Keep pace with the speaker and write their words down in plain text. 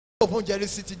fún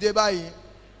jẹ́rìsí ti dé báyìí.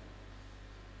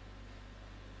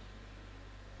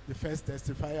 The first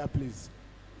testifier, please.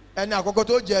 Ẹni àkọ́kọ́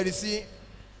tó jẹ́rìsí.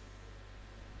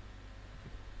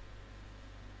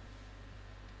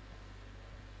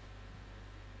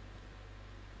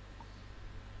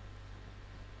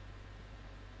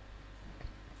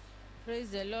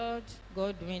 Praise the Lord,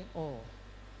 God win all.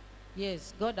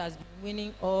 Yes, God has been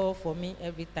winning all for me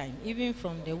every time, even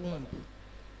from the womb.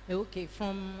 Okay,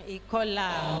 from a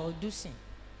caller or Dusin.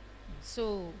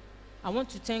 So I want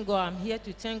to thank God. I'm here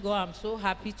to thank God. I'm so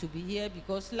happy to be here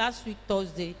because last week,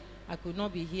 Thursday, I could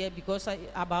not be here because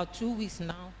about 2 weeks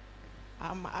now,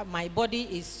 my body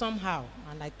is somehow.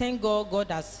 And I thank God,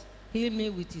 God has healed me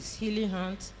with his healing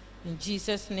hands. In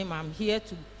Jesus' name, I'm here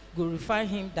to glorify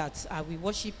him, that I will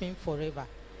worship him forever.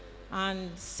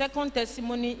 And second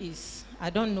testimony is, I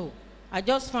don't know, I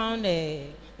just found a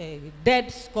dead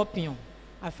scorpion.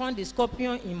 I found the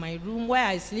scorpion in my room where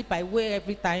I sleep. I wear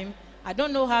every time. I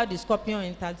don't know how the scorpion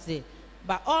enters there,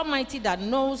 but Almighty that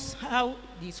knows how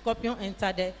the scorpion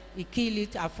entered there, he killed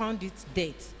it. I found it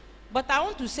dead. But I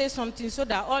want to say something so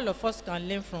that all of us can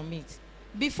learn from it.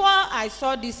 Before I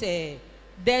saw this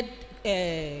dead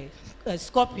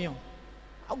scorpion,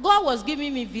 God was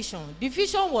giving me vision. The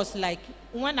vision was like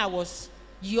when I was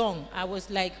young. I was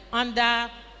like under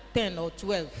 10 or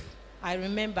 12. I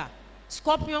remember.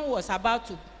 Scorpion was about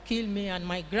to kill me and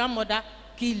my grandmother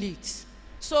killed it.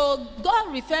 So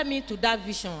God referred me to that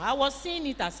vision. I was seeing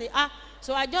it. I say,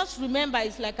 so I just remember.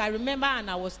 It's like I remember and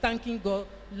I was thanking God.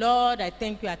 Lord, I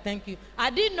thank you. I thank you. I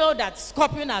didn't know that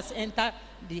scorpion has entered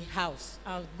the house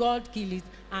and God killed it.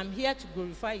 I'm here to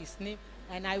glorify his name.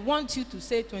 And I want you to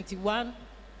say 21.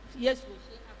 Yes, we'll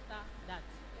say after that.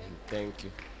 Thank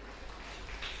you.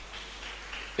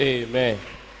 Amen.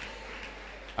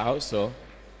 Also,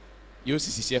 yóò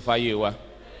sì ṣiṣẹ́ fáyé wa.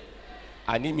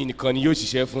 Àní mi nìkan ni yóò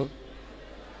ṣiṣẹ́ fún.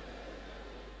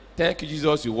 Thank you,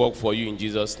 Jesus will work for you in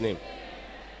Jesus' name.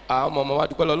 Àwọn ọmọ wa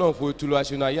dúpẹ́ lọ́lọ́run fún ìtúlù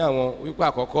aṣọ́nà ayé àwọn wípé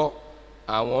àkọ́kọ́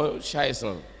àwọn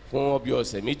ṣàìsàn fún ọbẹ̀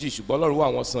ọ̀sẹ̀ méjì ṣùgbọ́n Ọlọ́run wà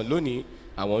wọ́n sàn lónìí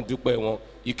àwọn dúpẹ́ wọn.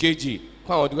 Ìkejì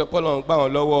fún àwọn dúpẹ́ pọ́lọ́run gbà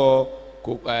wọ́n lọ́wọ́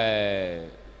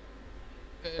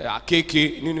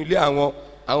àkékè nínú ilé àwọn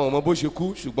ọmọ bó ṣe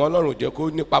kú ṣùgbọ́n Ọlọ́run jẹ́ kó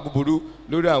nípa búburú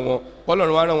lórí àwọn.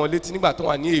 Ọlọ́run wá rán wọn létí nígbà tó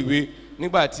wà ní èwe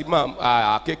nígbà tí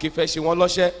àkékè fẹ́ ṣe wọ́n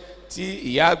lọ́ṣẹ́ tí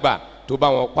ìyá àgbà tó bá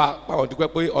wọn pa àwọn dúpẹ́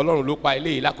pé Ọlọ́run ló pa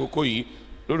eléyìí lákòókò yìí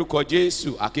lórúkọ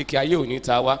Jésù àkékè ayé ò ní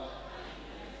ta wá.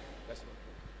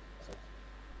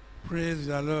 Praise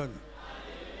the Lord.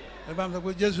 Ẹ bá mi sọ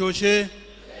pé Jésù ó ṣe,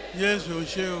 Jésù ó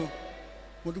ṣe o.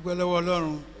 Mo dúpẹ́ lọ́wọ́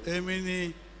Ọlọ́run. Èmi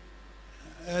ni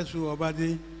ẹ̀sùn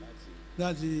ọ̀bádé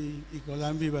láti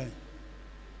Ìkọ̀lá ń bí báyìí.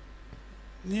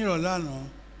 Ní ìrọ̀lẹ́ àná,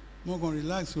 mo kàn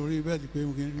relax orí bẹ́ẹ̀dì pé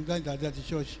mo kì í láì dáadáa ti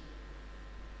ṣọ́ọ̀ṣì.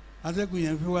 Atẹ́gùn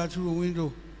yẹn fi wá through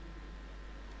window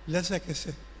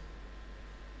lẹ́sẹ̀kẹsẹ̀.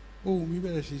 Ohùn mi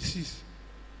bẹ̀rẹ̀ sí seize.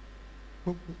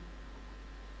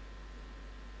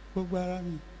 Gbogbo ara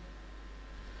mi.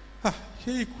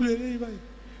 Ṣé ikú lè léyìn báyìí?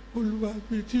 Olúwa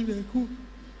mi ti rẹ̀ kú.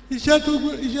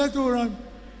 Iṣẹ́ tó ràn mí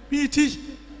bíi tíṣ.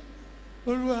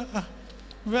 Olúwa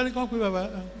mo fẹ́ ní kán pé bàbá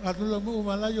àtúntò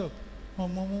ọmọ aláyọ̀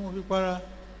ọmọ mo fi para.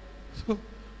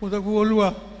 Mo sọ pé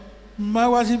Olúwa máa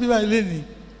wá sí bíbá ilé ni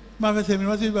máa fẹsẹ̀ mi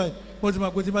wá sí bíbá yìí mo ti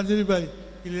máa pè tí máa dé bíbá yìí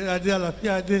ìlera dé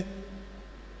àlàáfíà dé.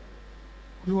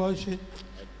 Olúwa ó ṣe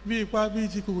bí ipá bí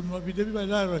ti kò nù ọ̀bì dé bíbá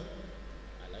yìí láàárọ̀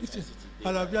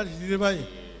àlàáfíà ti dé báyìí.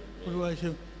 Olúwa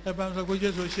ṣe ẹ bá mi sọ pé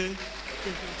Jésù ṣe.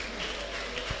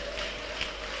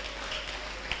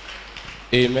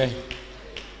 Amen.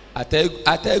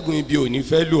 Atẹ́gùn ibi ò ní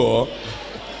fẹ́ lù ọ́.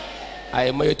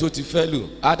 Àìmọye tó ti fẹ́ lù.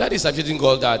 Our dad is appreciating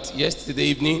God that yesterday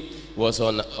evening was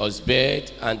on his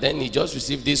bed and then he just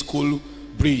received this cool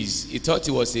breeze. He thought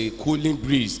it was a cooling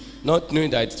breeze, not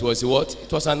knowing that it was a what?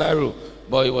 It was an arrow.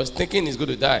 But he was thinking he's going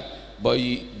to die. But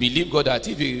he believed God that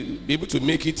if he will be able to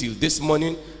make it till this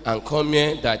morning and come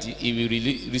here, that he will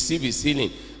receive his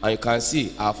healing. And you can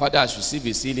see our Father has received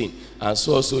his healing, and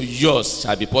so also yours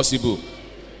shall be possible.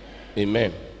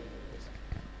 Amen.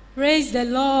 Praise the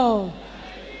Lord.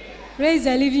 Praise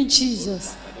the living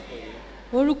Jesus.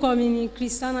 Orúkọ mi ni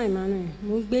Christiana Emmanuel.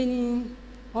 Mo ń gbé ní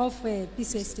off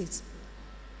Peace Estate.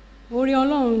 Orí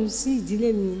Ọlọ́run sí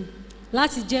ìdílé mi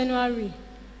láti January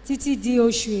títí di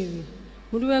oṣù Èrè.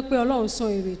 Mo dúpẹ́ pé Ọlọ́run san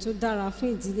èrè tó dára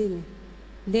fún ìdílé mi.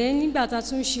 Then nígbà tá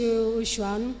tún ṣe oṣù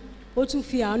àánú, ó tún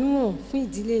fi àánú hàn fún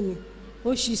ìdílé mi.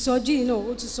 Oṣù ìsọjí yìí náà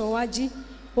ó tún sọ wá jí.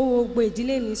 Ó wo gbogbo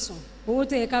ìdílé mi sàn. Owó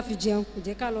tó yẹ ká fi jẹun kò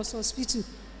jẹ́ ká lọ sí hospital.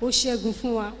 Ó ṣẹ́gun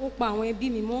fún wa. Ó pa àwọn ẹbí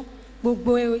mi mọ́.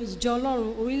 Gbogbo ìjọ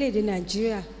Ọlọ́run orílẹ̀-èdè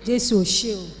Nàìjíríà. Jésù ó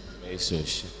ṣe o. Jésù ó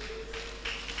ṣe.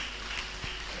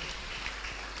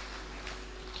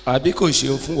 àbí kò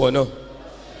ṣeun fún wọn náà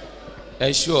ẹ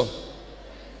ṣúọ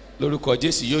lórúkọ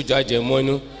Jésù yóò jáde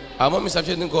mọ́nú. Our mom is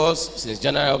appreciating God since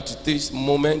January up to this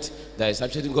moment. That is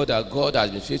appreciating God that God has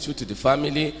been faithful to the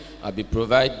family and be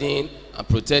providing and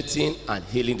protecting and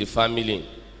healing the family.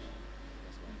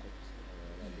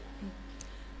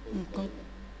 nǹkan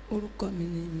orúkọ mi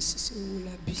ni Mrs.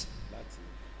 Owólabí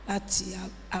láti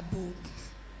Abo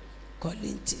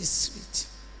Collins Street.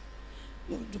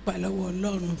 Mo dúpẹ́ lọ́wọ́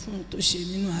Ọlọ́run fún ohun tó ṣe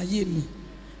nínú ayé mi.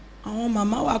 Àwọn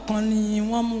màmá wa kan ni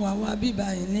wọ́n mú wa wá bíbá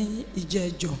yìí ní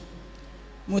ìjẹ́jọ́.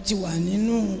 Mo ti wà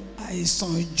nínú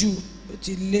àìsàn jù ó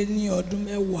ti lé ní ọdún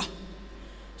 10.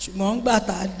 Ṣùgbọ́n gbà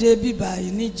tá a dé bíbá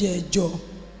yìí ní ìjẹ́jọ́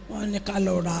wọ́n ní ká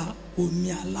lọ ra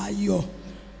omi aláyọ̀.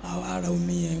 Àwa ara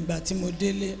omi yẹn ìgbà tí mo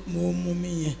délé mo mu omi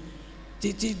yẹn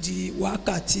títí di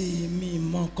wákàtí mi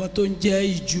mọ nǹkan tó ń jẹ́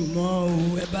ìjùmọ̀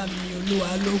o ẹ bá mi Olúwa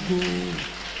lógo.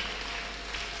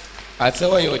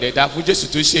 Àtẹ́wọ́ yẹn ò dẹ̀ dá fún Jésù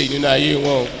tó ṣe yìí nínú ayé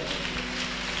wọn o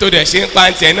tó dẹ̀ ṣe ń pa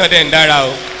ń tiẹ̀ náà dẹ̀ ń dára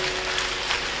o.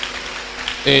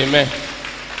 Amen.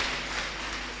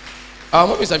 Our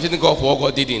mom is appreciating God for what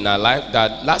God did in her life.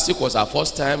 That last week was her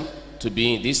first time to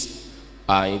be in this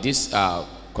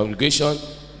congregation.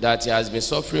 That he has been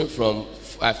suffering from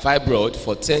fibroid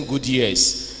for 10 good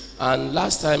years. And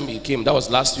last time he came, that was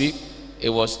last week, it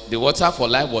was the water for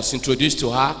life was introduced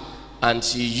to her, and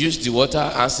she used the water,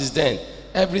 and since then,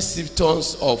 every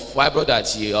symptoms of fibroid that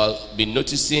she has been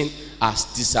noticing has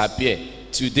disappeared.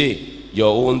 Today,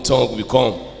 your own tongue will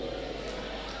come.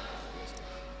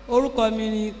 Orúkọ mi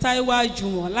ni Táíwá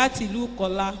Jùwọ̀n láti ìlú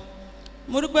Kọ́lá.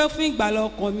 Mo dúpẹ́ fún ìgbàlà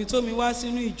ọkàn mi tó mi wá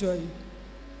sínú ìjọ yìí.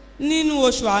 Nínú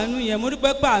oṣù àánú yẹn mo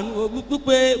dúpẹ́ pé àánú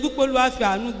wípé Olúwa fi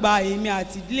àánú gba èmi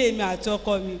àti ìdílé mi àti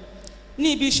ọkọ mi.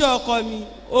 Ní ibi iṣẹ́ ọkọ mi,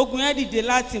 ogun yẹn dìde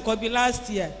láti nǹkan bí last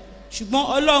year. Ṣùgbọ́n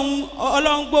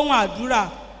Ọlọ́run gbóhùn àdúrà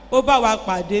ó bá wa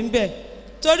pàdé ńbẹ̀.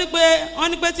 Torí pé wọ́n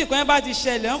ní pé tí nǹkan yẹn bá ti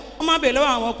ṣẹlẹ̀, wọ́n máa bèèrè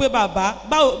lọ́wọ́ àwọn pé bàbá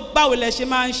báwo lẹ ṣe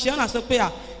máa ń ṣe, ọ̀nà sọ pé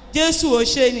Jésù ò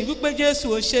ṣe ni, wípé Jésù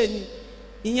ò ṣe ni.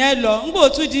 Ìyẹn lọ ńgbò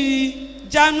tún di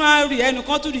January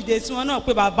ẹnìkan tún dìde sí wọn náà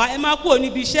pé bàbá ẹ má kúrò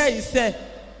níbi iṣẹ́ ìṣẹ́.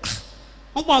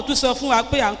 Wọ́n pọ̀ tún sọ fún wa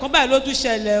pé nǹkan báyìí ló tún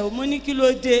ṣẹlẹ̀ o. Mo ní kí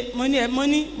ló dé, mo ní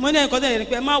nǹkan tẹ̀lé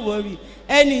pé ẹ má wọrí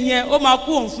ẹni yẹn ó máa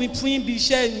kú òun fún ibi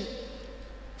iṣẹ́ ni.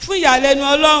 Fún ìyàlẹ́nu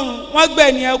Ọlọ́run wọ́n gbé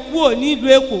ẹni ẹ kúrò ní ìlú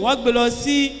Èkó, wọ́n gbé lọ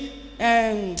sí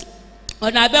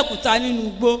ọ̀nà Abẹ́òkúta nínú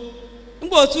igbó.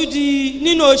 Nígbà tún di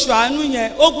nínú oṣù àánú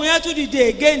yẹn ogun yẹn tún dìde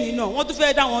again náà, wọ́n tún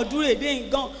fẹ́ dá wọn dúró èdè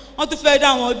nǹkan, wọ́n tún fẹ́ dá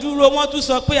wọn dúró, wọ́n tún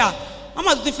sọ pé wọ́n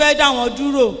mà tún fẹ́ dá wọn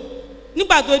dúró.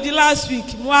 Nígbà tó di last week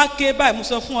mo wá ké báyìí mo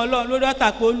sọ fún Ọlọ́run lórí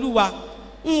ọ̀tà pé Olúwa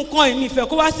nǹkan ìmì ìfẹ́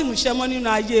kó wá sí ìmúṣẹ mọ́ nínú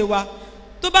ayé wa.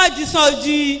 Tó bá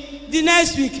di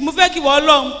next week mo fẹ́ kí wọ́n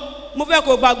Ọlọ́run mo fẹ́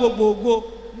kó gba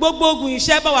gbogbo ogun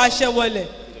iṣẹ́ bá wa ṣẹ́ wọlẹ̀.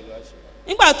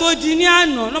 Nígbà tó di ní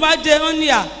àná wọ́n bá dé wọ́n ní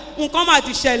nǹkan máa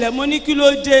ti ṣẹlẹ̀, mo ní kí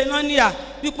ló dé wọ́n ní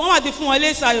wípé wọ́n máa ti fún wọn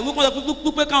léṣe àyè wípé wọ́n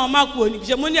sọ pé káwọn má kú òní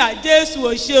ṣe, mo ní Jésù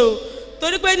ò ṣe o.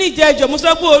 Torí pé ní ìjẹ́jọ́ mo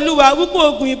sọ pé Olúwa wípé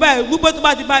ogun ìbáyìí wípé tó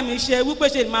bá ti bá mi ṣe wípé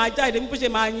ṣe máa jáde wípé ṣe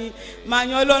máa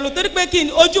yan Ọlọ́run. Torí pé kí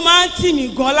ni ojú máa ń tì mí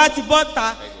gan láti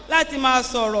bọ́ta láti máa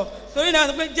sọ̀rọ̀, torí náà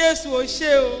sọ pé Jésù ò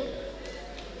ṣe o.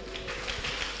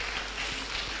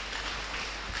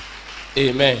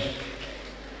 Amen.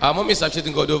 Our mom is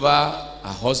appreciating God over her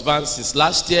husband since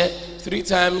last year. 3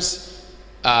 times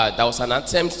there was an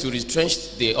attempt to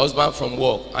retrench the husband from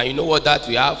work, and you know what that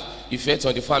will have effect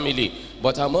on the family.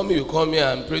 But our mommy will come here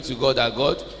and pray to God that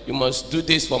God, you must do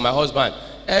this for my husband.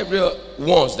 Every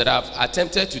once that have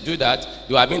attempted to do that,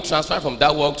 they have been transferred from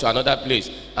that work to another place.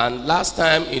 And last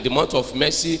time in the month of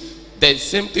mercy, the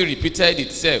same thing repeated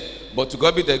itself. But to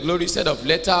God be the glory, instead of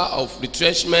letter of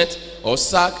retrenchment or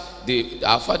sack,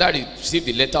 our father received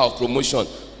the letter of promotion.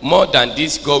 More than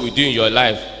this, God will do in your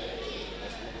life.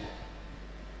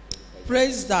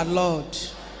 Praise the Lord.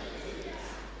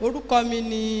 Orúkọ mi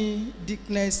ni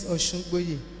Dickness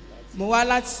Ọ̀ṣungbóyè. Mo wá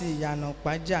láti Ìyànà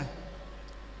Pàjá.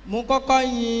 Mo kọ́kọ́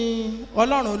yin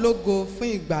Ọlọ́run ológo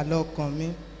fún ìgbàlà ọkàn mi.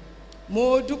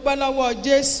 Mo dúpẹ́ lọ́wọ́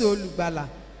Jésù olùgbàlà.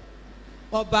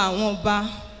 Ọba àwọn ọba,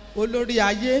 olórí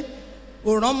ayé,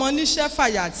 òrànmọ níṣẹ́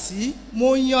fàyàtì.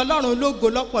 Mo yin Ọlọ́run ológo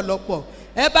lọ́pọ̀lọpọ̀.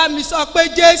 Ẹ bá mi sọ pé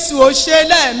Jésù ò ṣe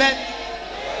lẹ́ẹ̀mẹ́.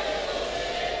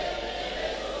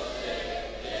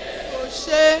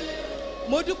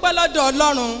 Mo dúpẹ́ lọ́dọ̀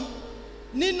Ọlọ́run.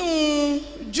 Nínú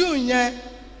June yẹn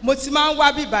mo ti máa ń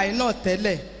wá bíbà yìí náà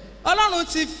tẹ́lẹ̀. Ọlọ́run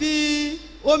ti fi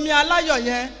omi aláyọ̀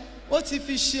yẹn ó ti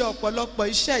fi ṣe ọ̀pọ̀lọpọ̀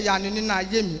iṣẹ́ ìyanu nínú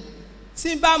ayé mi.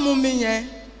 Tí n bá mu mi yẹn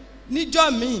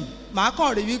níjọ́ míì màá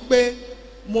kàn rí wípé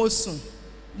mo sùn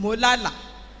mo lálàá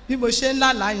bí mo ṣe ń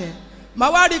lálàá yẹn màá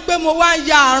wá rí i pé mo wá ń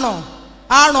ya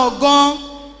aràn gan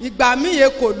ìgbà míì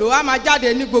ekòló á máa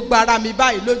jáde ní gbogbo ara mi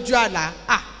báyìí lójú àlá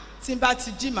tí n bá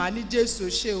ti jí màá ní Jésù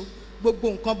ṣe o gbogbo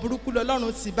nǹkan burúkú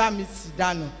lọ́lọ́run ti bá mi tì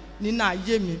dànù nínú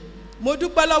ayé mi. Mo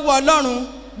dúpẹ́ lọ́wọ́ Ọlọ́run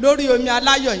lórí omi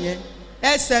aláyọ̀ yẹn.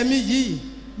 Ẹsẹ̀ mi yìí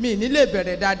mi ní lè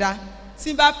bẹ̀rẹ̀ dáadáa.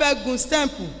 Tí n bá fẹ́ gun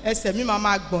stempu ẹsẹ̀ mi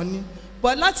máa gbọ̀n ni.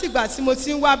 But láti ìgbà tí mo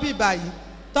ti ń wá bí báyìí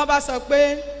tó bá sọ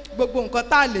pé gbogbo nǹkan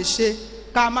tá a lè ṣe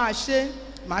ká máa ṣe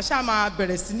màá ṣáà máa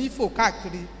bẹ̀rẹ̀ sí ní fò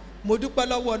káàkiri. Mo dúpẹ́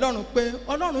lọ́wọ́ Ọlọ́run pé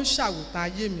Ọlọ́run ṣàwòtán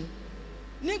ayé mi.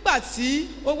 Nígbà tí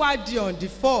ó wá di on the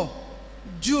 4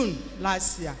 June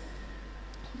last year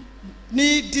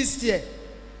ní this year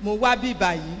mo wá bí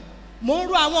báyìí mo ń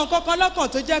ro àwọn nǹkan kan lọ́kàn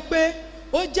tó jẹ́ pé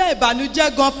ó jẹ́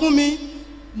ìbànújẹ́ gan fún mi.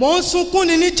 Mo ń sunkún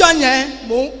ni níjọ́ yẹn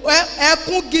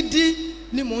ẹkún gidi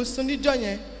ni mo ń sun níjọ́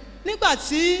yẹn. Nígbà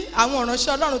tí àwọn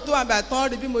ìránṣẹ́ Ọlọ́run tó wà báyìí tán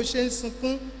rí bí mo ṣe ń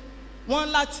sunkún wọ́n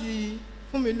láti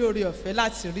fún mi lórí ọ̀fẹ́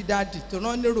láti rí dáàdì tó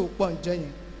rán lérò pọ̀ ǹjọ́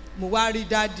yẹn. Mo wá rí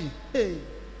dáàdì.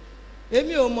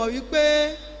 Èmi ò mọ̀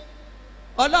wípé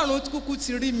Ọlọ́run kúkú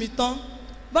ti rí mi tán.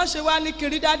 Bọ́n ṣe wá ní kí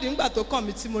rí dáàdì nígbà tó kàn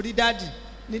mí tí mo rí dáàdì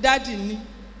ni dáàdì ní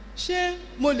ṣé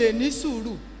mo lè ní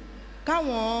sùúrù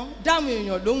káwọn dáhùn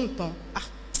èèyàn lóhùn tán.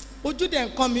 Ojú dẹ̀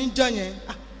nǹkan mi ń jọ yẹn.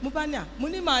 Mo bá ní mo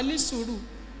ní màá ní sùúrù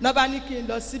náà bá ní kí n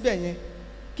lọ síbẹ̀ yẹn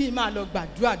kí n máa lọ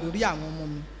gbàdúrà lórí àwọn ọmọ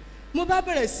mi. Mo bá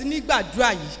bẹ̀rẹ̀ sí ní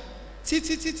gbàdúrà yìí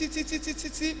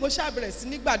títí mo ṣáà bẹ̀rẹ̀ sí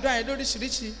ní gbàdúrà yẹn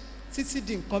lóríṣiríṣi títí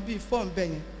di nǹkan bíi fọ́ọ̀n bẹ̀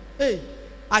yẹn.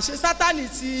 Àṣẹ Sátánì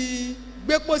ti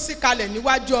gbé pósí kalẹ̀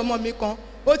níwájú ọmọ mi kan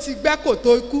ó ti gbẹ́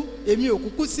kòtò ikú èmi ò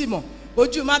kúkú sì mọ̀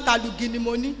ojú mátalugi ni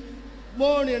mo ní.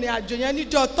 Mo rìnrìn àjò yẹn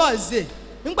níjọ́ Thursday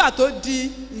nígbà tó di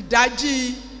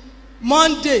ìdájí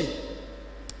Monday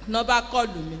náà bá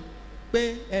kọlù mi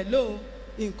pé hello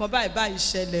nǹkan báyìí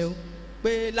ṣẹlẹ̀ o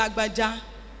pé lágbájá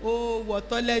ó wọ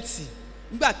tọ́lẹ̀tì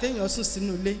nígbà téèyàn sùn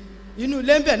sínú ilé inú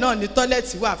ilé ń bẹ̀ náà ní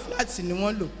tọ́lẹ̀tì wà fúláàtì ni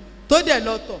wọ́n lò tó dẹ̀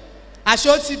lọ tọ̀ àṣé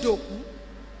ó ti dòkú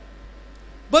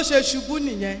bó ṣe ṣubú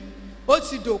nìyẹn ó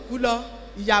ti dòkú lọ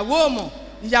ìyàwó ò mọ̀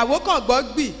ìyàwó kàn gbọ́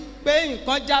gbì pé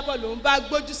nǹkan jábọ̀ lòun bá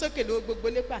gbójú sókè lówó gbogbo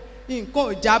lépa nǹkan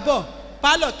ò jábọ̀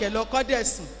pálọ̀ kẹlọ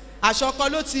kọ́dẹ̀sùn aṣọ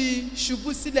kan ló ti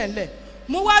ṣubú sílẹ̀ ńlẹ̀.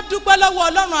 Mo wá dúpẹ́ lọ́wọ́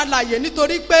Ọlọ́run alààyè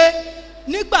nítorí pé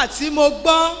nígbà tí mo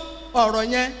gbọ́ ọ̀rọ̀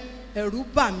yẹn ẹ̀rù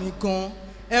bà mí gan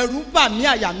ẹ̀rù bà mí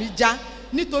àyà mi já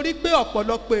nítorí pé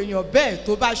ọ̀pọ̀lọpọ̀ èèyàn bẹ́ẹ̀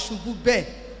tó bá ṣubú bẹ́ẹ̀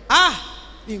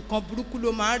nǹkan burúkú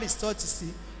ló máa ń rìsọ́ọ̀tì sí.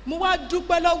 Mo wá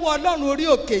dúpẹ́ lọ́wọ́ Ọlọ́run orí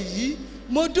òkè yìí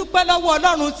mo dúpẹ́ lọ́wọ́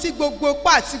Ọlọ́run tí gbogbo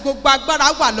ipá àti gbogbo agbára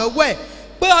wà lọ́wọ́ ẹ̀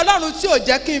pé Ọlọ́run tí ò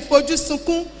jẹ́ kí n fojú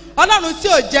sunkún Ọlọ́run tí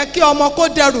ò jẹ́ kí ọmọ kó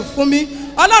dẹrù fún mi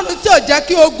Ọlọ́run tí ò jẹ́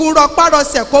kí ogun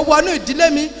rọpárọsẹ̀ kó wọnú ìdílé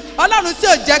mi Ọlọ́run tí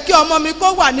ò jẹ́ kí ọmọ mi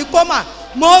kó wà ní kómà.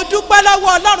 Mo dúpẹ́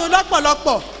lọ́wọ́ Ọlọ́run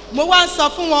lọ́pọ̀lọpọ̀. Mo wá ń sọ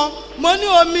fún wọn mo ní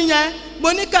omi yẹn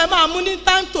mo ní kẹ́ ẹ máa mú ní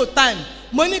time to time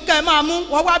mo ní kẹ́ ẹ máa mú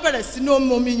wọ́n wá bẹ̀rẹ̀ sí ní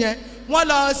omi yẹn wọ́n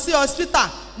lọ sí hospital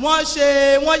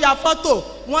wọ́n ya fọ́tò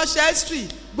wọ́n ṣe x-ray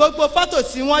gbogbo fọ́tò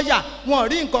tí wọ́n yà wọ́n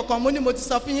rí nǹkan kan mo ní mo ti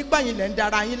sọ fún yín pẹ̀yìn lẹ́ ń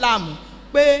dara yín láàmú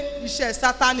pé iṣẹ́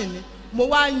Sátánì ni. Mo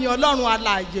wá yin Ọlọ́run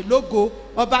alààyè lógo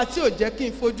ọba tí ò jẹ́ kí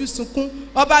n fojú sunkún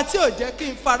ọba tí ò jẹ́ kí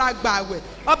n fara gbà àwẹ̀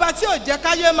ọba tí ò jẹ́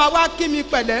káyé máa wá kí mi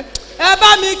pẹ̀lẹ́. Ẹ bá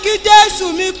mi kí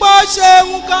Jésù mi pé ó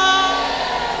ṣeun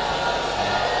gan.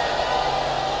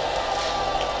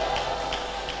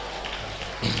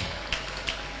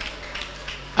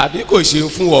 àbí kò ṣe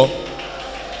fún ọ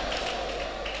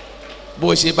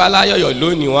bó ṣe bá láyọ̀yọ̀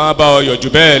lónìí wọ́n á bá ọ yọ̀ jù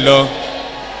bẹ́ẹ̀ lọ.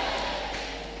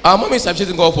 Our mom is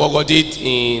appreciating God for what God did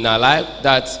in her life,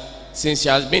 that since she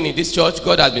has been in this church,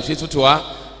 God has been faithful to her,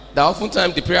 that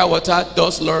oftentimes the prayer water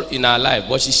does Lord in her life,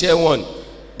 but she shared one,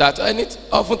 that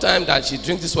oftentimes that she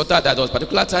drinks this water, that was a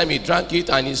particular time he drank it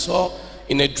and he saw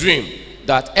in a dream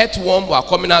that earthworm were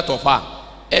coming out of her,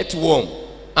 earthworm,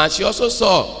 and she also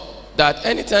saw that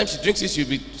anytime she drinks it,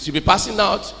 she'll be passing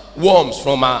out worms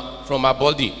from her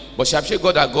body, but she appreciates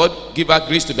God that God give her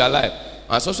grace to be alive.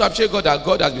 And so appreciate God that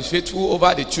God has been faithful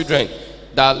over the children.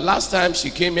 That last time she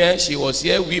came here, she was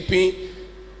here weeping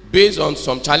based on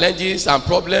some challenges and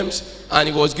problems, and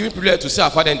he was giving privilege to see her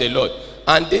father in the Lord.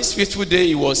 And this faithful day,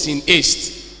 he was in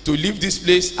haste to leave this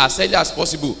place as early as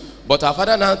possible. But her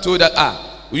father now told her,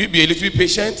 will you be a little bit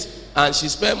patient? And she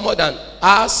spent more than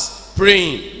hours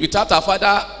praying without her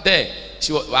father there.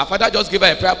 Her father just gave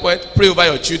her a prayer point, pray over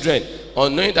your children,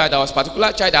 on knowing that there was a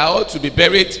particular child that ought to be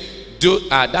buried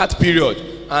at that period.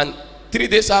 And 3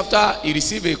 days after, he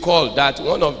received a call that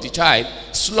one of the child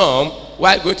slumped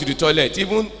while going to the toilet,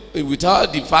 even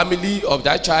without the family of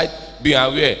that child being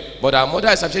aware. But her mother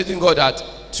is appreciating God that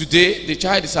today the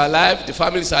child is alive, the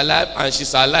family is alive, and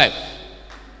she's alive.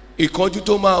 Ìkánjú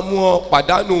tó máa mú ọ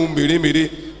pàdánù mèremère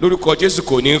lórúkọ Jésù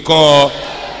kò ní kàn ọ́.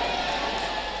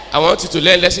 I want you to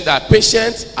learn a lesson that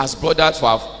patience has brought that for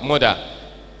our mother.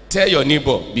 Tell your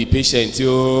neighbor, be patient,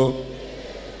 yo.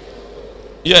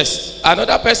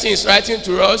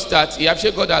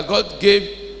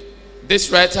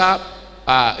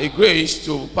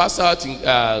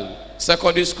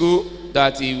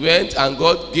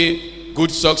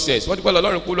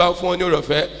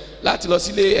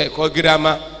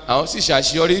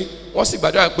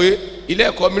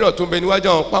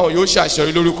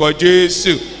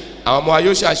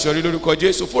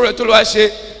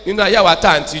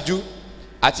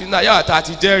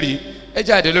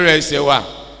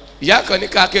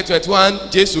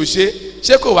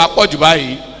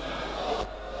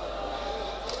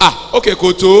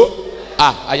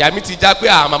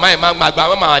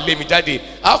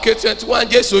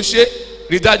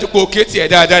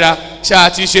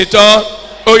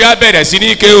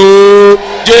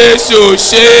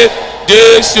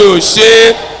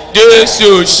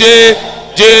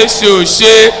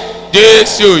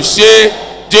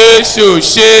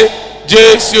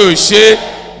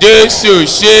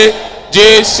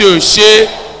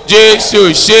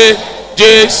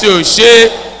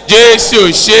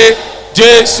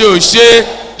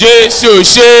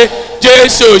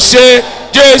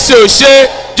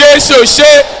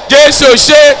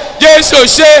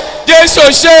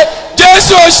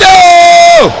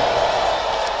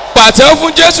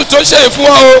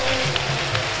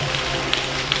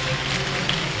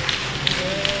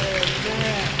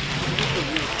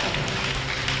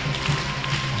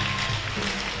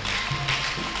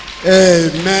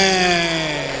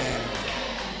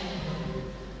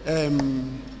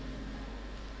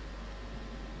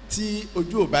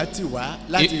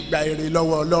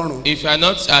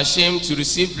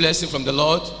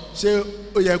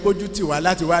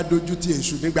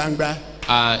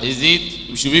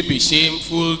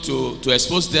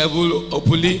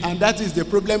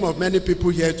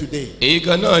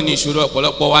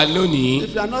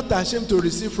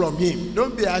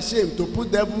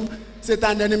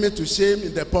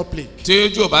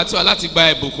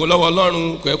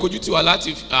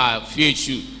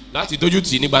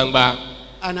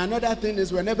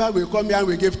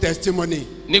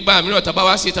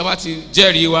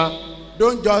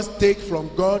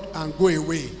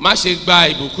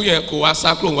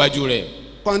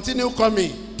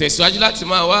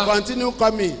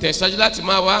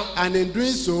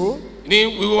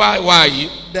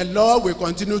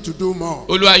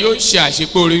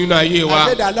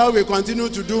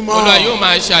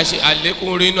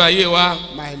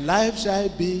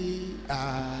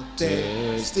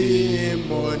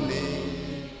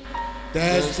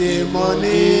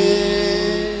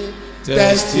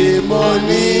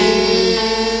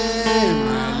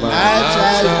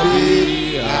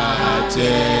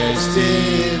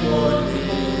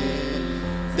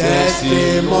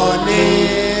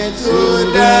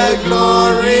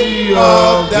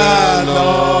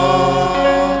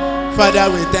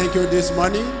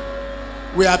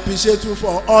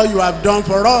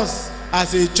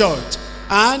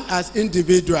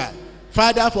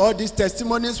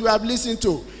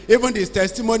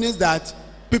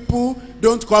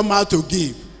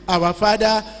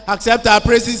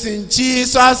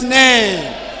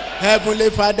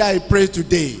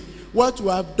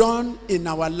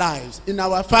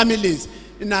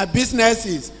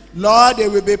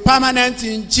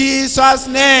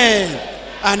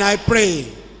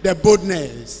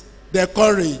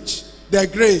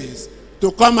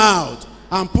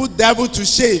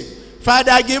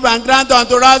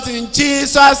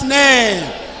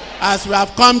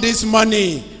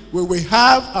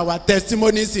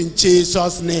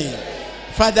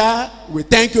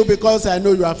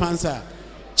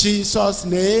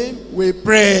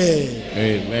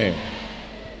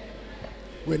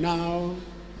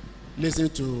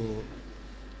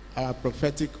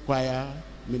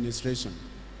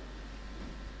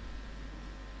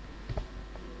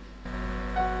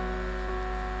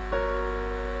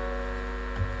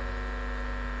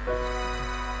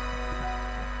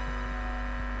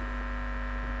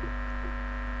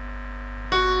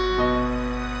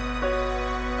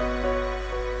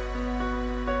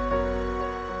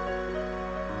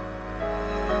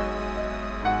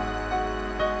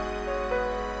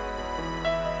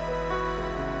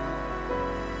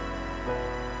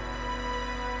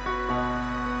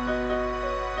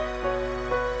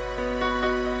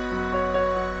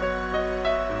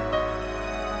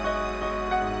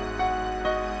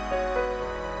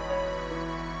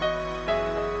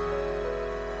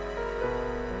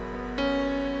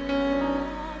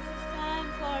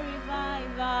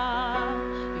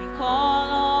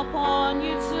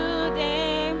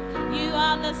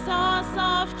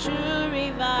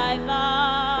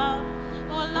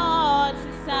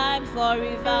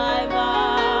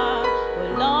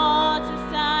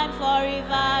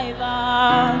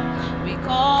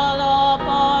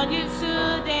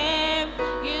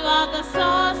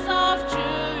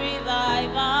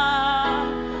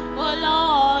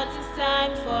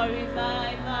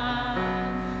 revival.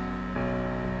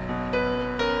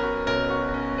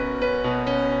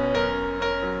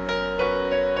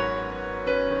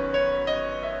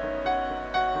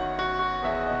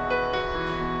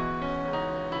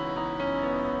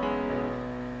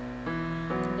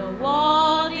 The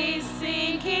world is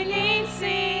sinking in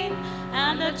sin,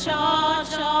 and the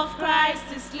church of Christ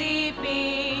is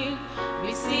sleeping.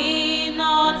 We see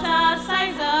not our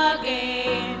signs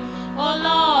again. Oh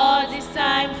Lord, it's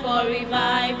time for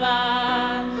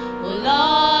revival. Oh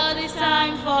Lord, it's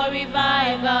time for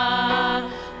revival.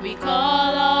 We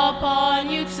call upon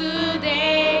you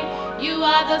today. You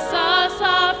are the source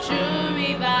of true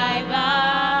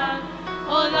revival.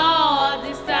 Oh Lord,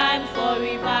 it's time for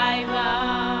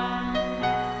revival.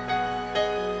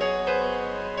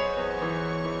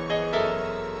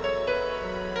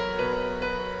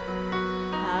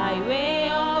 Highway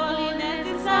of holiness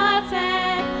is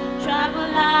certain,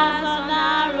 travelers on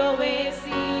narrow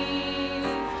seas.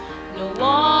 No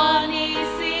one is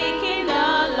seeking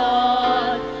the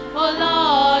Lord. Oh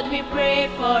Lord, we pray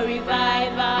for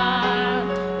revival.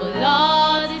 Oh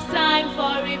Lord, it's time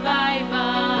for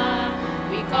revival.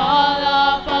 We call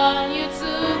upon you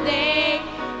today.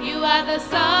 You are the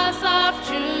source of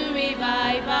true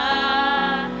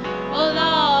revival. Oh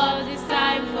Lord, it's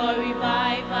time for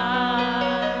revival.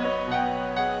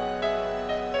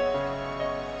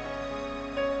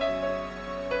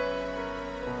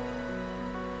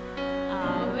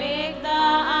 Awake the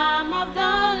arm of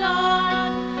the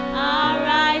Lord,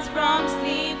 arise from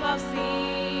sleep of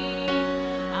sin.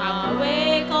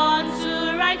 Awake unto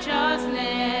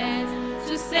righteousness,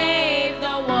 to save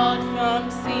the world from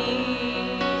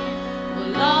sin. Oh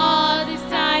Lord, it's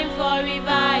time for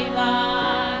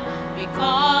revival. We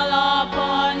call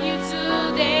upon you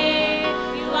today.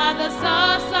 You are the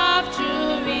source of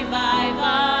true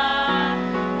revival.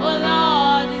 Oh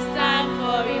Lord, it's time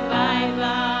for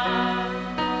revival.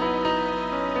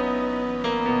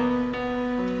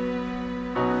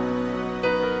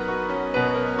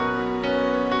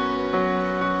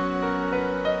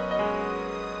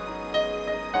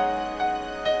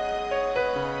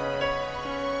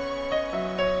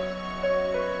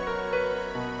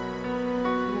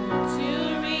 Won't you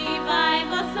revive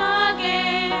us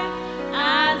again,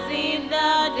 as in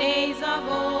the days of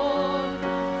old?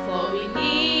 For we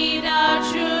need a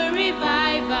true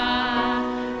revival,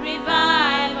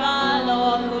 revival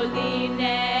of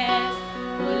holiness.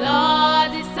 Oh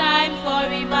Lord, it's time for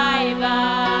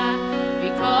revival. We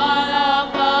call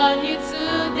upon you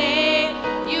today.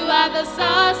 You are the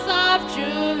source of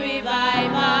true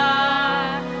revival.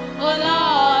 Oh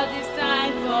Lord, it's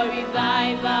time for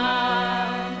revival.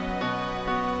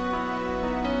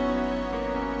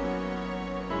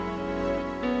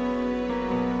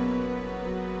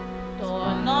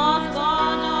 Dawn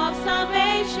of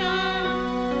salvation,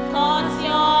 cause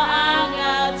your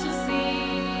anger to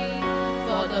cease,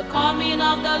 for the coming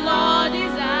of the Lord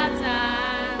is at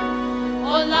hand.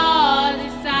 Oh Lord,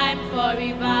 it's time for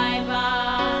revival.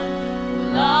 Oh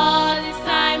Lord, it's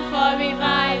time for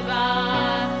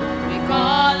revival. We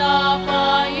call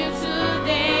upon you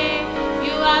today.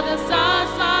 You are the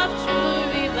source of true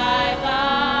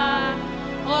revival.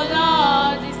 Oh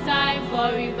Lord, it's time for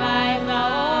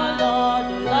revival. Oh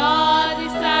Lord,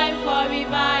 it's time for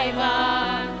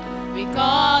revival. We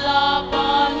call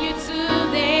upon you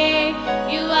today.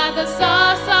 You are the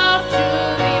source of true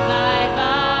revival.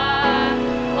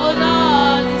 Oh Lord,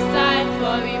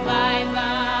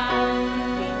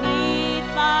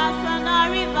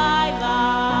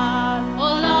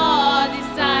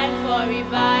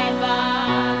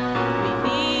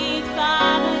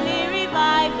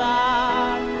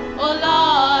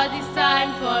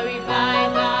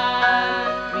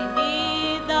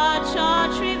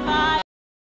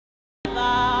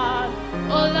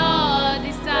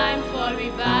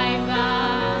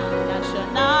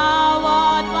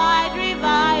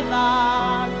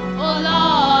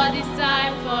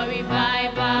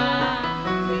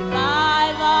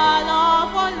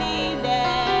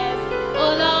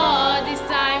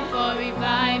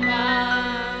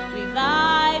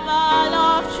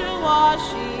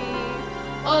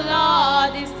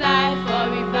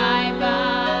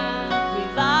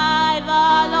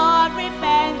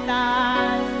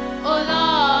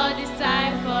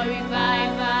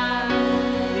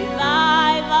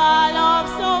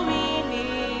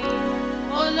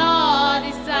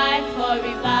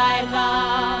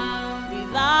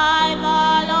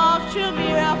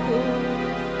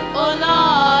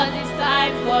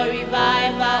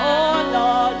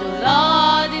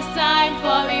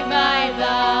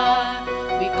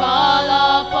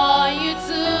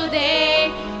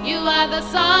 the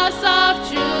source of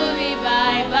true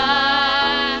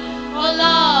revival. Oh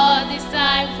Lord, it's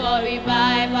time for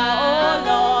revival.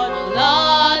 Oh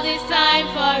Lord, it's time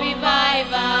for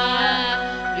revival.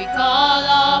 We call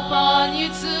upon you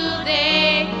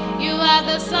today. You are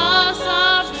the source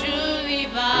of true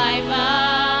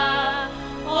revival.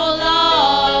 Oh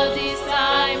Lord, it's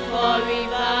time for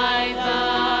revival.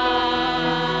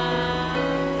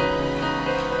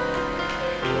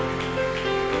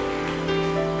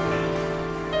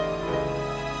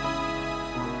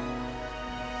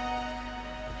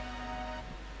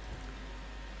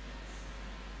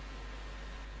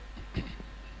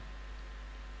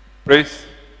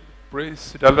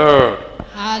 Praise the Lord.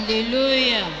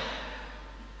 Hallelujah.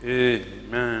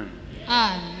 Amen.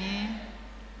 Amen.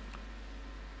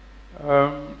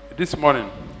 This morning,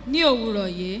 Ní òwúrọ̀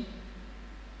yìí,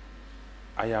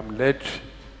 I am led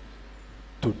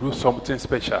to do something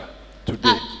special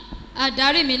today.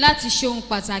 adarí mi láti ṣe ohun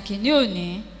pàtàkì ní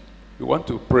òní. We want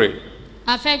to pray.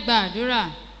 A fẹ́ gba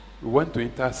àdúrà. We want to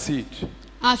intercede.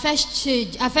 A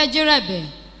fẹ́ jírẹ̀bẹ̀.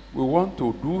 We want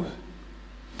to do.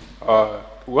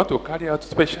 We want to carry out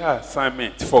special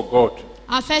assignment for God.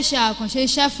 A fẹ́ ṣe àkànṣe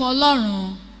iṣẹ́ fún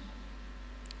Ọlọ́run.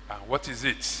 And what is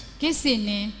it? Kí sì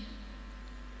ni?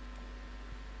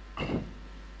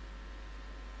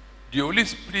 The Holy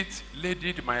Spirit laid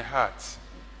it in my heart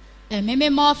Ẹ̀mí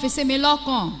mímọ́ fi sí mi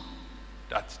lọ́kàn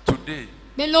that today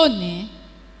pé lónìí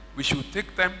we should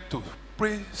take time to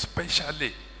pray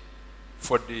specially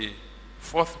for the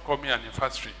forthcoming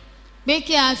anniversary. pé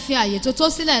kí a fi àyè tó tó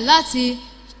sílẹ̀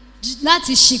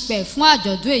láti ṣìpẹ̀ fún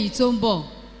àjọ̀dún èyí tó ń bọ̀.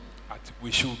 That we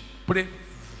should pray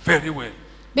very well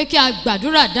Pé kí a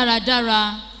gbàdúrà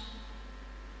dáradára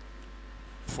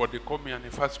for the coming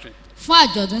anniversary, fún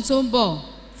àjọ̀dún tó ń bọ̀.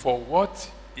 for what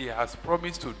He has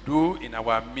promised to do in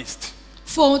our midst,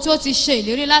 Fún ohun tó ti ṣe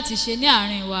ìlérí láti ṣe ní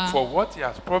àárín wa. for what He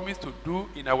has promised to do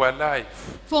in our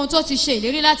life Fún ohun tó ti ṣe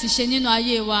ìlérí láti ṣe nínú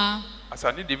ayé wa. as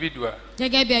an individual,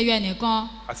 Gẹ́gẹ́ bí ẹyọ ẹnìkan.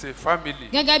 as a family,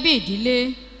 Gẹ́gẹ́ bí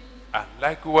ìdílé. and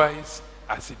likewise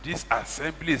as this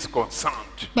assembly is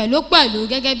concerned. Pẹ̀lú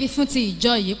gẹ́gẹ́ bí fún ti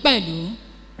ìjọ yìí pẹ̀lú.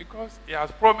 Because He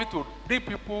has promised to bring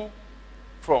people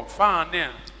from far and near,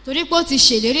 Torí pé ó ti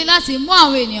ṣèlérí láti mú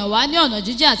àwọn ènìyàn wá ní ọ̀nà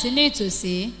jíjìn àti ní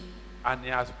ìtòsí. and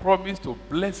He has promised to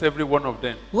bless every one of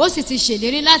them. Ó sì ti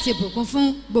ṣèlérí láti bùkún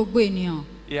fún gbogbo ènìyàn.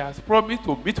 He has promised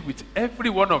to meet with every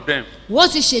one of them. Ó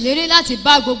ti ṣèlérí láti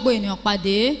bá gbogbo ènìyàn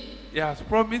pàdé. He has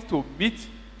promised to meet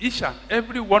each and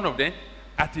every one of them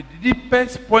at the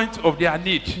deepest point of their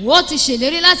need. Ó ti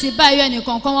ṣèlérí láti bá ẹyọ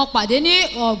ẹnìkọ̀ọ̀kan wọn pàdé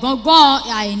ní ọ̀gángán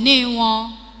àìní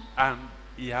wọn. And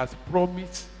He has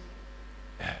promised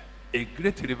a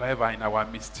great revival in our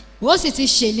midst. Ó sì ti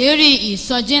ṣèlérí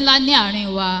ìsọjí ńlá ní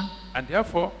àárín wa. And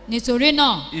therefore, Nítorí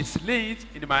náà, He's laying it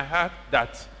in my heart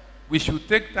that we should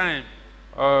take time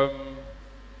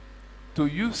to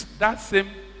use that same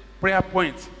prayer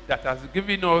point that has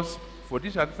given us for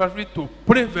this anniversary to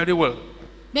pray very well.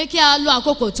 pé kí a lo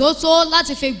àkókò tó tó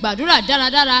láti fi gbàdúrà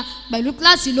dáradára pẹ̀lú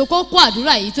láti lo kókó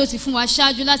àdúrà yìí tó ti fún wa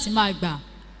ṣáájú láti máa gbà.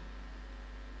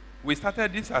 We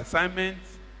started this assignment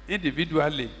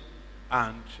individually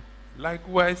and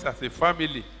likewise as a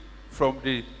family from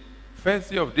the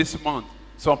first day of this month.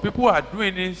 Some people are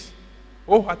doing this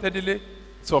wholeheartedly.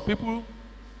 Some people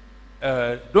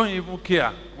don't even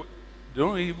care. They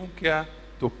don't even care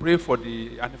to pray for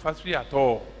the anniversary at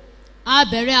all. A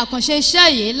bẹ̀rẹ̀ àkànṣe iṣẹ́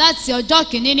yìí láti ọjọ́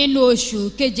kìíní nínú oṣù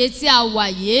keje tí a wà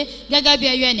yìí gẹ́gẹ́ bí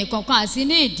ẹyọ ẹnìkọ̀ọ̀kan àti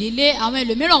ní ìdílé. Àwọn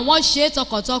ẹlòmíràn wọ́n ṣe é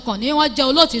tọkàntọkàn ní wọ́n jẹ́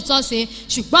olótìítọ́ sí,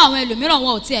 ṣùgbọ́n àwọn ẹlòmíràn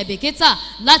wọn ò tiẹ̀ bìkítà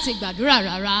láti gbàdúrà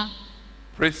rárá.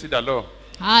 Praise the Lord.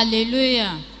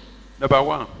 Hallelujah. Number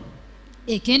one,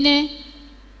 Ìkíní,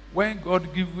 when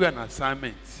God gives you an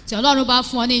assignment, tí Ọlọ́run bá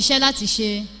fún ọ ní iṣẹ́ láti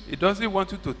ṣe, He doesn't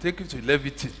want you to take it to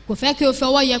levity. kò fẹ́ kí o fi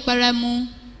ọwọ́ yẹpẹrẹ mú.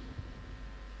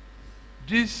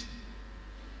 This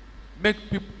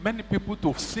many people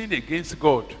to sin against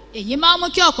God. Èyí máa ń mú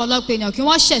kí ọ̀pọ̀lọpọ̀ ènìyàn kí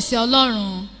wọ́n ṣẹ̀ sí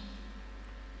Ọlọ́run.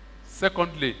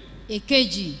 Secondly,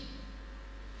 Èkejì,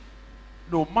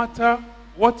 no matter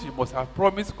what He must have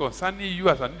promised concerning you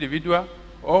as an individual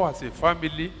or as a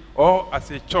family or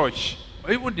as a church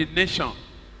or even the nation,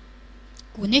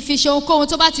 kò ní fi ṣe ohunkóhun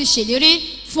tó bá ti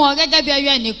ṣèlérí fún ọ gẹ́gẹ́ bí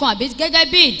ẹyọ ẹnìkan àbí gẹ́gẹ́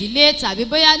bí ìdílé tàbí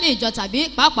bóyá ní ìjọ tàbí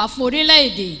pàápàá fún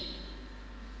orílẹ̀-èdè.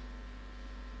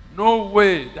 no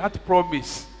way that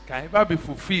promise can ever be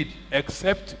fulfilled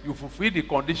except you fulfill the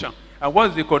condition. And what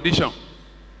is the condition?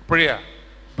 Prayer.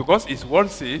 Because His word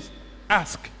says,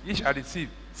 ask, ye shall receive.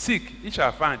 Seek, ye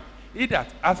shall find. He that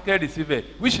asketh receiveth.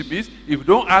 Which means, if you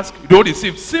don't ask, you don't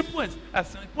receive. Simple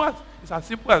as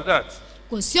simple as that.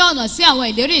 kò sí ọ̀nà sí àwọn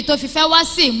ìlérí tó fi fẹ́ wá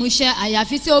sí ìmúṣẹ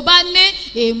àyàfi tí o bá ní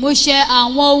ìmúṣẹ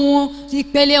àwọn ohun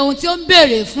ìpele ohun tí ó ń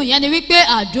béèrè fún ìyẹn ni wípé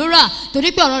àdúrà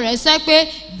torí pé ọ̀rọ̀ rẹ̀ sọ pé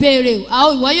béèrè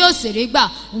ìwọ yóò sì rí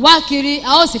gbà wá kiri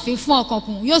a ó sì fi fún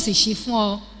ọkàn yóò sì ṣí fún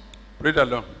ọ. Praise the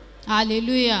Lord.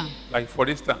 Hallelujah. Like for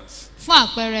instance, fún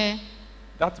àpẹẹrẹ.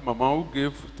 that mama who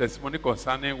gave testimony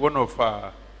concerning one of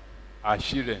her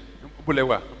children. One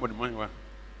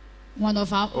of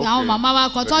àwọn màmá wa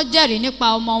kan tó jẹ́rìí nípa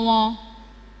ọmọ wọn.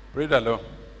 Praise the Lord.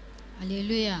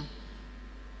 Hallelujah.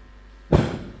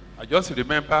 I just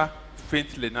remember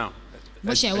faintly now.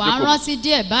 Mo ṣẹ̀ wá rántí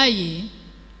díẹ̀ báyìí.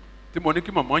 Tí mo ní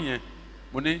kí màmá yẹn,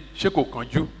 mo ní ṣé kò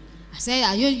kánjú. I said,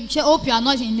 hope you are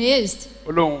not in haste.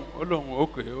 Olóhùn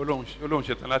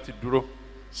ṣetán láti dúró.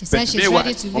 She said she's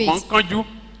ready to wait. Màmá ń kánjú.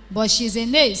 But she's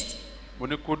in haste. Mo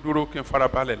ní kó dúró kí n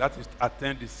farabalẹ̀ láti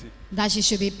attend sí. That she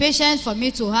should be patient for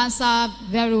me to answer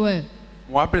very well.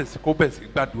 Mo wá bẹ̀rẹ̀ sí kó bẹ̀rẹ̀ sí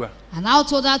gbàdúrà. And I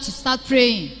told her to start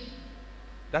praying.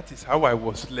 That is how I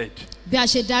was led. Bí a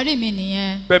ṣe darí mi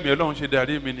nìyẹn. Bẹ́ẹ̀ mi Ọlọ́run ṣe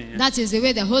darí mi nìyẹn. That is the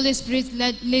way the Holy Spirit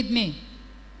lead me.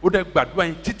 Ó dẹ̀ gbàdúrà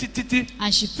yẹn títí.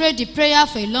 And she prayed the prayer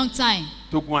for a long time.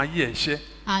 Tógun ayé ẹ̀ ṣẹ́.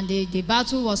 And the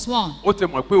battle was won. Ó ti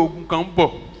mọ̀ pé ogun kan ń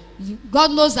bọ̀.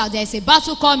 God knows that there is a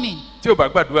battle coming. Tí o bá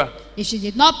gbàdúrà. If she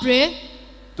did not pray.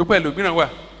 Tó pẹ́ lòmíràn wà.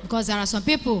 Because there are some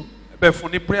people. Bẹ́ẹ̀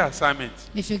fún ní prayer assignment.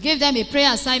 If you give them a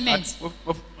prayer assignment.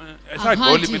 Ẹ ṣáà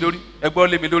gbọ́ lé mi lórí. Ẹ gbọ́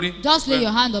lé mi lórí. Just lay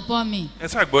your hand upon me. Ẹ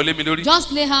ṣáà gbọ́ lé mi lórí.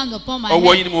 Just lay hand upon my head.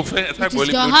 Ọwọ́ yín ni mo fẹ́. Ẹ ṣáà gbọ́ lé mi lórí. It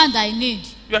is your hand I need.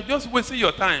 You are just wasting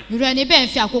your time. Irú ẹni bẹ́ẹ̀ ń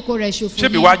fi àkókò rẹ̀ ṣòfò ní. Ṣé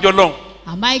mi wá jọ́ lọ́hùn?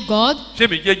 Am I God? Ṣé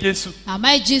mi jẹ́ Jésù? Am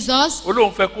I Jesus?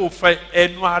 Olóhùn fẹ́ kó o fẹ́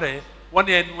ẹnu ara ẹ̀. Wọ́n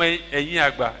ní ẹnu ẹ̀yìn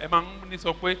àgbà. Ẹ máa ń ní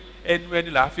sọ pé ẹnu ẹni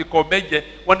là á fi kọ mẹ́jẹ.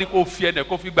 Wọ́n ní kó o fi ẹnu ẹ̀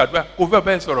kó o fi gbàdúrà. Kó o fi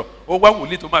ọ̀bẹ sọ̀rọ̀. Ó wá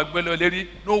wòlíì tó máa gbé lọ lérí.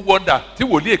 No wonder tí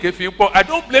wòlíì èké fi ń pọ̀. I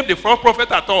don't blame the false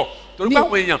prophet at all. Torí pé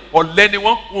àwọn èèyàn ọ̀lẹ ni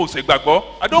wọ́n ò sì gbàgbọ́.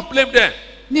 I don't blame them.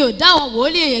 Mi ò dá wọn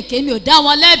wòlíì èké mi ò dá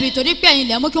wọn lẹ́bi torí pé ẹ̀yin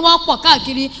lẹ̀ mú kí wọ́n pọ̀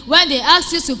káàkiri when they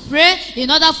ask you to pray in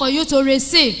order for you to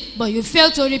receive but you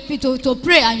fail to repeat to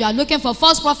pray and you are looking for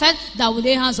false prophet that will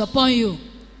lay hands upon you.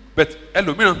 But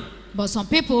ẹlòmíràn. But some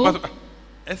people.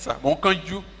 Ẹ sà mo ń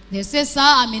kánjú. They say sir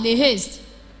I'm in a haste.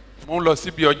 Mo ń lọ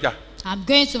síbi ọjà. I'm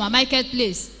going to my market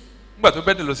place. Nígbà tó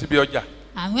bẹ́ẹ̀ ni lọ síbi ọjà.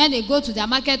 And when they go to their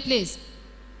market place.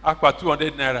 A pa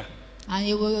 200 naira. And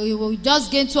he will just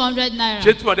gain 200 naira.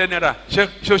 Ṣé 200 naira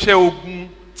ṣe ogun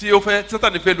tí ó fẹ́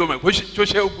Sátánì fẹ́ lò mọ̀ ṣó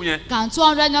ṣe ogun yẹn. Can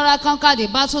 200 naira conquer the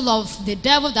battle of the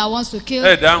devil that wants to kill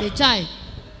the child?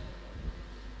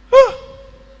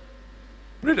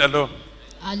 Praise the Lord.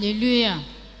 Hallelujah.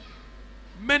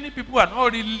 Many people are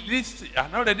not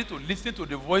ready to listen to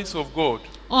the voice of God.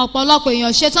 Ọ̀pọ̀lọpọ̀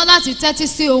èèyàn ṣetán láti tẹ́tí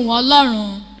sí ohùn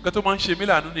Ọlọ́run. Nǹkan tó máa ń ṣe mí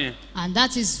láàánú nìyẹn. And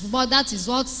that is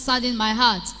what saddened my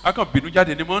heart. A kàn bínú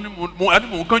jáde ni mo ń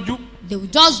kánjú. They will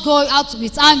just go out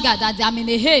with anger that they are in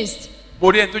a haste.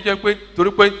 Mo rí ẹni tó jẹ́ pé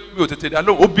torí pé mi ò tètè dá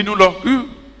lóhùn ó bínú lọ.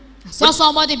 I saw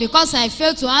somebody because I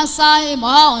failed to answer him or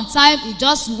her on time he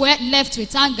just left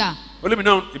with anger. Èmi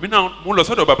náà mo lọ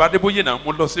sọ́dọ̀ bàbá Adébóyè náà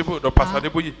mo lọ sí ọ̀dọ̀ Pastor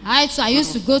Adébóyè. I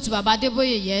used to go to Baba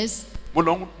Adébóyè, yes. Mo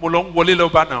lọ ń wọlé lọ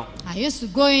bá náà. I used to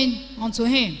go in unto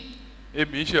him.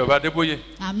 Èmi ń ṣe Baba Adébóyè.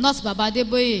 I'm not Baba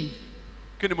Adébóyè.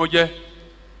 Kí ni mo jẹ́?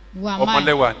 Who am I?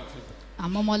 Ọmọlẹ́wà.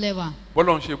 I'm Ọmọlẹ́wà.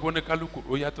 Bọ́lá ń ṣe bó ní kálukú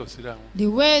ó yàtọ̀ síra wọn. The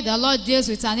way the Lord deals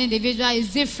with an individual is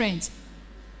different.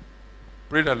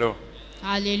 Praise the Lord.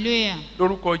 Hallelujah.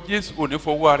 Lórúkọ Jésù ò ní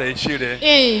fọwọ́ ara ẹ̀ ṣe rẹ̀.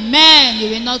 Amen. You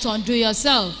will not undo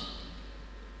yourself.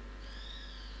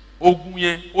 Ogun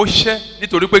yẹn ó ṣẹ́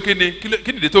nítorí pé kí ni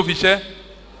ìdí tó fi ṣẹ́.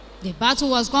 The battle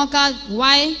was conquered.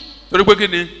 Why? Torí pé kí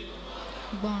ni?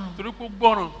 Gbọ́ràn. Torí pé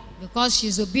gbọ́ràn. Because she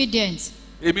is obedient.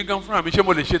 Èmi gan fúnra mi ṣé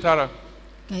mo lè ṣe tara.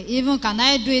 Even can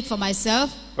I do it for myself?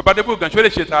 Bàbá Adébóyè gan ṣé ó lè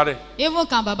ṣe tara rẹ̀. Even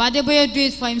can Baba Adébóyè do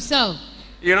it for himself?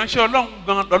 Ìránṣẹ́ Ọlọ́run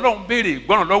gan Ọlọ́run béèrè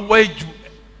ìgbọ́ràn lọ́wọ́ ẹ̀jù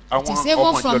àwọn ọmọ ìjọ náà. It is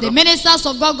even from the ministers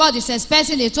of God God is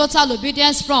expecting a total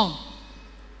obedience from.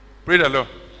 Praise the Lord.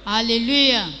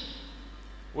 Hallelujah.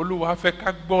 Olúwa fẹ́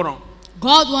ká gbọ́ràn.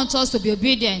 God wants us to be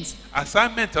obedient.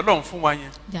 Assignment Ọlọ́run fún wa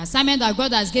yẹn. The assignment that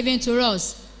God has given to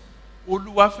us.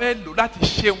 Olúwa fẹ́ lò láti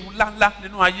ṣe ohun ńláńlá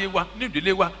nínú ayé wa nínú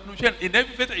ìdílé wa nínú iṣẹ́ in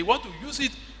every faith he want to use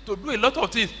it to do a lot of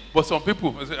things but some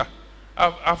people say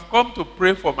I've come to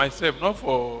pray for myself not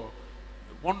for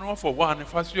one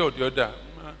anniversary or the other.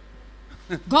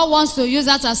 God wants to use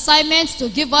that assignment to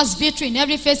give us victory in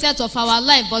every facet of our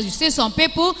life. But you see some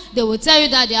people, they will tell you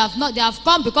that they have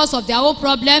come because of their own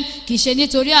problem. Kì í ṣe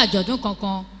nítorí àjọ̀dún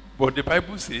kankan. But the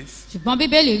Bible says. Ṣùgbọ́n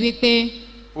Bíbélì wí pé.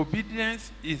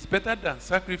 Obedience is better than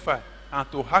sacrifice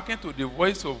and to hearken to the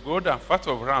voice of God and fat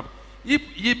of ram. If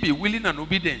ye be willing and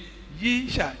obedient, ye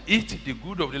shall eat the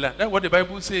good of the land. That's what the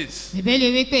Bible says.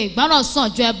 bíbélì wípé ìgbọ́ràn sàn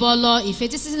ju ẹbọ lọ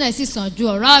ìfetísílẹ̀ sì sàn ju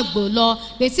ọ̀rá àgbò lọ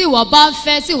pé tí ìwọ bá ń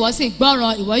fẹ́ tí ìwọ sì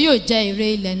gbọ́ràn ìwọ yóò jẹ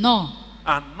èrè ilẹ̀ náà.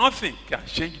 And nothing can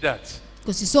change that.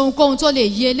 kò sì sóhunkóhun tó lè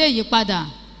yí eléyìí padà.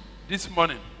 This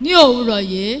morning, ní òwúrọ̀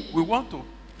yìí we want to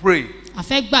pray a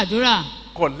fẹ́ gbàdúrà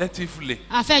collectively,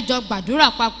 a fẹ́ jọ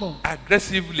gbàdúrà papọ̀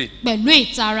aggressively pẹ̀lú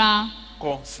ìtara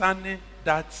concerning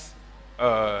that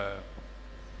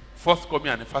forthcoming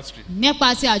anniversary.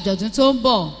 nípa ti àjọ̀dún tó ń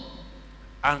bọ̀.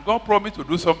 And God promised to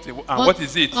do something. And what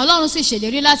is it? ọlọ́run sì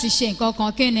ṣèlérí láti ṣe nǹkan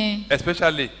kan kí ni.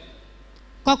 Especially,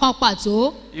 kankan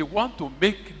pàtó. He wants to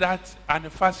make that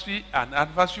anniversary an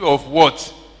anniversary of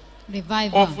what?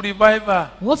 Revival. Of revival.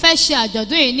 ó fẹ́ ṣe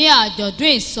àjọ̀dún yìí ní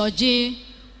àjọ̀dún ìsọjí.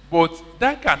 But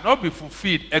that cannot be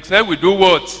fulfilled except we do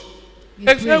what?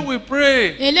 Except we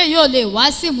pray. eléyìí ò lè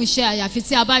wá sí ìmúṣẹ àyàfi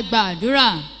tí a bá gba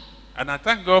àdúrà. And I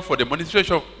thank God for the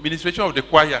ministration of the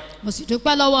choir. mo sì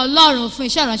dúpẹ́ lọ́wọ́ ọlọ́run fún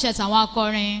iṣẹ́ ìránṣẹ́ tàwọn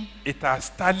akọrin. It has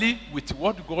tallied with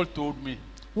what God told me.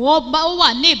 ó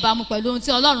wà ní ìbámu pẹ̀lú ohun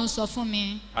tí ọlọ́run sọ fún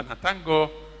mi. And I thank God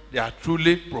they are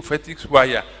truly prophetic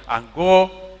choir. And God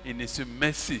in His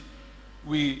mercy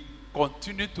will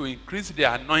continue to increase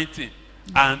their anointing.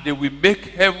 And they will make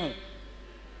heaven,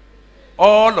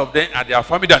 all of them and their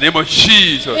family, in the name of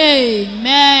Jesus.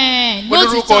 Amen.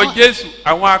 Lórúkọ Jésù,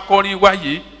 àwọn akọrin wa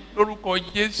yìí, lórúkọ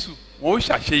Jésù, wọn ó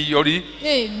ṣàṣeyọrí.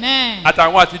 Amen.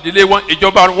 Àtàwọn àti ìdílé wọn,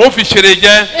 ìjọba wọn ó fi ṣeré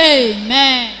jẹ́.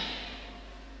 Amen.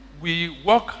 We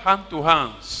work hand to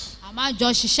hands. a máa jọ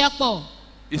ṣiṣẹ́ pọ̀.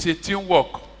 It's a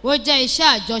teamwork. ó jẹ́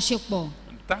iṣẹ́ àjọṣepọ̀.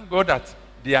 And thank God that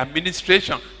the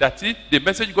administration, that is the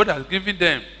message God has given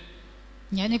them,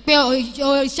 ìyẹn ni pé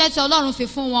iṣẹ́ tí ọlọ́run fi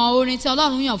fún wọn orin tí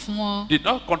ọlọ́run yàn fún wọn. did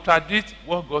not contradict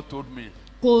what God told me.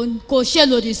 kò ṣe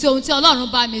lòdì sí ohun tí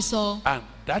ọlọ́run bá mi sọ. And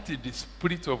that is the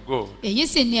Spirit of God. èyí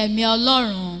sì ni ẹ̀mí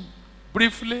ọlọ́run.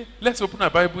 Briefly, let's open our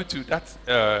Bible to that,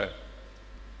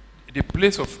 the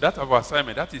place of that of our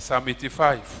assignment. That is Psalm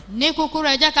 85. ní kúkúrú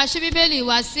ẹ jẹ́ ká ṣí bíbélì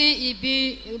wá sí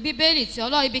ibi bíbélì tí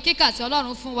ọlọ́run ibi kíkà tí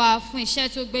ọlọ́run fún wa fún iṣẹ́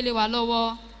tó gbélé wa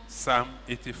lọ́wọ́. Psalm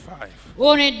 85.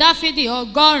 orin dáfídì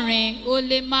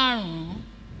 105.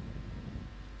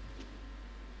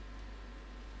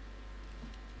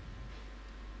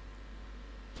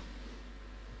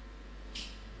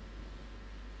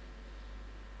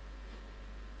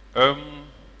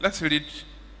 Let's read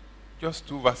just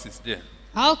 2 verses there.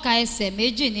 a ó ka ẹsẹ̀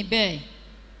méjì níbẹ̀.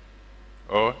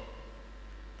 Or,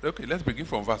 okay, let's begin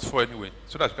from verse 4 anyway,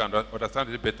 so that you can understand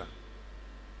it better.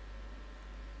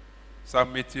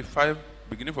 Psalm 85,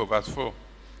 beginning from verse 4.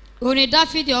 orin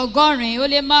dáfídì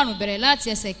 105 bẹ̀rẹ̀ láti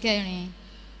ẹsẹ̀ 4.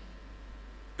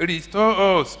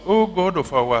 Restore us, O God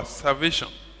of our salvation,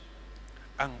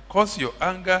 and cause your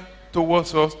anger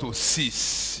towards us to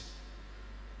cease.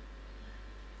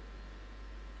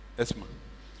 Yes, ma'am.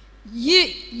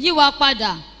 yí wa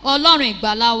padà ọlọ́run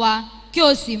ìgbàlà wa kí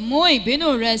o sì mú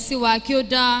ìbínú rẹ sí wa kí ó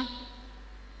dá.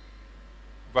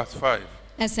 Verse 5.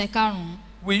 ẹsẹ̀ 5.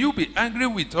 Will you be angry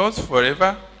with us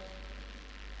forever?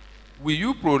 Will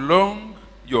you prolong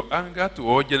your anger to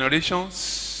all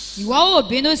generations? ìwọ ò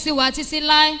bínú sí wa títí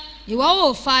láé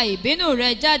ìwọ ò fa ìbínú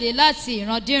rẹ jáde láti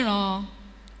ìrandíran.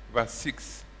 Verse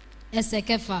 6. ẹsẹ̀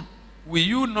 6. Will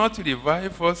you not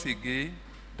revive us again,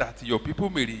 that your people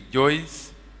may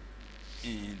rejoice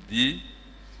in thee?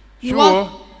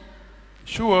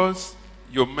 Show us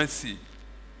your mercy.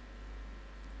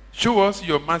 Show us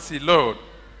your mercy, Lord,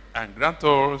 and grant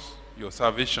us your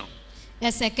salvation.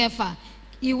 ẹsẹ̀ 6.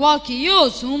 ìwọ kì yóò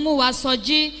tún mú wa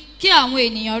sọjí kí àwọn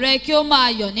ènìyàn rẹ kí ó máa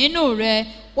yọ̀ nínú rẹ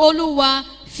olúwa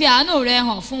fi àánú rẹ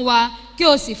hàn fún wa kí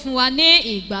o sì fún wa ní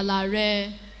ìgbàlà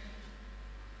rẹ.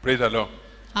 Praise the Lord.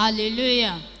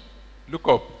 hallelujah. Look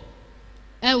up.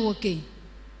 ẹ wòkè.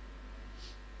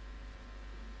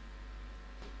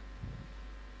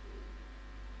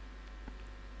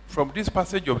 From this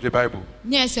passage of the Bible,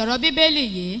 ní ẹsẹ̀ ọ̀rọ̀ bíbélì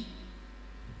yìí.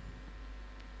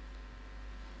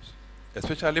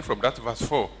 especially from that verse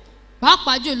 4.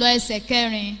 pàápàá jùlọ ẹsẹ̀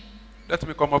 4. Let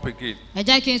me come up again. ẹ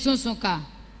jẹ́ kí n tún sun kà.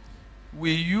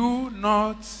 Will you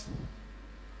not,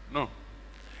 no,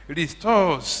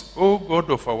 restore us, O God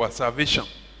of our salvation?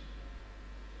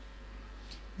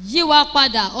 yí wa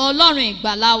padà ọlọ́run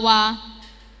ìgbàlà wa.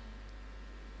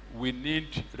 We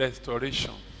need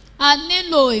restoration. a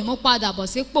nílò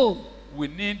ìmúpadàbọ̀sípò. We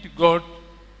need God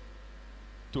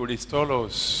to restore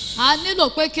us. a nílò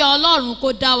pé kí ọlọ́run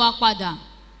kó dá wa padà.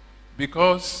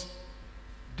 Because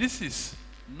this is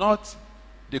not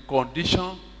the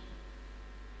condition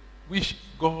which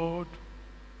God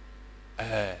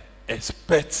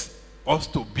expects us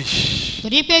to be.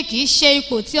 torí pé kì í ṣe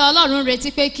ipò tí ọlọ́run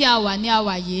retí pé kí a wà ní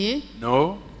àwà yìí.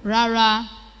 No. rárá.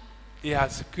 He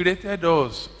has created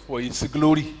us for His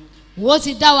glory, ó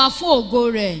ti dá wa fún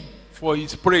ògo rẹ̀, for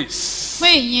His praise.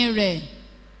 fún ìyìn rẹ̀.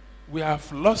 We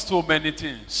have lost so many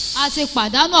things. A ti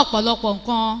pàdánù ọ̀pọ̀lọpọ̀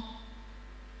nǹkan.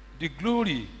 The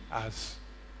glory has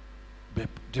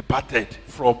departed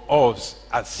from us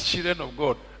as children of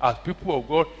God, as people of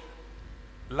God,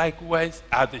 likewise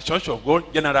as the church of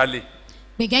God generally.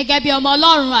 Pé gẹ́gẹ́ bí ọmọ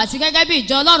Ọlọ́run àti gẹ́gẹ́ bí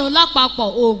ìjọ Ọlọ́run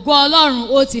lápapọ̀, ògo Ọlọ́run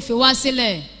ó ti fi wá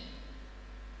sílẹ̀.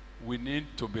 We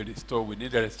need to be restored. We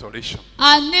need a restoration.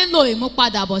 A nílò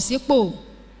ìmúpadàbọ̀sípò.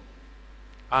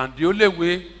 And the only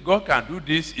way God can do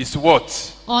this is what?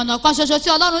 Ọ̀nà kan ṣoṣo tí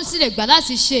Ọlọ́run sì lè gbà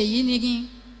láti ṣe èyí ni.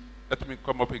 Let me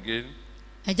come up again.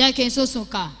 Ẹ jẹ́ kí n sósun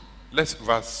kà. Let's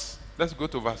go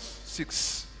to verse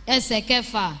 6. Ẹsẹ̀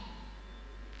kẹfà.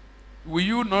 Will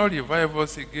you not revive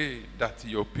us again, that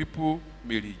your people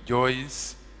may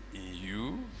rejoice in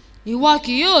you? Ìwọ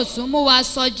kì yóò tún mú wa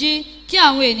sọjí kí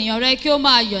àwọn ènìyàn rẹ kí ó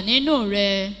máa yọ̀ nínú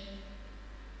rẹ.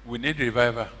 We need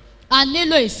revival. A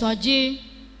nílò ìsọjí.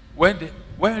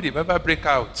 When revival break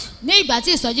out, Ní ìgbà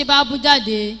tí ìsọjí bá bú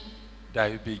jáde, there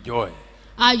will be joy.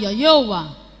 ayọ̀ yóò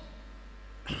wà.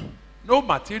 No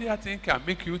material thing can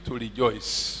make you to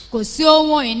rejoice Kò sí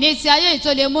ohun ìní tí ayé yìí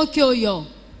tó lè mú kí o yọ̀.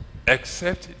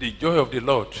 except the joy of the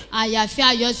Lord. Àyàfi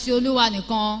ayọ̀ sí Olúwa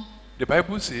nìkan. The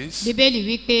Bible says, Bíbélì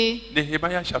wípé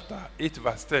Nehemiah chapter 8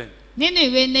 verse 10 nínú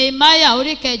ìwé Nehemiah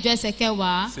orí kẹjọ ẹsẹ̀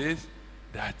kẹwàá. says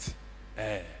that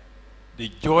the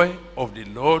joy of the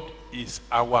Lord is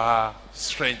our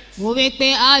strength. Ó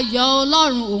wípé ayọ̀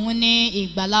Ọlọ́run òun ni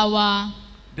ìgbàlà wa.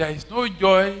 There is no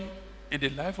joy in the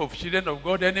life of children of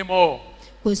God anymore.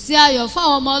 Kò sí ayọ̀ fún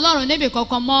àwọn ọmọ Ọlọ́run níbi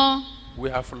kankan mọ́. We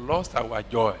have lost our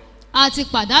joy. A ti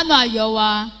pàdánù ayọ̀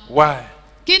wa. Why?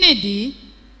 Kí nìdí?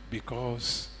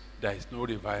 Because there is no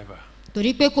revival.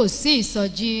 Torí pé kò sí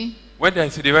ìsọjí. When there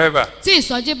is revival, Tí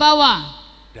ìsọjí bá wà,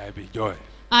 there will be joy.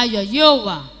 ayọ̀ yóò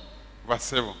wà. Verse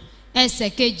 7. Ẹsẹ̀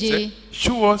keje. Say,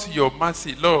 show us your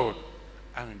mercy, Lord,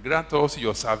 and grant us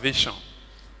your salvation.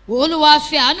 Olúwa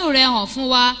fi àánú rẹ hàn fún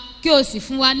wa kí o sì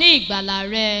fún wa ní ìgbàlà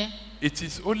rẹ. It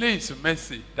is only His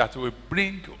mercy that will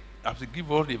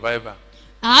give us revival.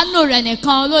 Àánú rẹ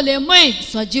nìkan ló lè mú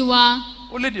ìsọjí wá.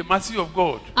 Only the mercy of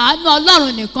God. Àánú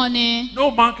Ọlọ́run nìkan ni.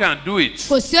 No man can do it.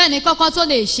 Kò sí ẹnì kankan tó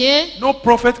lè ṣe é. No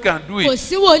prophet can do Kò it.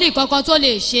 sí wòlíì kankan tó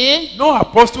lè ṣe é. No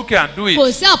apostle can do Kò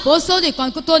it. sí àpọ́sólì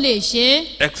kankan tó lè ṣe é.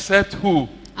 Except who?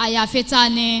 Àyàfi ta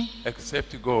ni?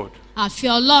 Except God. Àfi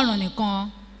Ọlọ́run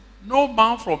nìkan. No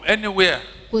man from anywhere,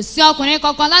 Kò sí ọkùnrin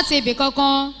kankan láti ibì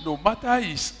kankan. no matter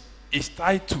his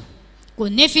title, Kò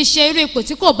ní fi ṣe irú ipò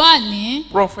tí kò bá ní.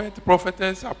 prophet,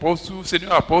 prophetess, apostle,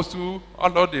 senior apostle,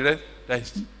 all of the rest, that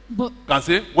is, But can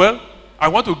say, well, I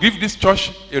want to give this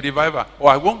church a revival, or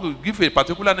I want to give a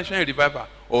particular nation a revival,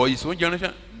 or his own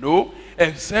generation. No,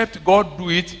 except God do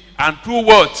it, and through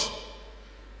what?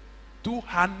 Through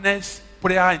earnest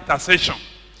prayer intercession.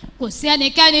 kò sí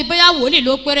ẹnikẹ́ni bóyá wòlíì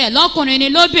ló péré lọ́kùnrin ni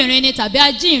lóbìnrin ni tàbí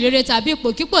ajíhìnrere tàbí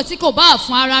ipòkípò tí kò bá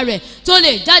fún ara rẹ̀ tó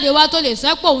lè jáde wá tó lè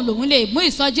sọ pé òun lòun lè mú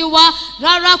ìsọjí wá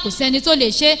rárá kò sẹ́ni tó lè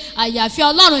ṣe àyàfi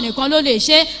Ọlọ́run nìkan ló lè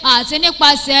ṣe àti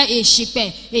nípasẹ̀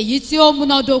ìṣìpẹ̀ èyí tí ó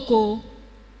múnádóko.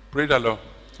 Praise the Lord.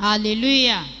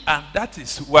 Hallelujah. And that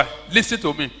is why, listen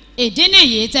to me. Ìdí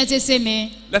nìyí tẹ́tí sí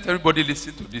mi Let everybody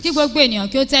listen to this. kí gbogbo ènìyàn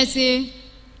kí ó tẹ́tí.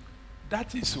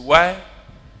 That is why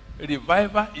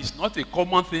revival is not a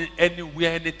common thing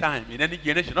anywhere, anytime, in any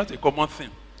generation, not a common thing.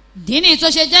 Ìdí nìyí tó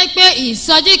ṣe jẹ́ pé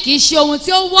ìsọjí kìí ṣe ohun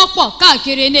tí ó wọ́pọ̀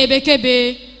káàkiri ní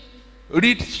ebékébé.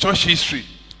 Read church history.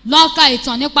 Lọ ka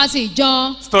ìtàn nípa ti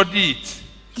ìjọ. Study it.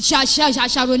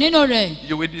 Ṣàṣàrò nínú rẹ̀.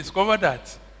 You will discover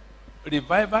that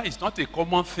revival is not a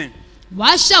common thing.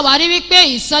 Wàá ṣàwárí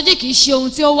wípé ìsọjí kìí ṣe ohun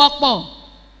tí ó wọ́pọ̀.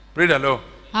 Praise the Lord.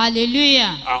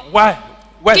 Hallelujah. And why?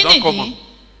 Why is Kí that nìdí? common?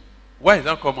 Why is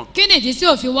that common? Kí nìdí tí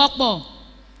ò fi wọ́pọ̀?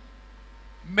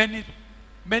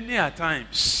 Many a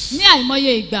times, Ní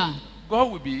àìmọye ìgbà,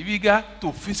 God will be eager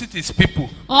to visit His people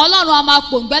Ọlọ́run a máa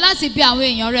pòǹgbẹ́ láti bí àwọn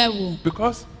èèyàn rẹ̀ wò.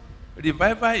 because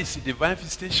revival is a divine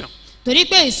visitation. Torí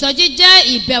pé ìsọjí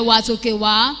jẹ́ ìbẹ̀wò àtòkè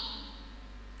wá.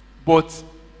 But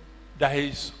there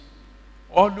is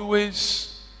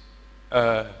always,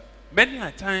 many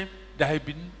a time, there have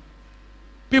been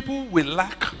people will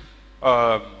lack.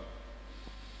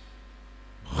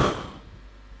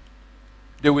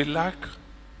 They will lack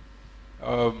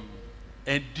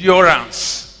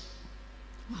endurance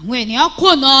Àwọn ènìyàn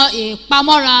kùnà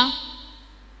ìpamọ́ra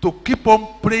to keep on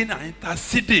praying and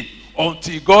interceding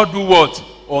until God do what?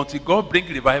 Until God bring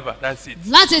revival. That's it.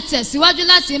 láti tẹ̀síwájú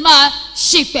láti máa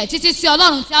ṣìpẹ̀ títí sí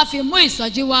Ọlọ́run tí a fi mú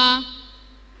ìsọjí wá.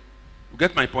 You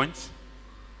get my point?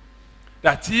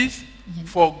 That is,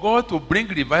 for God to bring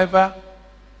revival,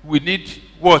 we need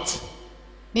what?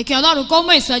 pé kí ọlọ́run kó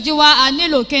mú ìsọjí wá a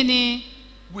nílò kíni.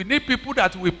 We need people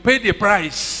that will pay the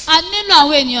price. A nílò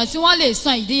àwọn ènìyàn tí wọ́n lè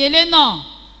san ìdíyelé náà.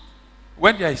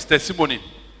 When there is testimony.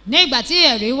 Ní ìgbà tí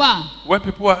ẹ̀rí wà.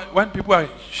 When people are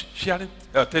sharing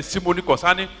testimony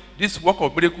concerning this work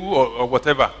of miracle or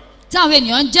whatever. Tí àwọn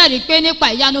ènìyàn ń jẹ́rìí pé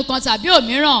nípa ìyanu kan tàbí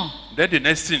òmíràn. Then the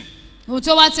next thing. Ohun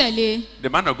tó wá tẹ̀lé. The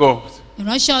man of God.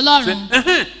 Ìránṣẹ́ Ọlọ́run.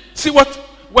 Say, see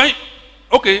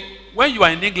when you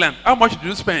are in England, how much do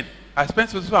you spend? I spend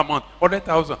so a month,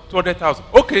 100,000, 200,000.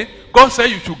 Okay, God said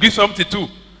you should give something too.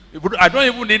 I don't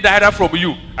even need naira from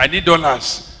you. I need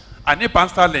dollars. I need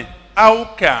pound sterling.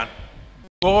 How can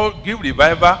God give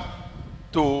revival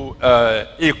to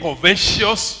a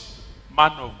covetous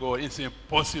man of God? It's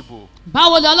impossible.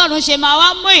 Báwo ni Ọlọ́run ṣe máa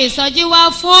wá mú ìsọjí wá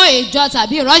fún ìjọ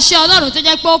tàbí ìránṣẹ́ Ọlọ́run tó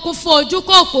jẹ́ pé ó kún fún ojú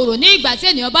kòkòrò ní ìgbà tí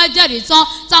ènìyàn bá jẹ́rìí tán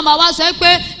tá a máa wá sọ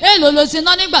pé èèlò ló ti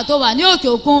ná nígbà tó wà ní òkè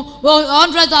òkun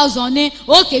 100,000 ní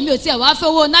òkè mi ò tiẹ̀ wá fẹ́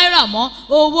owó náírà mọ́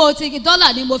owó ti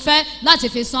dọ́là ni mo fẹ́ láti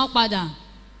fi san padà.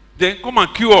 Then come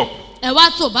and queue up. Ẹ wá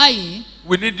tò báyìí.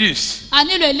 We need this. A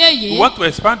nílò eléyìí. We want to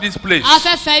expand this place. A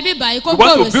fẹ́ fẹ́ ibi báyìí kó gbòòrò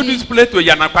sí. We want sí. to build this place to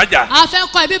Yanapaja. A fẹ́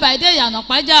kọ́ ibi báyìí dé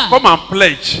Yanapaja. Come and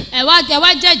pledge. Ẹ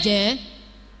wá jẹ́jẹ́.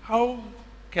 How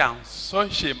can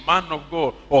such a man of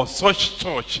God or such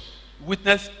church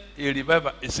witness a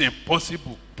revival? It's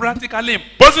impossible. Practically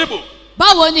impossible.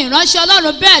 Báwo ni ìránṣẹ́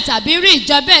Ọlọ́run bẹ́ẹ̀ tàbí rí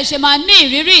ìjọ bẹ́ẹ̀ ṣe máa ní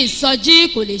ìrírí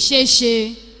ìsọjí kò lè ṣeé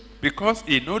ṣe. Because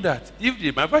he know that if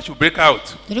the revival should break out,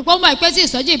 torí pé ó mọ̀ pé tí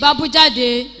ìsọjí bá bú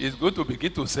jáde, he's going to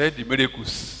begin to sell the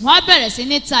miracles. wọ́n á bẹ̀rẹ̀ sí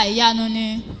ní ta ìyanu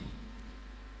ni.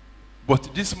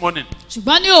 But this morning,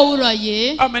 ṣùgbọ́n ní òwúrọ̀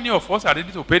yìí, how many of us are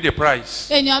ready to pay the price?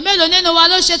 ènìyàn mélòó nínú wa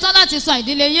ló ṣetán láti san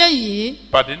ìdílé yìí?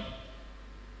 Pardon?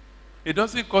 It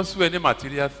doesn't cost you any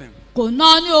material thing. Kò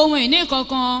ná ní ohun ìní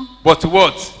kankan. But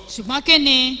what? Ṣùgbọ́n kí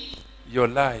ni? Your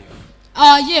life.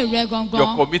 Ayé rẹ gangan.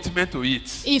 Your commitment to it.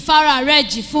 Ìfara rẹ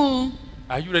jì fún un.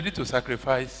 Are you ready to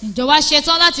sacrifice? Ǹjọ́ wá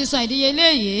ṣetán láti san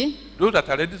ìdíyelé yìí? Those that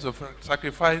are ready to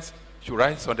sacrifice should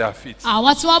rise on their feet.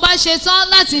 Àwọn tí wọ́n bá ṣetán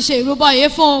láti ṣe ìrúbọ yìí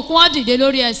fún un kí wọ́n dìde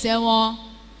lórí ẹsẹ̀ wọn.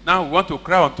 Now we want to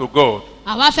cry unto God.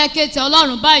 Àwa fẹ́ ké te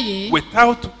Ọlọ́run báyìí.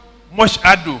 Without much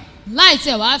ado. Láì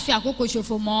tẹ̀ wá fi àkókò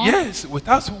ṣòfò mọ́. Yes,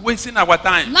 without wasting our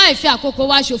time. Láì fi àkókò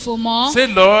wa ṣòfò mọ́. Say,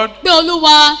 Lord. Pé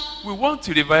Olúwa. We want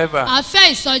revival. À ń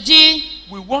fẹ́ ìsọjí.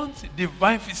 We want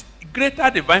greater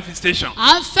divine visitation.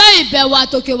 À ń fẹ́ ìbẹ̀wò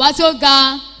àtòkè wá tí ó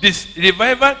ga. This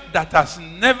revival that has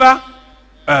never,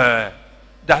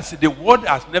 that the world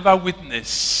has never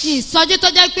witnessed. Ìsọjí tó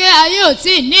jẹ́ pé ayé ò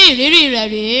tí ì ní ìrírí rẹ̀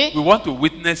rí. We want to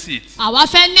witness it. Àwa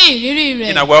fẹ́ ní ìrírí rẹ̀.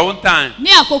 In our own time. Ní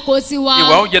àkókò tiwa. In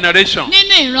our own generation.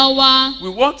 Nínú ìran wa. We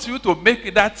want you to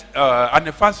make that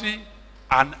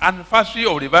an anniversary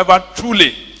of revival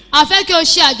truly. A fẹ́ kí o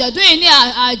ṣe àjọ̀dún yìí ní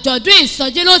àjọ̀dún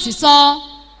ìsọjí lótìtọ́.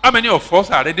 How many of us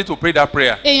are ready to pray that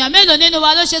prayer? Èèyàn mélòó nínú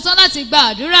wa ló ṣetán láti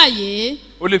gba àdúrà yìí?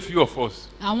 Only few of us.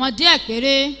 Àwọn díẹ̀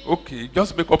péré. Okay,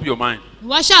 just make up your mind.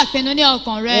 Ìwọ ṣàpinnu ní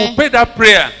ọkàn rẹ. We'll pray that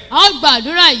prayer. A ó gba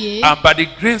àdúrà yìí. And by the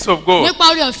grace of God. Nípa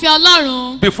orí ọ̀fẹ́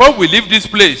Ọlọ́run. Before we leave this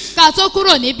place. Ká tó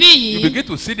kúrò níbí yìí. You begin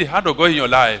to see the hand of God in your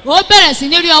life. Ó bẹ̀rẹ̀ sí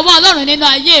ní rí ọwọ́ Ọlọ́run nínú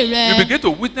ayé rẹ. You begin to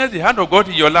witness the hand of God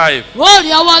in your life. Ó rí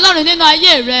ọwọ́ Ọlọ́run nínú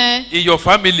ayé rẹ. In your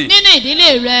family. Nínú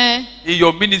ìdílé rẹ. In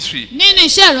your ministry. Nínú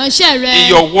iṣẹ́ ìránṣẹ́ rẹ. In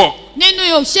your work. Nínú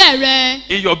iṣẹ́ rẹ.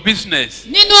 In your business.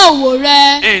 Nínú òwò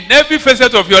rẹ. In every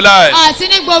facet of your life. Àti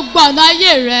ní gbogbo ọ̀nà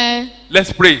ayé rẹ.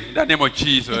 Let's pray in the name of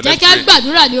Jesus. Jẹ́ kí a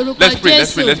gbàdúrà ní orúkọ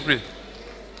Jésù. Let's pray.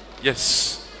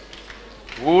 Yes.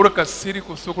 Oraka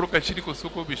siriko sokoroka shiriko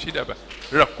soko bishidaba.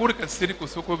 Rakurka siriko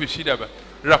soko bishidaba.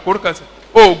 Rakurka.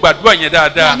 Oh, gbàdúrà yẹn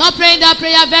dáadáa. You are not praying that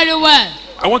prayer very well.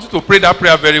 I want you to pray that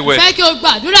prayer very well. Fẹ́ kí o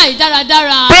gbàdúrà yìí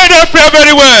dáradára. Pray that prayer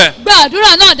very well.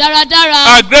 Gbàdúrà náà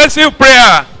dáradára. Aggressive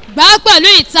prayer. Gbà pẹ̀lú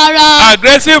ìtara.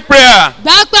 Aggressive prayer.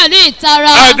 Gbà pẹ̀lú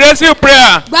ìtara. Aggressive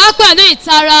prayer. Gbà pẹ̀lú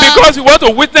ìtara. Because we want to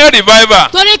witness revival.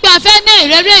 Torí pé a fẹ́ ní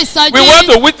ìrírí ìsọjí. We want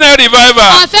to witness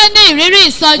revival. A fẹ́ ní ìrírí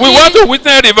ìsọjí. We want to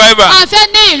witness revival. A fẹ́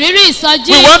ní ìrírí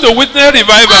ìsọjí. We want to witness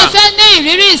revival. A fẹ́ ní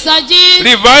ìrírí ìsọjí.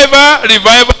 Revival,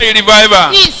 revival,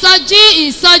 revival. Ìsọjí,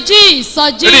 ìsọjí,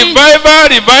 ìsọjí. Revival,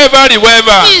 revival,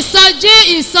 revival. Ìsọjí,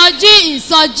 ìsọjí,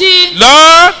 ìsọjí.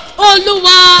 Lord.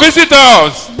 Olúwa. Visit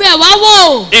us. Bẹ̀ wá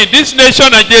wò. In this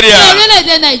nation Nigeria. Ní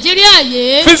orílẹ̀-èdè Nàìjíríà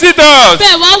yìí. Visit us.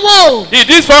 Bẹ̀ wá wò. In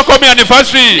this forthcoming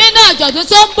anniversary. Nínú àjọ̀dún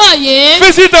tó ń bọ̀ yìí.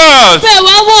 Visit us. Bẹ̀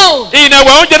wá wò. In our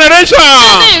own generation.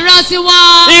 Nínú ìran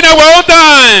tiwa. In our own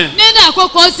time. Nínú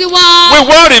àkókò tiwa. We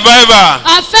want revival.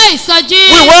 A fẹ́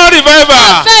ìsọjí. We want revival.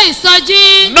 A fẹ́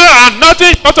ìsọjí. No, and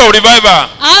nothing short of revival.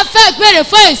 A fẹ́ gbèrè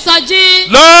fún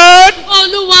ìsọjí. Lord.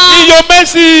 Olúwa. In your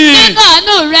mercy. Nínú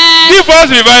àánú rẹ. Give us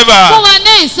revival.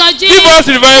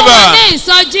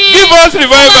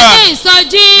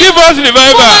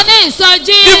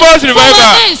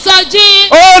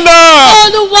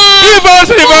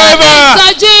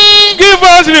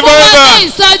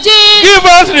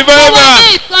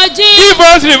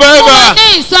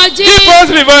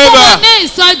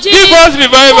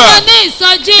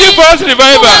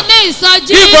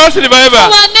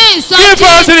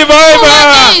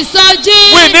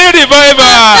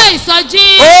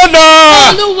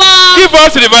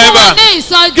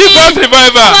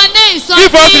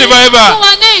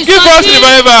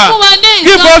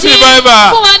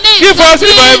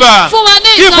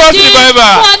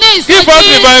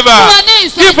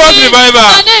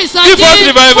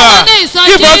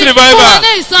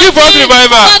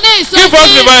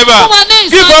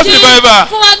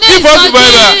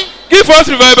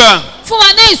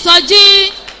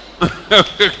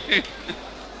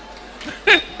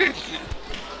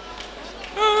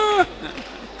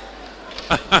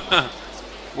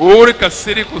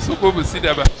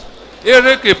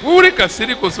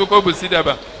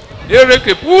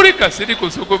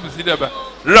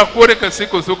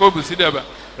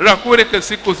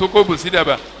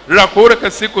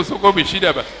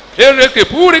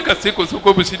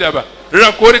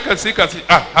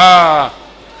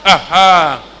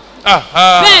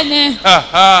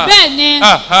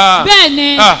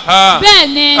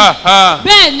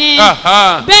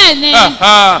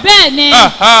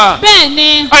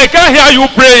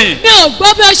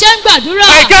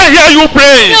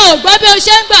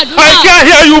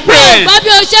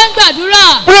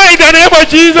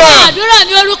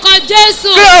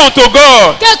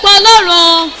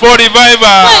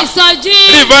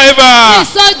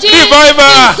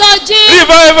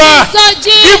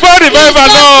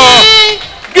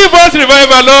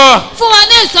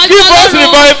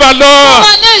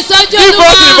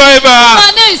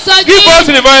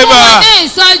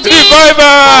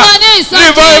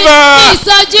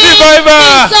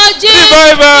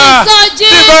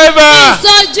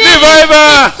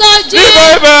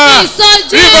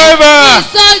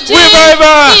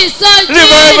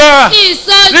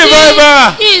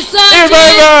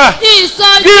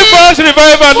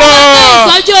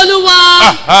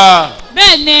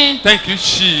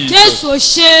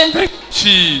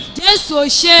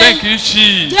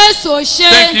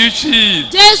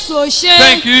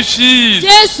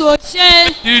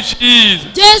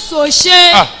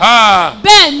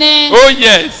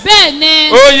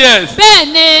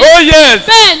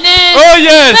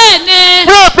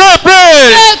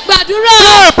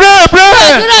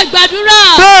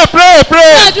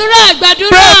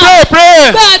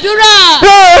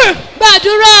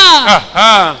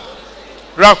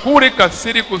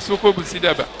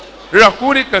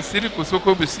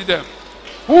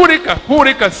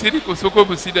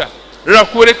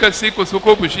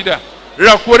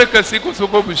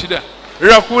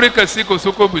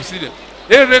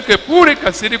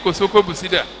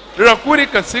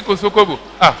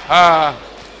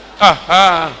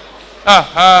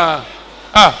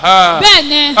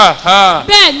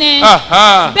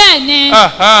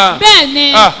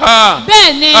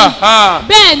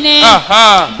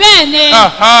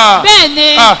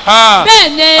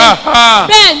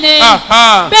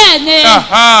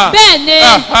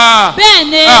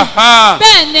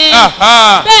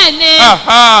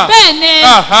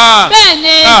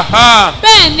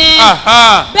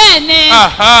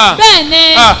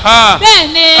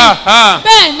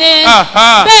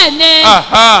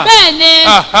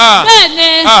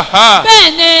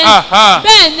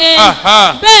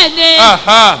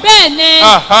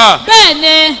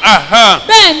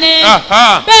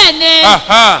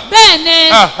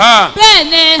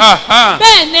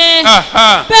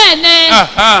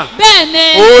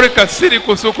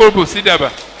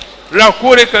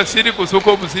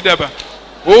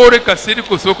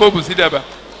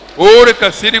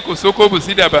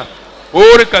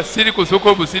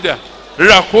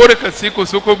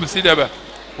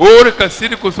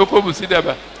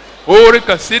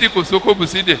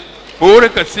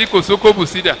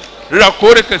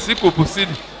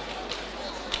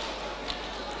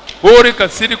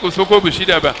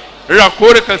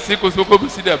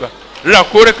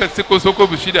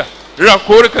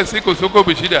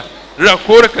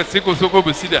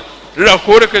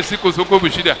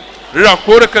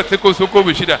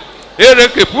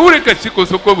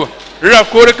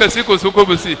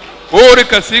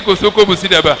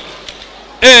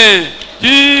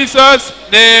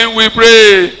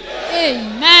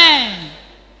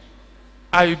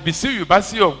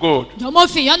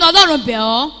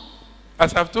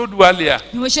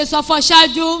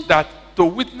 to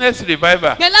witness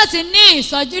revival, pé láti ní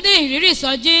ìsọjí ní ìrírí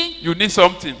ìsọjí you need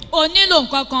something. o nílò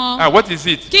nǹkan kan And what is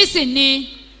it? kí sì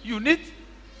ni You need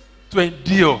to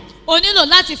endure. o nílò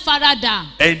láti faradà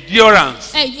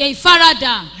Endurance.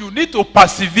 ìfaradà You need to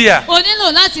persevere. o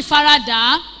nílò láti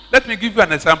faradà Let me give you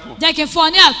an example. jẹ́ kí n fún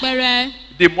ọ ní àpẹẹrẹ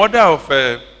The mother of,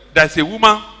 there's a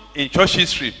woman in church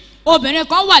history. obìnrin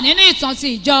kan wà nínú ìtàn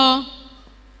ti ìjọ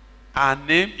Her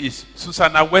name is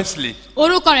Susanna Wesley.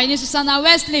 orúkọ rẹ̀ ní Susanna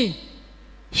Wesley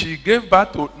She gave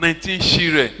birth to 19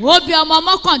 children, ó bí ọmọ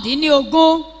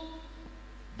mọ́kàndínlógún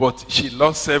but she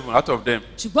lost 7 out of them.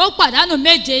 ṣùgbọ́n ó pàdánù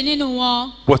méje nínú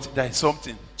wọn But there is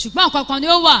something. ṣùgbọ́n nǹkan kan ni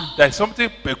ó wà There is something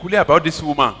peculiar about this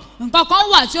woman. nǹkan kan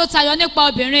wà tí ó tayọ nípa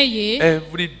obìnrin yìí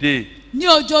Every day, ní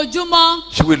ojoojúmọ́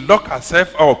she will lock herself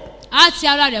up á ti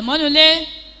ara rẹ̀ mọ́nulé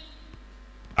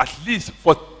at least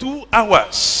for 2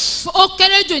 hours, ó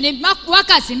kéré jù ní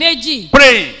wákàtí méjì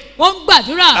praying ó ń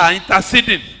gbàdúrà and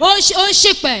interceding ó ń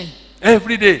ṣìpẹ̀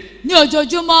every day. ní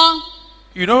ojoojúmọ́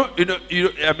Do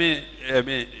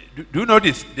you know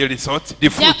this? The result, the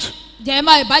fruit.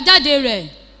 jẹ̀mọ́ ìbájáde rẹ̀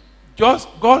Just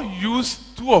God used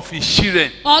 2 of his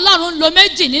children ọlọ́run lo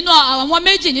àwọn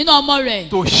méjì nínú ọmọ rẹ̀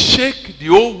to shake the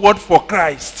whole world for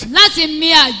Christ. láti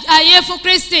mi ayé fún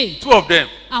Kristi 2 of them.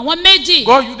 àwọn méjì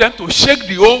God used them to shake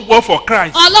the whole world for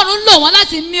Christ. ọlọ́run lò wọ́n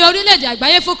láti mi orílẹ̀-èdè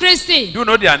àgbáyé fún Kristi Do you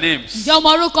know their names? ǹjẹ́ o mọ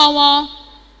orúkọ wọn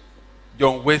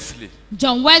John Wesley,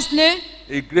 John Wesley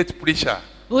a great preacher,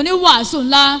 oníwàásù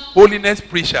ńlá holiness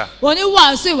preacher.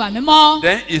 oníwàásù ìwà mímọ́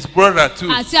Then his brother too,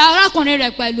 àti arákùnrin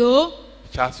rẹ̀ pẹ̀lú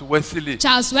Charles Wesley,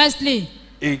 Charles Wesley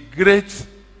a great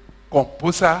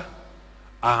composer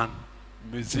and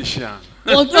musician.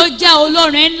 ó jẹ́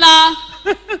olórin ńlá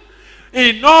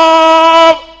In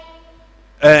all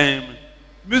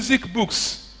music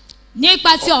books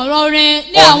nípa ti ọ̀rọ̀ orin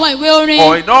ní àwọn ìwé or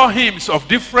orin in all hymns of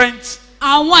different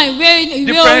àwọn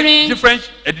ìwé orin different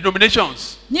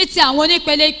denominations, ní ti àwọn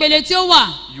onípele tí ó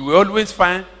wà you will always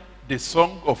find the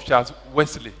song of Charles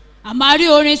Wesley. àmọ́ rí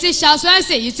orin tí Charles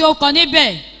Wesley yìí tí ó kọ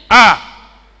níbẹ̀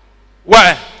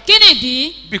Why? kí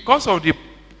nìdí Because of the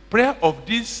prayer of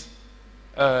this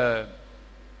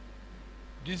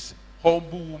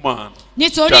humble woman.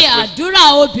 nítorí Charles Wesley.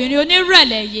 àdúrà obìnrin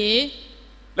onírẹ̀lẹ̀ yìí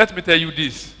Let me tell you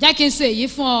this. jẹ́ kí n sọ èyí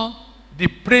fún ọ The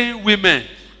praying women,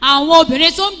 àwọn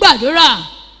obìnrin tó ń gbàdúrà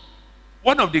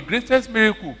one of the greatest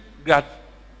miracles that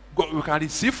we can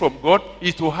receive from God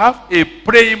is to have a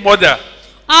praying mother.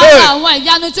 ara àwọn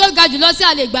ìyanu tí ó ga jùlọ sí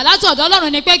àlè ìgbà látọ̀dọ̀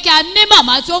Ọlọ́run ni pé kí a ní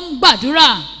màmá tó ń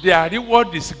gbàdúrà Their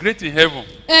reward is great in heaven.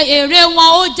 èrè wọn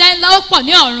ó jẹ́ ńlá ó pọ̀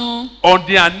ní ọ̀run On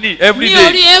their knee every ní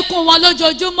orí day, eékún wọn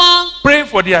lójoojúmọ́ praying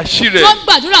for their children, wọ́n ń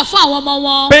gbàdúrà fún àwọn ọmọ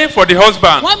wọn praying for the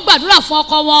husband, wọ́n ń gbàdúrà fún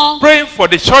ọkọ wọn praying for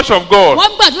the church of God, wọ́n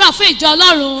ń gbàdúrà fún ìjọ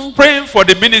Ọlọ́run praying for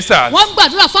the ministers, wọ́n ń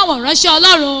gbàdúrà fún àwọn ìránṣẹ́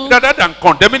Ọlọ́run rather than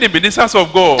condemning the ministers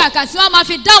of God, kàkà tí wọ́n máa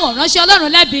fi dá àwọn ìránṣẹ́ Ọlọ́run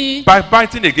lẹ́bi by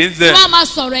biting against tí them. wọ́n máa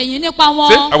sọ̀rọ̀ ẹ̀yìn nípa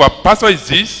Say, wọn our pastor is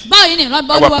this, báyìí ni ìran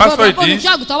Our pastor is this.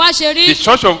 olùṣọ́ àgùntàn wa ṣe rí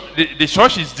the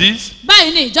church is this.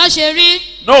 báyìí ni ìjọ ṣe rí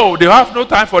No, they have no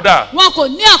time for that. wọn kò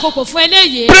ní àkókò fún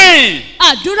eléyìí Praying,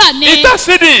 àdúrà ni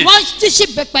interceding wọ́n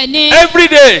ṣíṣì pẹ̀pẹ̀ ni every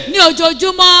day. ní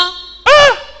ojoojúmọ́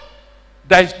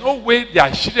There is no way their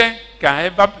children can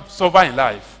ever suffer in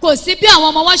life. kò sí bí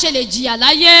àwọn ọmọ wọn ṣe lè jìyà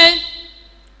láyé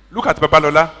Look at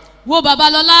Babalola. wo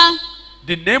Babalọlá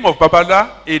The name of Babalola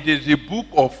is the book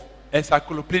of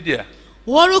encyclopedia,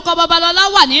 orúkọ Babalọlá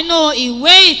wà nínú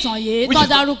ìwé ìtàn yìí tó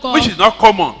dárúkọ which is not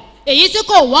common, èyí tí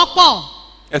kò wọ́pọ̀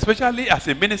especially as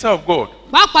a minister of God.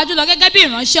 pàápàá jùlọ gẹ́gẹ́ bí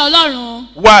ìránṣẹ́ Ọlọ́run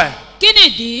Why? kí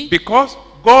nìdí Because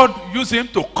God used him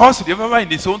to cause revival in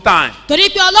his own time. torí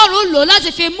pé Ọlọ́run lò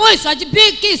láti fi mú ìsọjí bí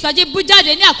kí ìsọjí bú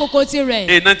jáde ní àkókò tirẹ̀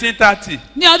In 1930,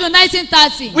 ní ọdún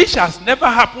 1930 which has never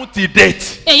happened till date.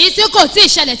 èyí tí kò tí ì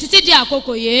ṣẹlẹ̀ títí di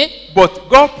àkókò yìí But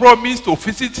God promised to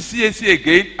visit CAC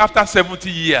again after 70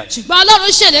 years. ṣùgbọ́n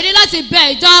Ọlọ́run ṣèlérí láti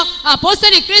bẹ ìjọ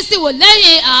Apostolic Kristi wò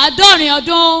lẹ́yìn 70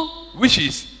 ọdún Which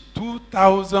is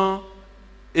 2000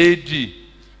 AD,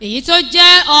 èyí tó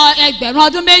jẹ́ ẹgbẹ̀rún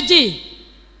ọdún méjì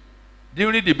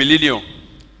during the millennium.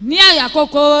 ní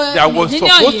àkókò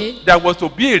mílíọ̀nù yìí There was to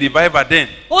be a revival then.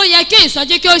 ó yẹ kí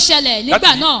ìsọjí kí ó ṣẹlẹ̀ nígbà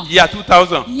That's náà the year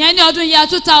 2000. ìyẹn ní ọdún year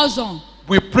 2000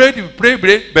 We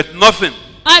prayed, but nothing.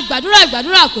 a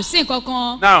gbàdúrà kò sí nǹkan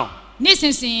kan Now,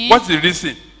 nísinsìnyí what's the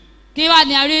reason? kí wá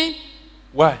ni a rí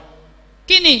Why?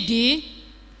 kí ni ìdí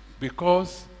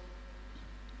Because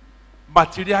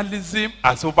materialism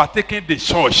has overtaken the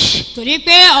church. torí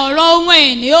pé ọ̀rọ̀ ohun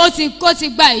ìní ó ti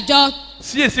gba ìjọ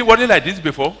CAC wasn't like this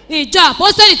before. ìjọ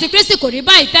Apostolic ti Kristi kò rí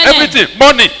báyìí tẹ́lẹ̀ Everything,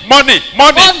 money.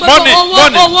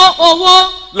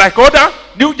 owó Like other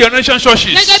new generation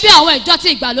churches. gẹ́gẹ́ bí àwọn ìjọ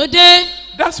ti ìgbàlódé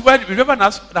That's why the revival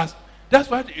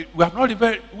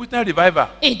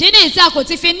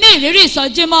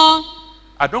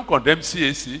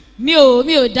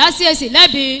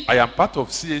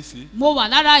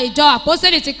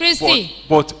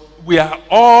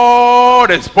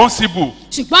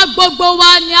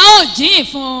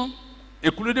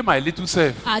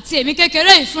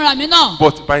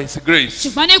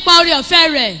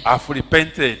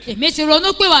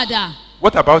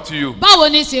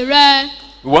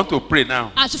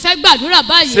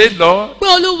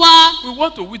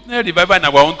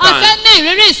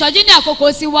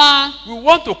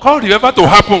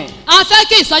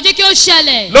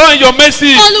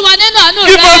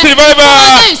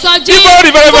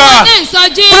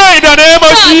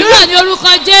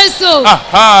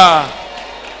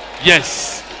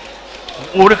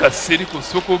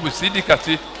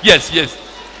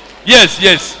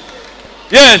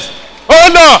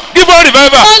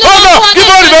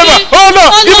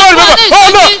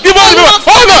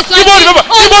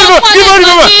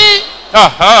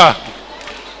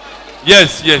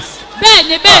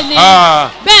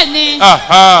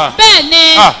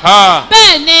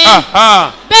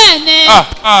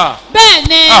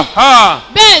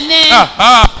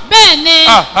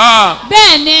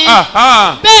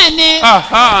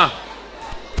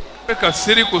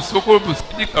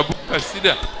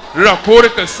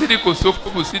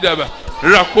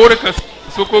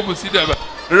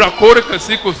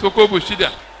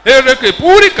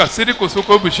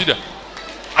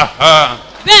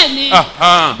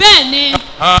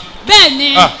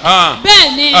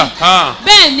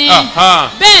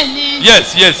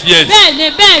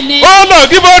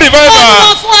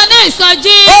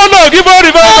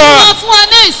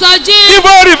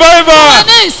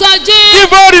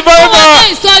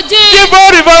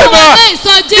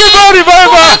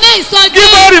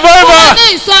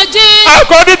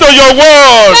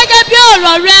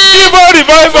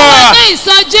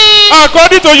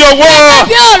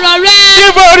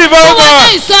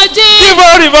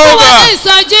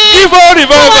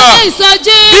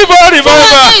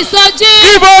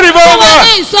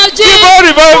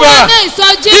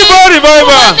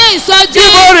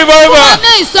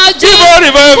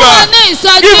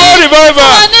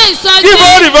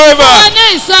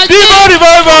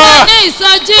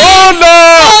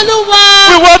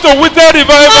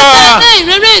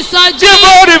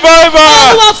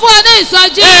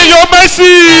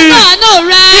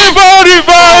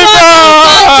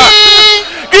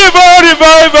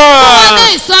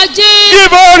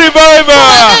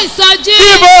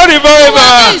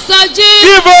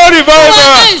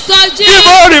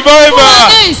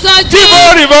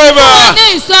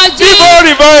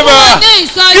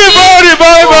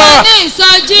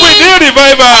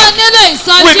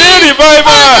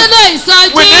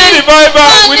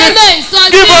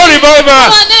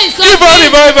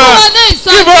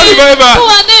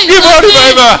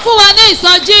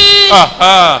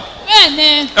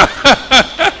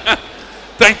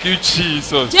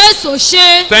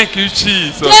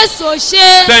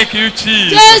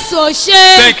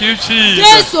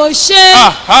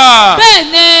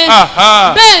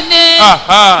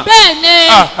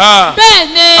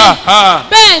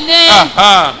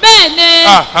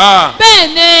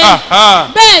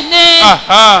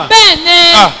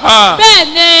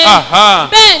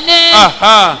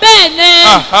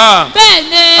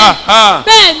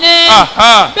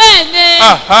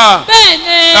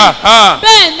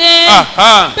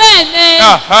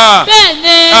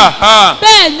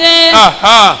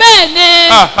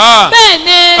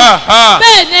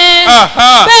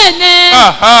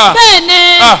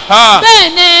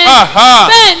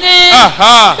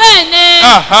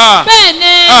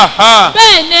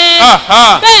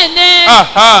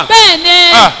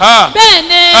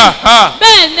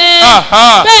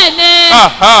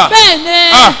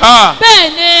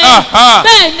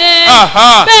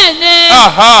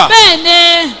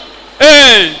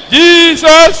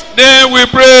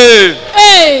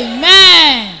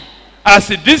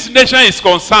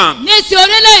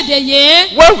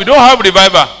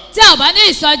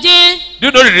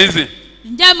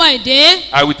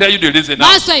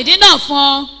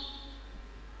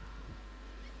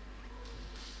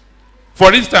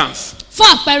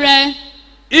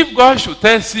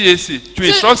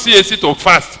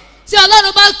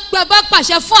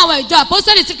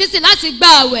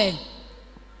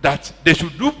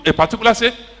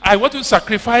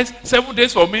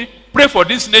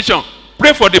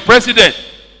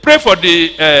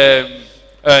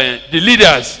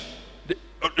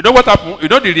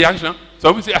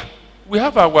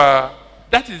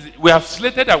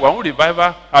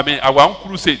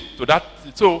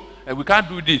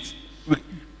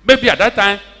Maybe at that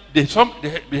time,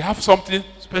 they have something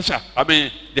special. I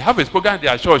mean, they have a program in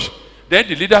their church. Then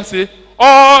the leader say,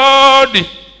 all the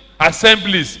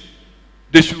assemblies,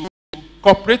 they should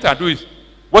cooperate and do it.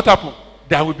 What happened?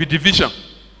 There will be division.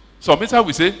 So minister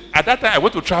will say, at that time I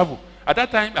want to travel. At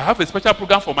that time I have a special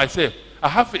program for myself. I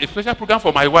have a special program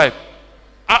for my wife.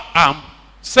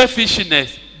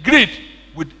 Selfishness, greed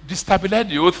will destabilize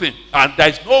the whole thing. And there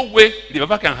is no way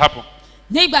revival can happen.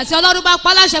 ní ìgbà tí ọlọ́run bá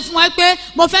pa láṣẹ fún wọn pé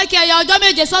mo fẹ́ kí ẹyọ ọjọ́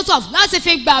méje sọ́tọ̀ láti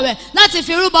fi gbàwẹ̀ láti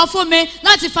fi rúbọ fún mi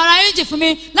láti fara yíjì fún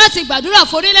mi láti gbàdúrà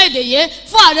fún orílẹ̀-èdè yìí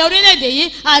fún ààrẹ orílẹ̀-èdè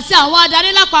yìí àti àwọn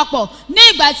adarí lápapọ̀ ní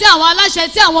ìgbà tí àwọn aláṣẹ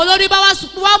tí àwọn olórí bá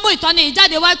wá mú ìtọ́ni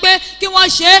ìjáde wá pé kí wọ́n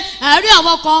ṣe é àárí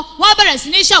àwọn kan wọ́n bẹ̀rẹ̀ sí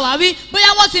ní ṣàwáwí bóyá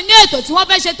wọ́n ti ní ètò tí wọ́n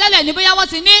fẹ́ ṣe tẹ́lẹ̀ ní bóyá wọ́n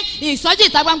ti ní ìsọjí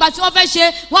ìta gbangba tí wọ́n fẹ́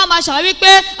ṣe wọ́n máa ṣàwáwí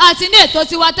pé a ti ní ètò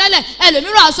tiwa tẹ́lẹ̀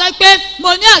ẹlòmíràn á sọ pé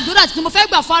mo ní àdúrà tí mo fẹ́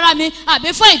gbà fún ara mi àbí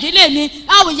fún ìdílé mi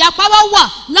àwọn ìyapa wá wà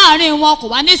láàrin wọn kò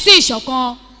wá ní sí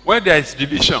ìṣọ̀kan. When there is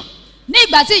division, ní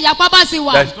ìgbà tí ìyapa bá ti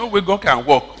wà there is no way God can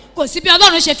work. kò sí bí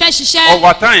ọlọ́run ṣe fẹ́ ṣiṣẹ́.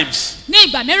 Over times, ní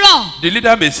ìgbà mìíràn the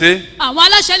leader may say, àwọn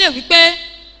aláṣẹ lè wí pé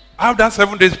have that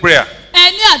 7 days prayer.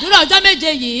 ẹ ní àdúrà ọjọ́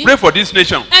méje yìí Pray for this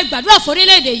nation. ẹ gbàdúrà fún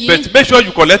orílẹ̀-èdè yìí But make sure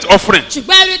you collect offering.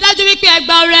 ṣùgbọ́n ẹ rí i dájú wípé ẹ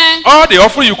gba ọrẹ All the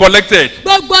offering you collected,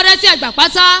 gbogbo ọrẹ tí ẹ gbà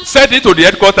pátá send it to the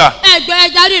headquarter. ẹ gbé ẹ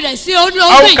darí rẹ̀ sí orí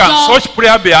How ìjọ can such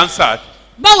prayer be answered?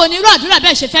 báwo ni irú àdúrà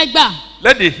bẹ́ẹ̀ ṣe fẹ́ gbà.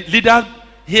 Let the leader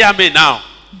hear me now.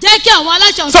 jẹ́ kí àwọn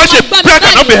aláṣẹ ọ̀sán Such a gbà mí prayer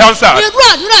cannot be answered. irú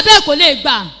àdúrà bẹ́ẹ̀ kò lè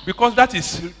gbà. Because that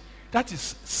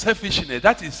is selfishness,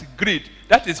 that is greed,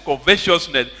 that is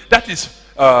covetousness, that is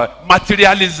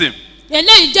materialism.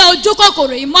 eléyìí jẹ́ ojú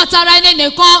kòkòrò ìmọ̀tara ẹni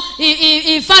nìkan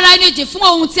ìfara ẹni jì fún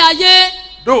ohun ti ayé.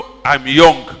 Though I'm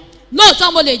young,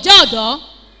 lóòótọ́ mo lè jẹ́ ọ̀dọ́.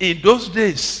 in those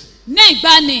days, ní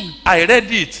ìgbani I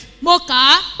read it. mo kà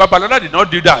á. Babalola did not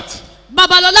do that.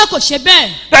 babalọlá kò ṣe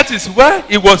bẹ́ẹ̀. That is why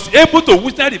he was able to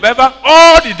witness revival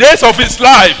all the days of his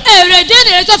life. èrè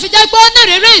dídìrín tó fi jẹ́ pé ó ní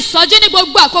ìrírí ìsọjí ní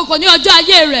gbogbo àkókò ní ọjọ́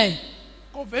ayé rẹ̀.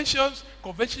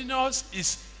 Covetousness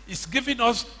is giving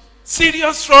us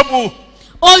serious trouble.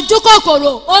 ojú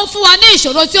kòkòrò ó ń fún wa ní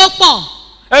ìṣòro tí ó pọ̀.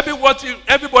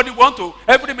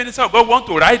 Every minister of God want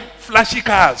to ride flashy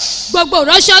cars. gbogbo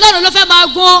ìránṣẹ́ ọlọ́run ló fẹ́ máa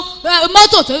gun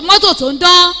mọ́tò tó ń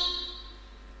dán.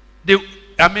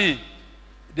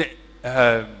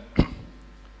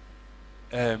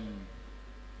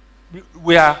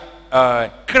 We are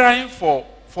crying for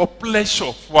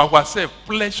pleasure, for ourselves,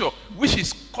 pleasure, which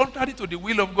is contrary to the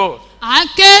will of God. à ń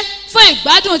ké fún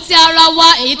ìgbádùn ti ara wa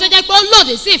èyí tó jẹ́ pé ó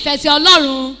lòdì sí ìfẹ́ ti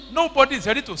ọlọ́run. Nobody is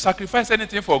ready to sacrifice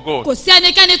anything for God. kò sí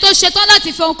ẹnikẹ́ni tó ṣetán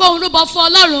láti fi ohunkóhun rúbọ fún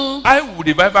ọlọ́run. How will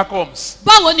revival comes?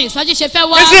 báwo ni ìsọjí ṣe fẹ́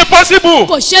wá. Is it possible?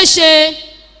 kò ṣeé ṣe.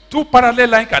 Two parallel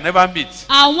lines can never meet.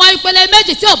 àwọn ìpele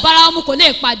méjì tí ò bára wọn mu kò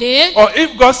lè pàdé. Or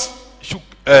if God should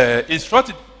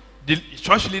instruct the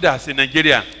church leaders in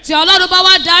Nigeria, tí ọlọ́run bá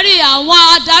wá darí àwọn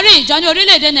adarí ìjọ ní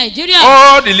orílẹ̀-èdè nàìjíríà.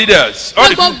 all the leaders, all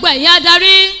the gbogbo ẹ̀yin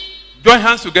adarí. join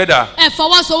hands together. ẹ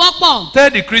fọwọ́sowọ́pọ̀. Tell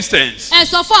the Christians, ẹ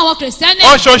sọ fún àwọn kìrìsìtẹ́nì.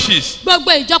 all churches,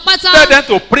 gbogbo ìjọ pátá. tell them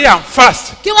to pray and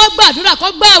fast kí wọ́n gbàdúrà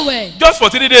kó gbààwẹ̀. just for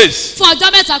 3 days fún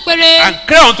ọjọ́ mẹ́ta péré. and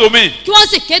cry unto me kí wọ́n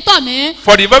sì ké tọ̀ mí.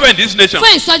 for the revival in this nation.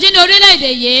 fún ìsọjí ní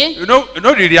orílẹ̀-èdè yìí. You know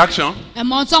the reaction? ẹ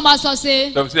mọ ohun tó máa sọ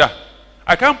sí. They will say,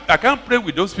 I can't pray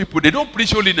with those people. They don't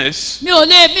preach holiness. mi ò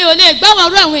lè gbá wọn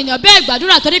rú àwọn èèyàn bẹ́ẹ̀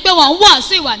gbàdúrà torí pé wọ́n ń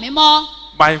wàásù ìwà mímọ́.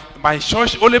 My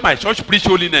church, only my church preach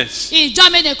holiness.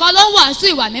 ìjọ mi nìkan ló ń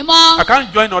wàásù ìwà mímọ́. I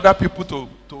can't join other people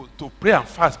to pray and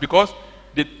fast because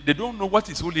they don't know what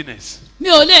is holiness. mi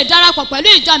ò lè darapọ̀ pẹ̀lú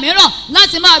ìjọ mìíràn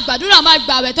láti máa gbàdúrà máa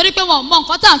gbàwẹ̀ torí pé wọ́n mọ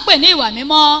nǹkan tá à ń pè ní ìwà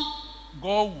mímọ́.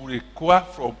 God will require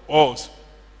from us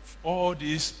all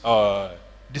this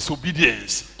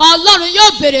disobedience. ọlọ́run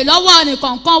yóò béèrè lọ́wọ́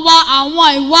ẹnìkọ̀ọ̀kan wa àwọn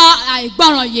ìwà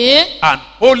àìgbọràn yìí. And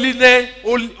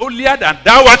holier than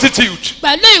thou attitude.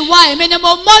 pẹ̀lú ìwà èmi ni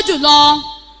mo mọ́ jùlọ.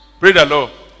 Praise the Lord.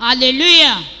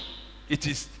 hallelujah. It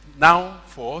is now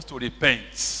for us to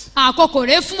repent. àkókò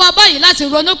rèé fún wa báyìí láti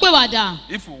ronú pèwàdà.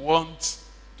 If we want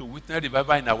to witness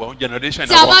revival in our own generation,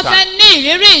 tí a bá fẹ́ ní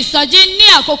ìrírí ìsọjí ní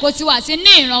àkókò tiwa àti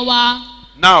ní ìran wa.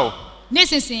 now,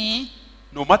 nísinsìnyí.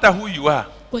 no matter who you are,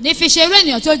 kò ní fi ṣe irú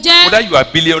ènìyàn tó jẹ́. whether you are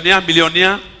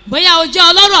millionaire, bóyá o jẹ́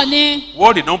ọlọ́rọ̀ ni.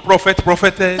 world renowned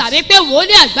prophetess, tàbí pé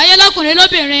wòlíì àgbáyé lọ́kùnrin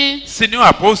lóbìnrin. senior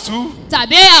apostle,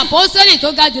 tàbí àpọ́sítélì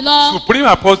tó ga jùlọ. supreme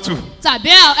apostle, tàbí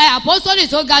àpọ́sítélì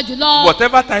tó ga jùlọ.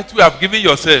 whatever title you have given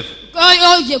yourself,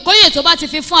 oyè kóyè tó bá ti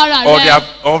fi fún ara rẹ.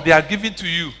 or they are giving to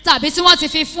you. tàbí tí wọ́n ti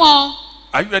fi fún ọ.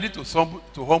 Are you ready to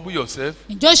humble yourself?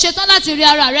 ǹjọ́ ṣetán láti rí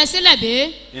ara rẹ sílẹ̀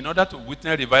bí? In order to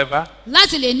witness revival?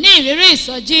 láti lè ní ìrírí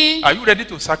ìsọjí. Are you ready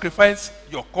to sacrifice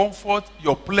your comfort,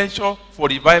 your pleasure for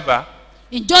revival?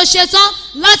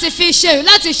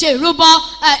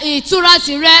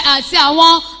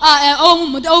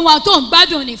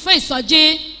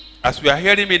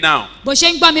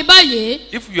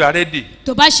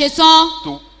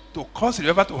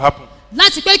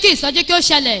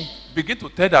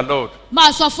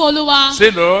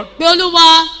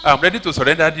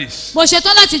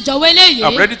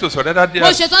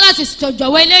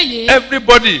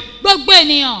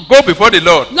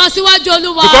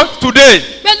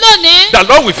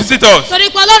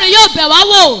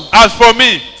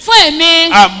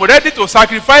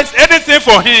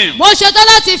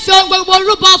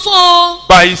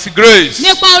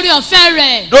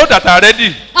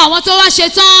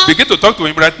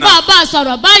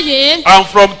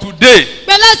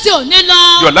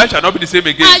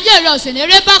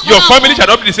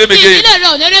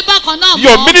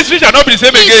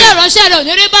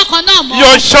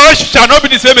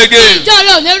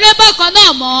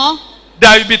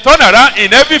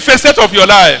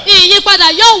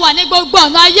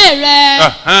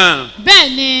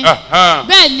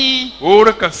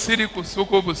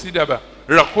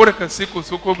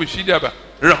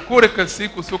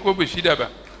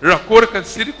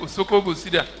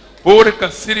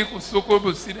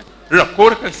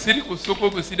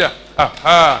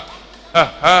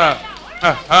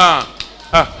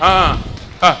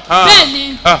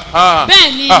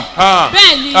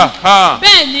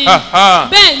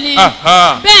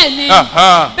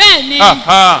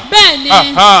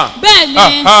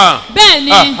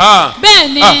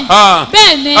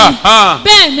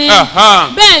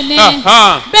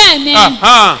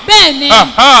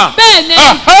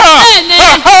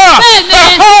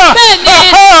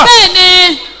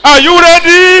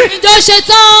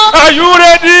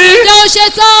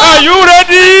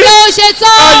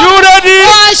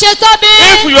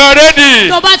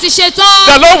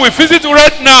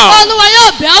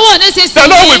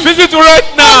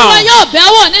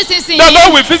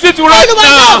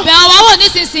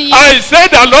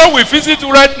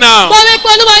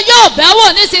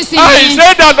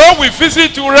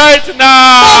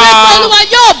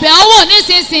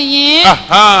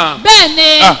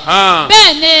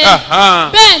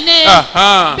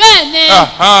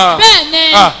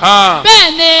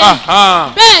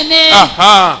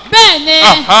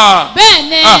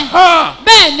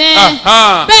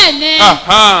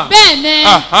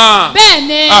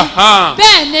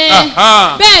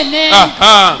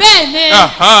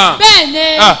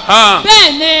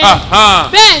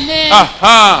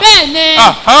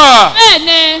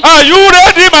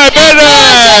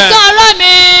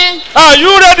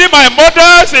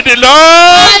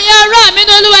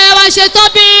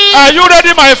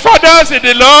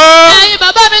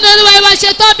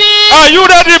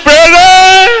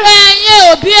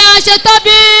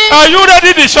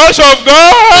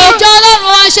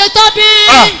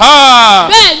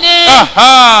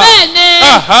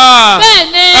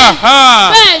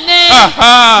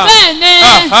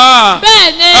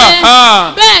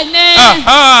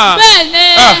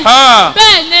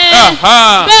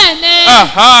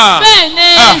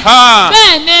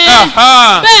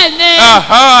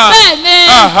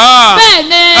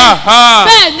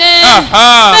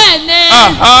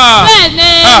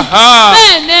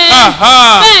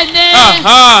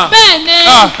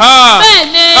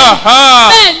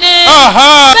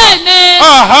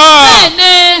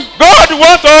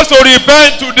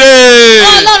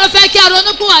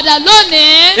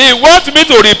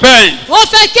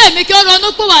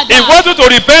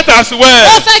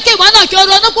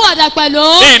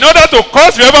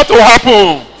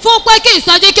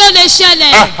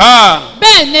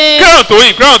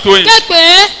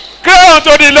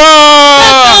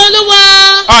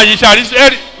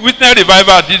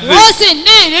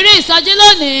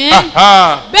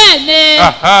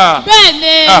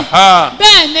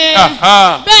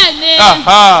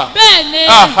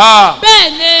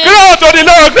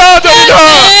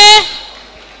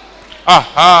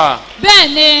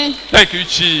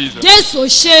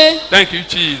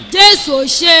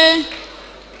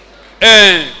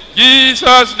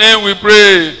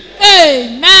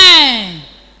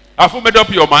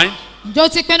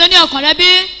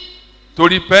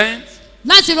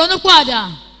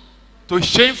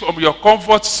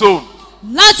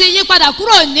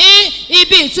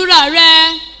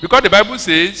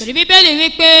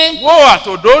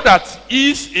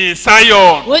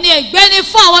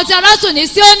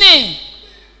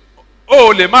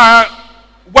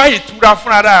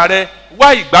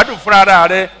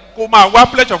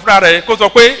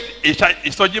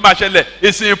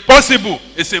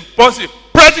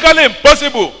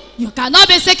 You cannot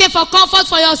be seeking for comfort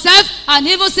for yourself and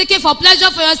even seeking for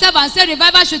pleasure for yourself and say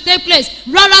revival should take place.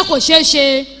 Rárá kò ṣeé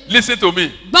ṣe. Listen to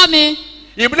me. Gbọ́ mi.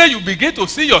 Immediately you begin to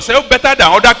see yourself better than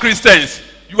other Christians,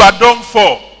 you are done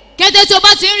for. Kété tí o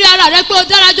bá ti ń rí ara rẹ pé o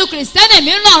dára ju kìrìsìtẹ́nì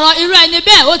mìíràn ràn irú ẹni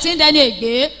bẹ́ẹ̀ ó ti ń dẹni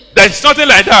ègbé. There is nothing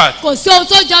like that. Kò sí ohun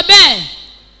tó jọ bẹ́ẹ̀.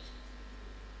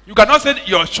 You cannot say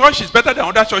your church is better than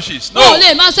other churches. No. O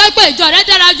lè máa sọ pé ìjọ rẹ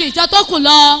dára ju ìjọ tó kù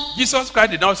lọ. Jesus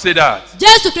Christ did not say that.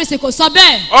 Jésù Kristi kò sọ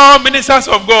bẹ́ẹ̀. All ministers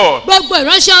of God, Gbogbo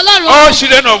ìránṣẹ́ Ọlọ́run. all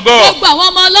children of God, Gbogbo àwọn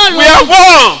ọmọ Ọlọ́run. we are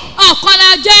one. Ọ̀kan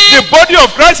la jẹ́. The body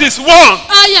of Christ is one.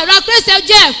 Ayẹ̀rọ Kristi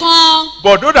jẹ́ ẹ̀kan.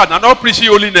 But those that are not preaching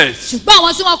holiness, Ṣùgbọ́n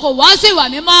àwọn tí wọn kò wá sí ìwà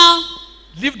mímọ́.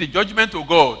 leave the judgment to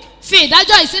God. Fi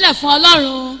ìdájọ́ ìsílẹ̀ fún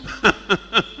Ọlọ́run.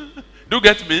 Do you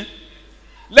get me?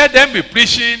 Let them be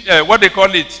preaching what they call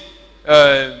it,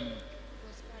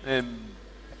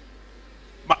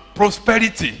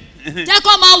 prosperity. Jẹ́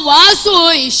kó máa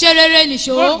wàásù ìṣerere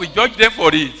nìṣó. God will judge them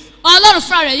for it. Ọlọ́run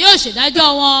fúnra rẹ̀ yóò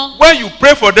ṣèdájọ́ wọn. When you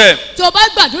pray for them, Tó o bá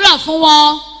gbàdúrà fún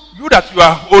wọn. you that you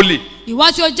are holy,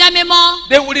 Ìwọ tí o jẹ́ mímọ́.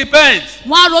 they will repent.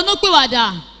 Wọ́n á ronú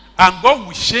pìwàdà. And God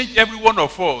will change every one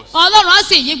of us Ọlọ́run á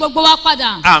sì yí gbogbo wa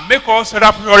padà. and make us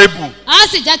reparable. Á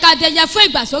sì jẹ́ ká dẹyẹ fún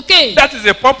ìgbàsókè. That is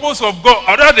the purpose of God,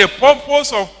 or that the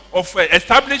purpose of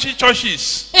establishing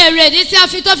churches. Èrè ìdí tí a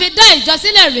fi tó fi dá ìjọ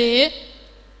sílẹ̀ rèé.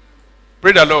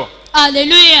 Pray the Lord.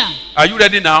 Hallelujah. Are you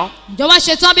ready now? Ìjọba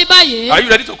ṣetán bí báyìí. Are you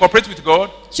ready to cooperate with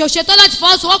God? Ṣò ṣetán láti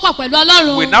fọwọ́sowọ́pọ̀ pẹ̀lú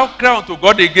Ọlọ́run. We now cry unto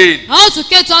God again, A ó tún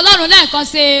ké tọ̀ Ọlọ́run lẹ́ẹ̀kan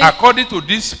sí i. according to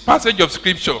this passage of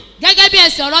scripture, Gẹ́gẹ́ bí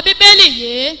ẹsẹ̀ ọ̀rọ̀ Bíbélì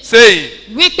yìí. saying,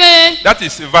 Wípé that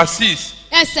is verse 6,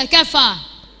 ẹsẹ̀ kẹfà.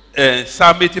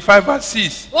 Psalm 85 verse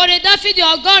 6, Orin Dáfídì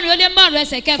 105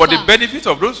 ẹsẹ̀ for the kẹfà. benefit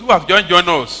of those who have joined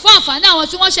us. Fún àǹfààní àwọn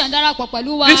tí wọ́n ṣẹ̀ ń darapọ̀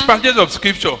pẹ̀lú wa. This passage of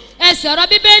scripture, Ẹsẹ̀ ọ̀rọ̀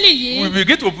Bíbélì we yìí.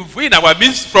 begin to fulfill in our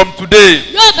midst from today.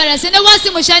 Yóò bẹ̀rẹ̀ sí ní wá sí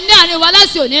ìmúṣẹ ní àárín wa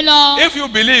láti òní lọ. If you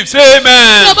believe, say Tí o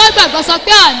amen. bá gbàgbọ́ sọ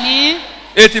pé àní.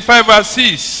 85 verse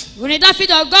 6. Orin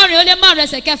Dáfídì 105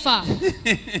 ẹsẹ̀ kẹfà.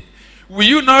 Will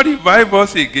you not revive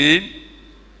us again,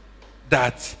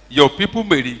 that your people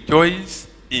may rejoice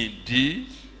in thee?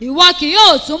 Ìwọ kì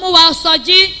yóò tún mú wa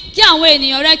sọjí kí àwọn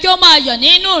ènìyàn rẹ kí ó máa yọ̀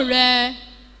nínú rẹ.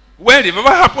 When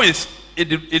revival happens in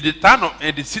the town of,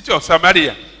 in the city of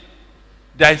Samaria,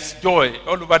 there is joy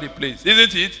all over the place,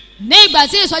 isn't it? Ní ìgbà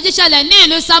tí ìsọjí ṣẹlẹ̀ ní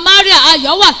ìlú Samaria,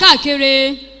 ayọ̀ wà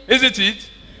káàkiri. Isn't it?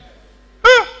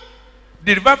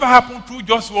 The revival happened through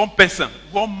just one person,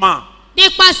 one man.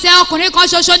 Nípasẹ̀ ọkùnrin kan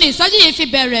ṣoṣo ni ìsọjí yìí fi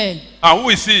bẹ̀rẹ̀. And who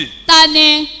is he? Ta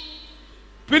ni?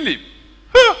 Philip.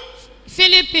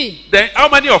 Fílípì. Then how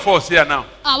many of us here now?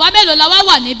 Àwa mélòó la wá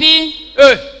wà níbí?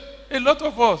 Hey, a lot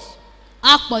of us.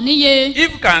 A pọ̀ níye.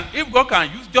 If God can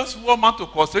use just one man to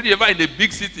cause revival in a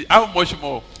big city, how much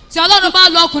more? Tí Ọlọ́run bá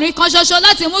lo ọkùnrin kan ṣoṣo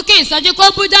láti mú kí ìsọjí kó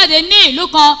bú jáde ní ìlú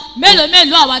kan, mélòó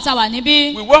mélòó àwa ta wà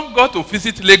níbí? We want God to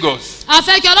visit Lagos A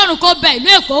fẹ́ kí Ọlọ́run kó bẹ ìlú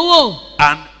Èkó wò.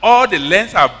 and all the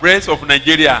lengths and breadths of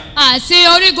Nigeria Àti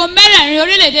orígun mẹ́rẹ̀ẹ̀rin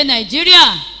orílẹ̀-èdè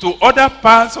Nàìjíríà. to other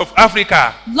parts of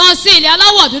Africa Lọ sí ilẹ̀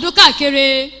aláwọ̀ dúdú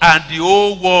káàkiri. and the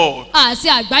whole world. Àti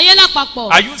àgbáyé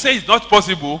lápapọ̀. Are you saying it's not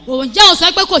possible? Òǹjẹ́ ò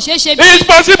sọ pé kò ṣeé ṣe bí? It's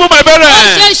possible, my Ó ṣeé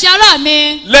brethren. ṣe ará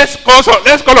mi. Let's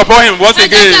call upon him once Ẹ jẹ́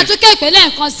kí a again. tún kéèpé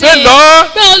lẹ́ẹ̀kan sí Say, i.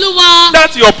 Lord, Pé Olúwa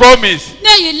that's your promise. ní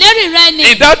èyí lérí rẹ ni.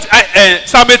 In that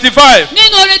Psalm 85,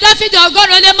 Nínú orin Dáfídì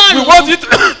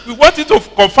 105. we want you to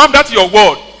confirm that your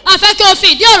word A fẹ́ kí o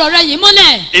fi ìdí ọ̀rọ̀ rẹ yìí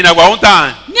múlẹ̀. in our own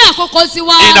time, Ní àkókò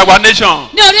tiwa. in our nation.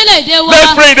 Ní orílẹ̀-èdè wa.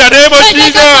 Let's pray in the name of Ẹ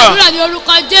jẹ́ ká Jesus. gbàdúrà ní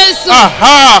orúkọ Jésù.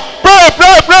 Aha! Pray,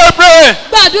 pray, pray, pray.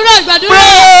 Gbàdúrà gbàdúrà.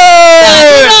 Pray.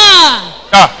 Gbàdúrà.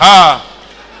 Aha!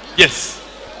 Yes.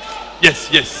 Yes,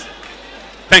 yes.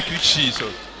 Thank you,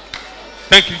 Jesus.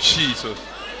 Thank you, Jesus.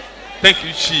 Thank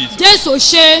you, Jesus. Jésù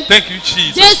ṣe. Thank you,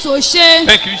 Jesus. Jésù ṣe.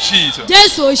 Thank you, Jesus.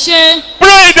 Jésù ṣe.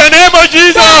 Pray in the name of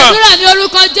Jesus. Gbàdúrà ní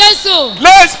orúkọ Jésù.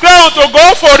 Let's cry to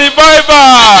God for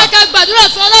revival. Ẹ ká gbàdúrà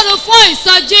fún Ọlọ́run fún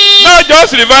ìsọjí. Not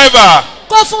just revival.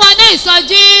 Kó fún wa ní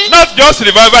ìsọjí. Not just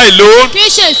revival alone. Kì í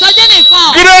ṣe ìsọjí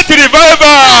nìkan. Great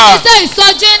revival. Ìṣe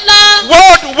ìsọjí ńlá.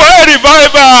 Worldwide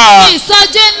revival.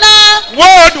 Ìsọjí ńlá.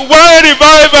 Worldwide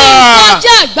revival. Ìsọjí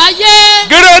àgbáyé.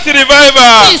 Great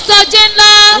revival. Ìsọjí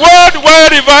ńlá. Worldwide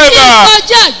revival.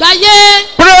 Ìsọjí àgbáyé.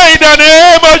 Pray in the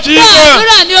name of Jesus.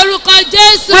 Gbàdúrà ní orúkọ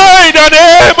Jésù. Pray in the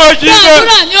name of Jesus.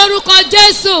 Gbàdúrà ní orúkọ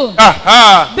Jésù.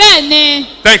 Aha. Bẹ́ẹ̀ ni,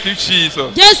 Thank you,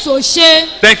 Jesus. Jésù ṣe.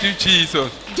 Thank you, Jesus.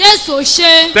 Jésù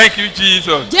ṣe. Thank you,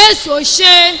 Jesus. Jésù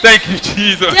ṣe. Thank you,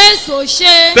 Jesus. Jésù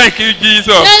ṣe. Thank you,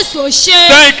 Jesus. Jésù ṣe.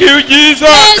 Thank you, Jesus.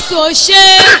 Jésù ṣe.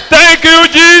 Thank you,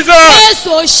 Jesus.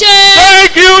 Jésù ṣe.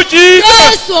 Thank you, Jesus.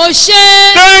 Jésù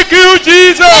ṣe. Thank you,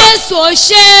 Jesus. Jésù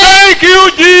ṣe. Thank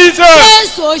you, Jesus.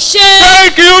 Jésù ò ṣe.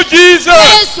 Thank you, Jesus.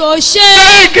 Jésù ò ṣe.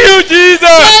 Thank you,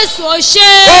 Jesus. Jésù ò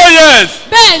ṣe. Oh, yes.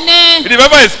 Bẹ́ẹ̀ni.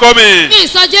 Revival is coming.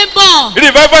 Ìsọjí ń bọ̀.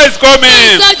 Revival is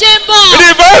coming. Ìsọjí ń bọ̀.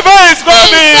 Revival is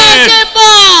coming. Ìsọjí ń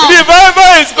bọ̀.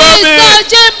 Revival is coming.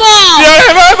 Ìsọjí ń bọ̀. The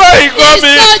revival is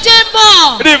coming. Ìsọjí ń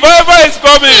bọ̀. Revival is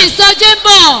coming. Ìsọjí ń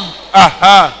bọ̀.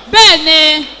 Aha.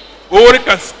 Bẹ́ẹ̀ni.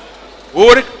 Orikas.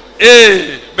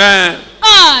 Amen.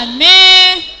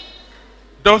 Àmín.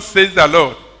 Thus says the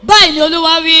Lord. Báyìí ni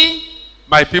Olúwa wí.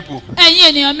 My people, Ẹ̀yin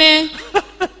ènìyàn mi.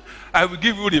 I will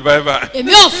give you revival.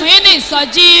 Èmi ò fún yín ní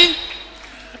ìsọjí.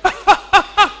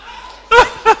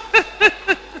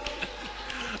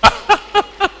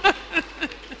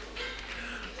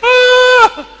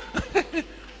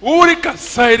 Urika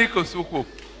sairika suko.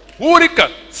 Urika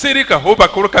sirika hoba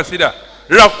kuruka sida.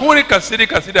 Rakurika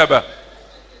sirika sida ba.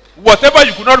 Whatever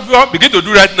you could not do, begin to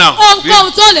do right now.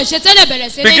 Ohunkóhun tó lè ṣe tẹ́lẹ̀ bẹ̀rẹ̀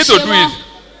sí ní Begin to ṣe do wọ́n. it.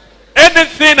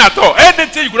 Anything at all.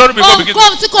 Anything you could not do before, begin to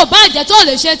Ohunkóhun tí kò bá jẹ́ tó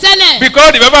lè ṣe tẹ́lẹ̀.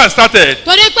 Because the revival has started.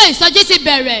 Torí pé ìsọjí ti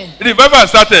bẹ̀rẹ̀. The revival has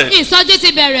started. Ìsọjí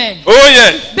ti bẹ̀rẹ̀. Oh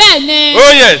yes. Bẹ́ẹ̀ni.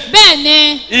 Oh yes.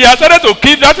 Bẹ́ẹ̀ni. He has started to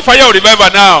kill that fire of revival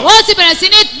now. Wọ́n ti bẹ̀rẹ̀ sí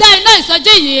ní dá iná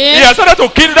ìsọjí yìí. He has started to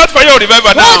kill that fire of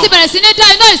revival now. Wọ́n ti bẹ̀rẹ̀ sí ní dá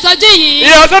iná ìsọjí yìí.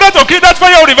 He has started to kill that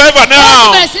fire of revival Wọ́n ti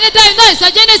now. bẹ̀rẹ̀ sí ní dá iná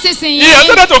ìsọjí nísinsìnyí. He has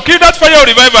started to kill that fire of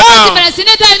revival Wọ́n ti now. bẹ̀rẹ̀ sí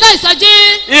ní dá iná ìsọjí.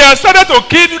 He has started to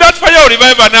kill that fire of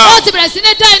revival now. Wọ́n ti bẹ̀rẹ̀ sí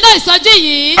ní dá iná ìsọjí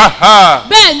yìí. Aha.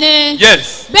 Bẹ́ẹ̀ni.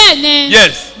 Yes. Bẹ́ẹ̀ni.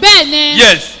 Yes. Bẹ́ẹ̀ni.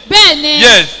 Yes. Bẹ́ẹ̀ni.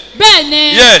 Yes.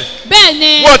 Bẹ́ẹ̀ni. Yes.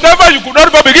 Bẹ́ẹ̀ni. Whatever you could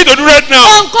not do, begin to do right now.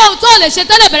 Ohunkóhun tó lè ṣe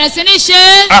tẹ́lẹ̀ bẹ̀rẹ̀ sí ní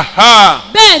ṣe. Aha.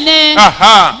 Bẹ́ẹ̀ni.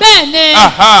 Aha. Bẹ́ẹ̀ni.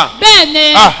 Aha.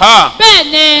 Bẹ́ẹ̀ni. Aha.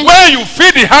 Bẹ́ẹ̀ni. When you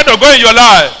feel the hand of God in your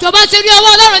life, Tó bá ti rí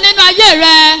ọwọ́ Ọlọ́run nínú ayé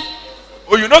rẹ.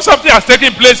 or you know something has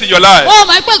taken place in your life, O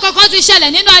mọ̀ pé nǹkan kan ti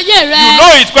ṣẹlẹ̀ nínú ayé rẹ. you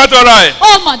know it's quite alright.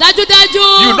 O mọ̀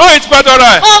dájúdájú. You know it's quite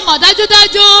alright. O mọ̀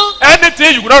dájúdájú.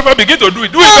 Anything you could not do, begin to do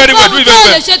it. Do it very well. Do Ohunkóhun it tó very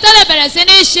lè well. ṣe tẹ́lẹ̀ bẹ̀rẹ̀ sí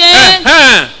ní ṣe.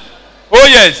 Uh-huh. Oh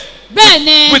yes.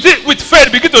 Bẹ́ẹ̀ni. With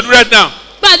faith, begin to do right now.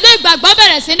 Pẹ̀lú ìgbàgbọ́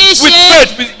bẹ̀rẹ̀ sí ní With ṣe.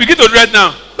 faith, begin to do right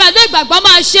now. Pẹ̀lú ìgbàgbọ́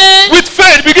máa ṣe. With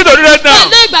faith, begin to do right now.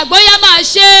 Pẹ̀lú ìgbàgbọ́ yá máa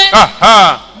ṣe.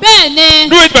 Aha. Bẹ́ẹ̀ni.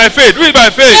 Do it by faith. Do it by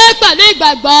faith. Ṣé pẹ̀lú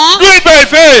ìgbàgbọ́. Do it by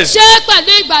faith. Ṣé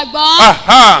pẹ̀lú ìgbàgbọ́.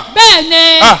 Aha.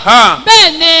 Bẹ́ẹ̀ni. Aha.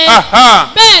 Bẹ́ẹ̀ni. Aha.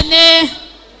 Bẹ́ẹ̀ni.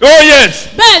 Oh yes.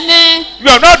 Bẹ́ẹ̀ni. You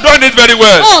have not done it very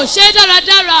well. O ṣe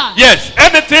dáradára. Yes.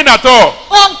 Anything at all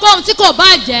Ohunkóhun tí kò bá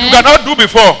you jẹ́. cannot do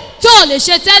before, Tó o lè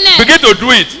ṣe tẹ́lẹ̀. begin to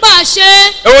do it. Máa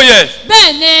ṣe. Oh yes.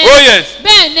 Bẹ́ẹ̀ni. Oh yes.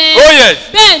 Bẹ́ẹ̀ni. Oh yes.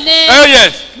 Bẹ́ẹ̀ni. Oh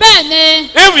yes. Bẹ́ẹ̀ni.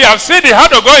 If you have seen the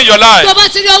hand of God in your life, Tó bá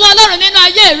ti rí ọwọ́ Ọlọ́run nínú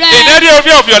ayé rẹ. in any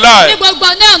area of your Ní life, gbogbo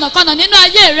ní ọ̀nàkọnà nínú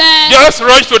ayé rẹ. just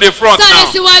rush to the front Sáré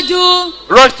now. síwájú.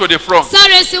 Rush to the front.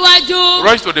 Sáré síwájú.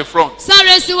 Rush to the front.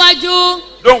 Sáré síwájú.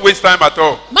 Don't waste time at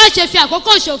all. Má ṣe fi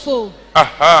àkókò ṣòfò.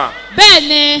 Aha.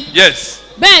 Bẹ́ẹ̀ni. Yes.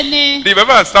 Bẹ́ẹ̀ni.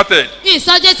 Revival has started.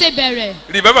 Ìsọjí ti bẹ̀rẹ̀.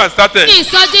 Revival has started.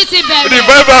 Ìsọjí ti bẹ̀rẹ̀.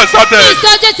 Revival has started.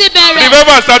 Ìsọjí ti bẹ̀rẹ̀.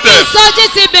 Revival has started. Ìsọjí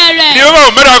ti bẹ̀rẹ̀. Revival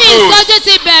of miracles. Ìsọjí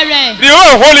ti bẹ̀rẹ̀.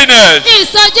 Revival of holiness.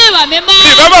 Ìsọjí ìwà mímọ́.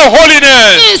 Revival of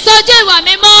holiness. Ìsọjí ìwà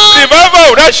mímọ́.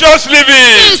 Revival of righteous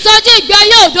living. Ìsọjí ìgbé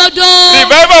ayé òdodo.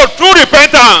 Revival of true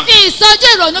repentance. Ìsọjí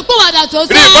ìrònúpìwàdà tó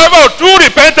tọ́. Revival of true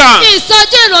repentance.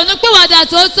 Ìsọjí ìrònúpìwàdà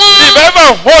tó tọ́. Revival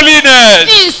of holiness.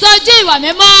 Ìsọjí ìwà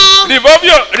mímọ́.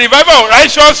 Revival of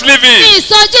righteous living.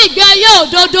 Ìsọjí ìgbé ayé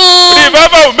òdodo.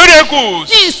 Revival of miracles.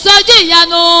 Ìsọjí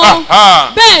ìyanu.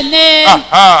 Aha. Bẹ́ẹ̀ni.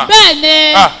 Aha.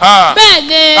 Bẹ́ẹ̀ni. Aha.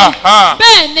 Bẹ́ẹ̀ni. Aha.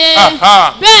 Bẹ́ẹ̀ni.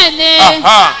 Aha. Bẹ́ẹ̀ni.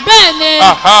 Aha. Bẹ́ẹ̀ni.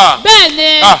 Aha.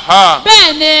 Bẹ́ẹ̀ni. Aha.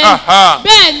 Bẹ́ẹ̀ni. Aha.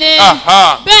 Bẹ́ẹ̀ni.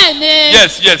 Aha. Bẹ́ẹ̀ni.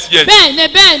 Yes, yes, yes. Bẹ́ẹ̀ni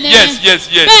bẹ́ẹ̀ni. Yes, yes,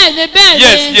 yes. Bẹ́ẹ̀ni bẹ́ẹ̀ni.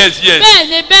 Yes, yes, yes.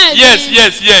 Bẹ́ẹ̀ni bẹ́ẹ̀ni. Yes,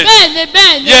 yes, yes. Bẹ́ẹ̀ni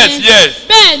bẹ́ẹ̀ni. Yes, yes.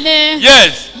 Bẹ́ẹ̀ni.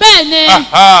 Yes. Bẹ́ẹ̀ni.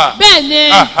 Aha.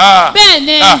 Bẹ́ẹ̀ni. Aha.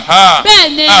 Bẹ́ẹ̀ni. Aha.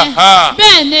 Bẹ́ẹ̀ni. Aha.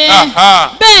 Bẹ́ẹ̀ni.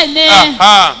 Aha. Bẹ́ẹ̀ni.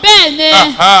 Aha. Bẹ́ẹ̀ni.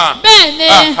 Aha. Bẹ́ẹ̀ni.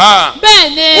 Aha.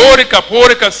 Bẹ́ẹ̀ni.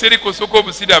 Porika siriko soko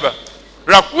busida ba.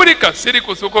 Rapurika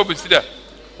siriko soko busida.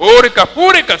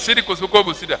 Purika siriko soko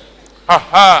busida.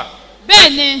 Aha.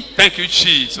 Bẹ́ẹ̀ni. Thank you,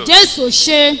 Jesus. Jésù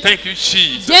ṣe. Thank you,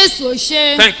 Jesus. Jésù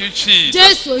ṣe. Thank you, Jesus.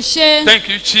 Jésù ṣe. Thank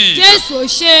you, Jesus. Jésù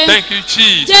ṣe. Thank you,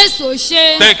 Jesus. Jésù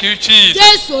ṣe. Thank you, Jesus.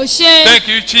 Jésù ṣe. Thank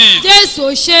you, Jesus. Jésù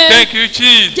ṣe. Thank you,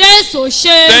 Jesus. Jésù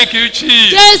ṣe. Thank you,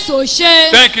 Jesus. Jésù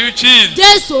ṣe. Thank you, Jesus.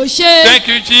 Jésù ṣe. Thank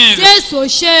you, Jesus. Jésù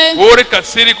ṣe. Porika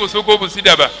siriko soko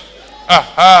busida ba.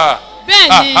 Aha.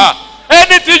 Bẹ́ẹ̀ni. Aha.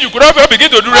 Anything you could have begin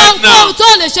to do right now. Ohunkóhun tó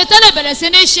lè ṣe tẹ́lẹ̀ bẹ̀rẹ̀ sí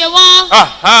ní ṣe wọ́n.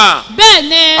 Aha.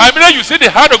 Bẹ́ẹ̀ni. I mean, you see the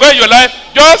hand of God in your life,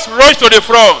 just rush to the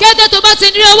front. Kété tó bá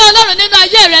ti ní ọwọ́ Ọlọ́run nínú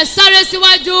ayé rẹ̀ sáré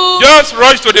síwájú. Just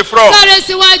rush to the front. Sáré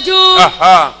síwájú.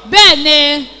 Aha.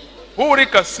 Bẹ́ẹ̀ni.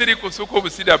 Porika siriko soko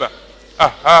busida ba.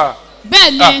 Aha.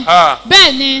 bẹ́ẹ̀ni Aha.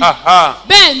 bẹ́ẹ̀ni Aha.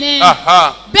 bẹ́ẹ̀ni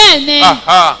Aha. bẹ́ẹ̀ni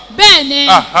Aha. bẹ́ẹ̀ni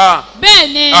Aha.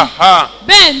 bẹ́ẹ̀ni Aha.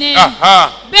 bẹ́ẹ̀ni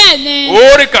Aha. bẹ́ẹ̀ni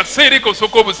Ore kasiri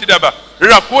kosoko busidaba.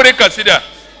 Rakure kasida.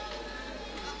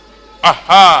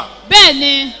 Aha.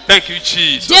 bẹ́ẹ̀ni Thank you,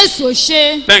 Jesus. jésù ò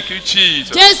ṣe Thank you,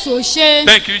 Jesus. jésù ò ṣe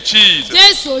Thank you, Jesus.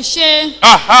 jésù ò ṣe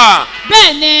Aha.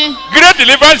 bẹ́ẹ̀ni Great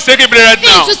deliverance is taking place right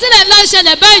now. ìtúsílẹ̀ ńlá ń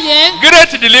ṣẹlẹ̀ báyìí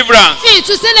Great deliverance.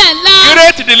 ìtúsílẹ̀ ńlá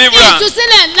Great deliverance.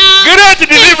 ìtúsílẹ̀ ńlá Great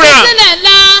deliverance. ìtúsílẹ̀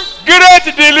ńlá Great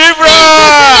deliverance.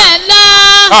 ìtúsílẹ̀ ńlá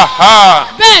Aha.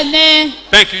 bẹ́ẹ̀ni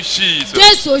Thank you, Jesus.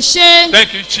 jésù ò ṣe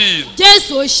Thank you, Jesus.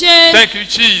 jésù ò ṣe Thank you,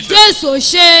 Jesus. jésù ò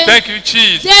ṣe Thank you,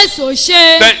 Jesus. jésù ò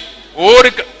ṣe Thank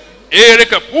Orika.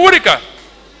 Erika. Purika.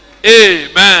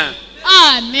 Amen.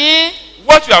 àmín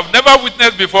What you have never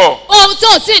witnessed before, ohun tó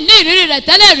o ti ní ìrírí rẹ̀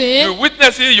tẹ́lẹ̀ rèé you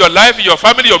witness it in your life, in your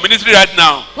family, your ministry right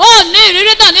now. ó ní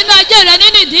ìrírí náà nínú ayé rẹ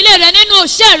nínú ìdílé rẹ nínú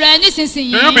iṣẹ́ rẹ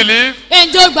nísinsìnyí Do you believe?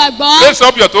 ǹjẹ́ o gbàgbọ́ Raise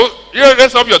up your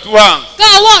raise up your two hands. ká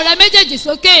ọwọ́ rẹ méjèèjì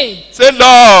sókè Say,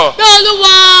 Lord, pé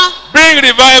olúwa bring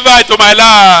revival into my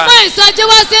life. pé ìsọjí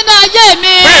wá sínú ayé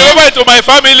mi Bring revival into my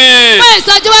family. pé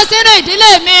ìsọjí wá sínú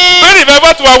ìdílé mi Bring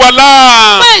revival to our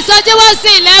land. pé ìsọjí wá sí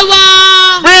ilé wa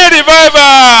Bring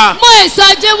revival. mú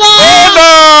ìsọjí wá Oh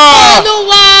Lord.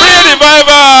 olúwa Bring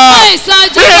revival. mú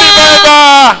ìsọjí Bring wá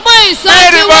revival. mú Bring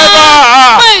ìsọjí wá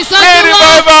revival. mú Bring ìsọjí wá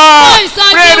revival. mú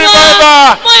ìsọjí Bring wá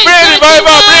revival. mú Bring ìsọjí revival.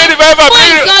 wá Bring revival. mú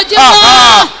Bring ìsọjí Aha.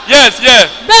 wá Yes, yes.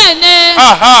 bẹ́ẹ̀ni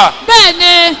Aha.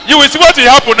 bẹ́ẹ̀ni You will see what will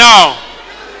happen now.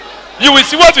 You will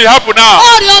see what will happen now.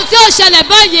 ó rí ohun tí yóò ṣẹlẹ̀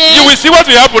báyìí You will see what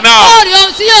will happen now. ó rí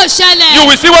ohun tí yóò ṣẹlẹ̀ You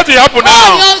will see what will happen ó rí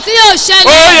now. ohun tí yóò Oh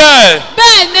ṣẹlẹ̀ yeah.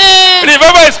 bẹ́ẹ̀ni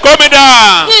Revival is coming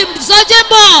down. ìsọjí ń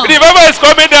bọ̀ Revival is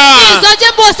coming down. ìsọjí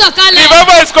ń bọ̀ sọ̀kalẹ̀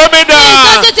Revival is coming down.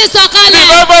 ìsọjí ti sọ̀kalẹ̀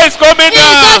Revival is coming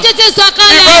down. ìsọjí ti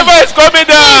sọ̀kalẹ̀ Revival is coming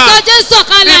down. ìsọjí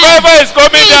sọ̀kalẹ̀ Revival is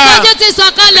coming down. ìsọjí ti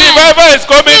sọ̀kalẹ̀ Revival is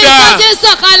coming down. ìsọjí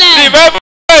sọ̀kalẹ̀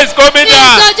Revival is coming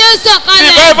down. ìsọjí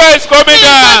sọ̀kalẹ̀ Revival is coming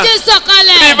down. ìsọjí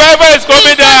sọ̀kalẹ̀ Revival is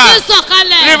coming down. ìsọjí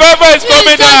sọ̀kalẹ̀ Revival is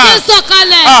coming down. ìsọjí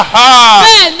sọ̀kalẹ̀ Aha.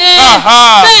 bẹ́ẹ̀ni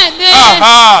Aha. bẹ́ẹ̀ni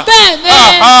Aha. bẹ́ẹ̀ni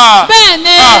Aha.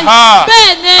 bẹ́ẹ̀ni Aha.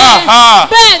 bẹ́ẹ̀ni Aha.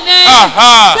 bẹ́ẹ̀ni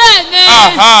Aha. bẹ́ẹ̀ni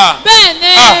Aha.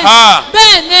 bẹ́ẹ̀ni Aha.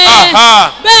 bẹ́ẹ̀ni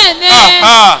Aha. bẹ́ẹ̀ni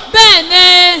Aha.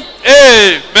 bẹ́ẹ̀ni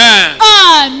Amen.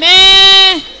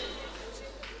 àmín.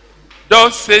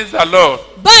 Thus says the Lord,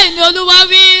 báyìí ni olúwa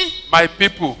wí my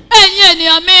people, ẹ̀yin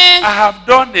ènìyàn mi I have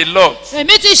done a lot.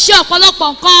 èmi ti ṣe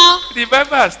ọ̀pọ̀lọpọ̀ nǹkan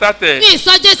Revival has started. ní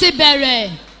ìsọjí ti bẹ̀rẹ̀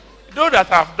Those that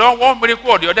have done one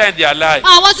miracle or the other in their life,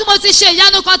 àwọn tí mo ti ṣe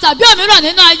ìyanu kan tàbí òmíràn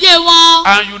nínú ayé wọn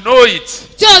and you know it,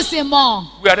 tí o sì mọ̀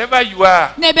wherever you are,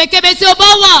 níbikíbi tí o bá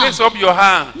wà raise up your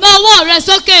hand. na ọwọ́ rẹ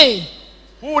sókè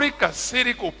Purika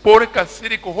siriko, porika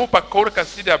siriko, hopa korika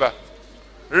sidaba.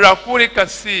 Rapurika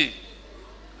si.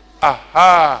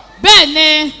 Aha.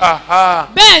 bẹ́ẹ̀ni Aha.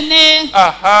 bẹ́ẹ̀ni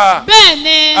Aha.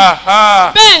 bẹ́ẹ̀ni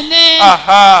Aha. bẹ́ẹ̀ni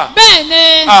Aha.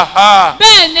 bẹ́ẹ̀ni Aha.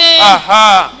 bẹ́ẹ̀ni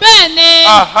Aha. bẹ́ẹ̀ni Aha. bẹ́ẹ̀ni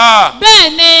Aha.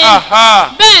 bẹ́ẹ̀ni Aha.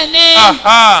 bẹ́ẹ̀ni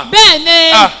Aha.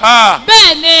 bẹ́ẹ̀ni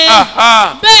Aha.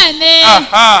 bẹ́ẹ̀ni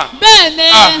Aha. bẹ́ẹ̀ni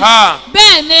Aha.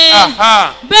 bẹ́ẹ̀ni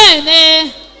Aha.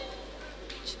 bẹ́ẹ̀ni.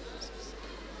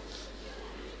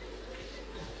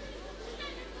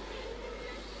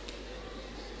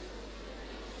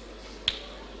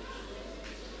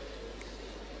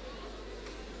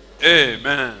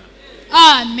 Amen.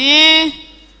 Àmín.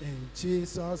 In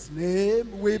Jesus'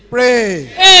 name we pray.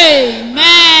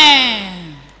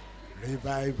 Amen.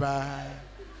 Revival.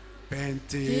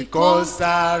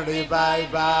 Pentecostal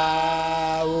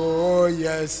revival. Oh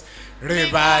yes.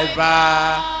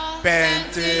 Revival.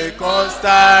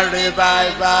 Pentecostal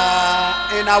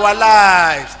revival in our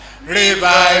lives.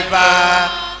 Revival.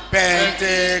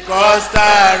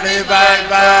 Pentecostal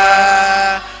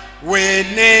revival. We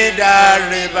need a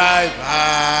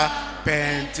revival.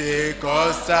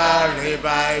 Pentecostal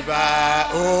revival.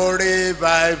 Oh,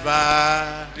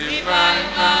 revival.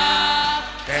 Revival.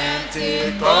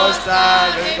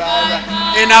 Pentecostal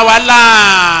revival in our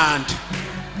land.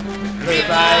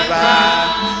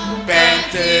 Revival.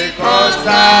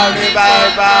 Pentecostal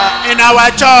revival in our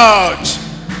church.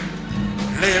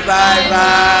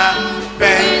 Revival.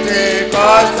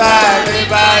 Pentecostal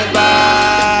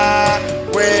revival.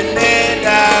 We need a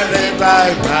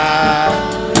revival.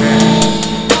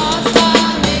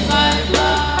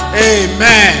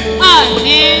 Amen.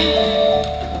 Àmín.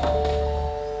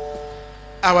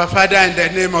 Our Father, in the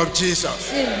name of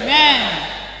Jesus. Amen.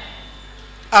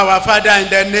 Our Father, in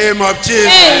the name of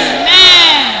Jesus.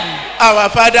 Amen. Our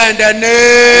Father, in the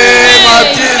name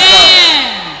of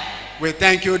Jesus. We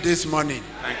thank you this morning.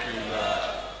 Thank you, Lord.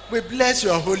 We bless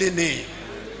your holy name.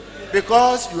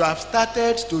 because you have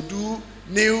started to do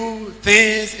new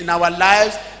things in our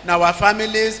lives, in our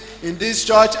families, in this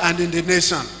church and in the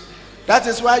nation. That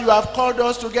is why you have called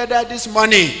us together this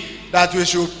morning, that we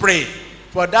should pray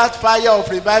for that fire of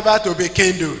revival to be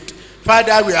kindled.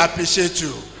 Father, we appreciate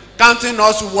you, counting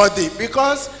us worthy,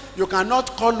 because you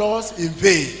cannot call us in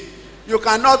vain. You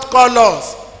cannot call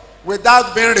us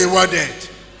without being rewarded.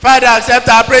 Father, accept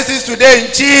our praises today in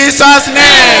Jesus' name.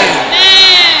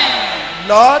 Amen.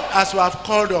 Lord, as you have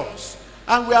called us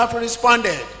and we have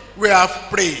responded, we have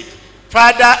prayed.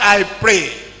 Father, I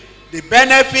pray the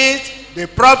benefit, the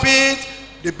profit,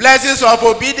 the blessings of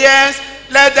obedience,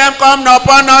 let them come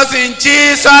upon us in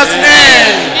Jesus'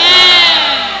 name.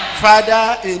 Amen.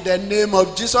 Father, in the name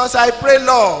of Jesus, I pray,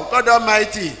 Lord, God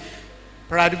Almighty,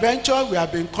 peradventure we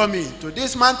have been coming to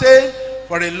this mountain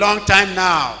for a long time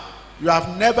now. You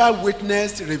have never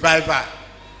witnessed revival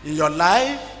in your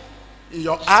life, in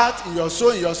your heart, in your soul,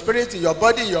 in your spirit, in your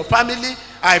body, in your family.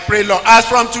 I pray, Lord, as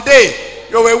from today,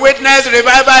 you will witness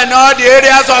revival in all the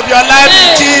areas of your life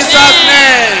in Jesus'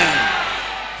 name.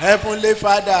 Heavenly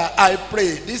Father, I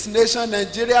pray this nation,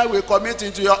 Nigeria, will commit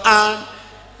into your hand.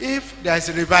 If there is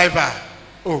revival,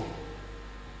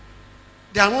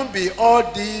 there won't be all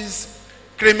these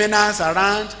criminals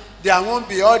around. There won't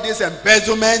be all this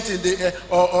embezzlement in the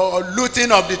or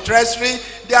looting of the treasury.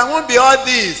 There won't be all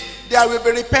this. There will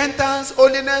be repentance,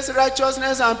 holiness,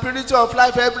 righteousness, and purity of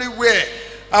life everywhere.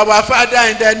 Our Father,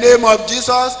 in the name of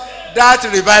Jesus, that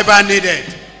revival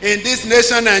needed in this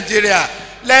nation, Nigeria.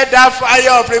 Let that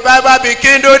fire of revival be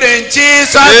kindled in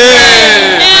Jesus'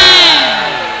 name.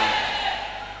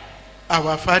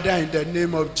 Our Father, in the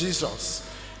name of Jesus,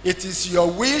 it is your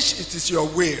wish, it is your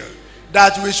will,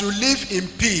 that we should live in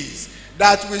peace,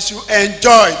 that we should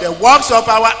enjoy the works of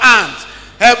our hands.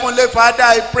 Heavenly Father,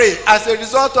 I pray, as a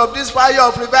result of this fire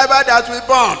of revival that we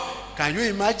burn, can you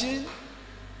imagine?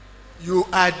 You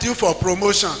are due for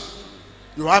promotion.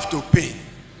 You have to pay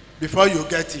before you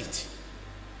get it.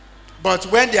 But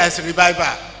when there is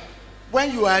revival,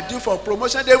 when you are due for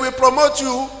promotion, they will promote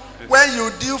you. When you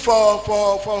due for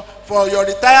your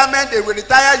retirement, they will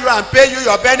retire you and pay you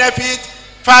your benefit.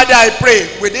 Father, I pray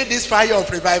within this fire of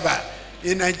revival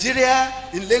in Nigeria,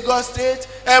 in Lagos State,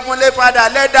 Heavenly Father,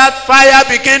 let that fire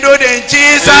be kindled in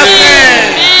Jesus'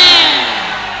 name.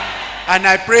 And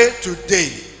I pray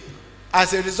today,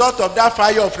 as a result of that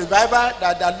fire of revival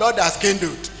that the Lord has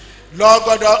kindled, Lord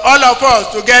God, all of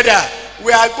us together,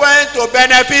 we are going to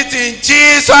benefit in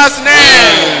Jesus'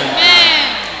 name.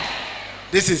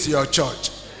 This is your church.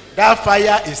 That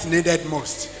fire is needed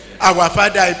most. Our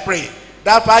Father, I pray,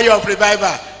 that fire of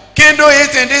revival, kindle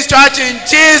it in this church in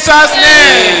Jesus'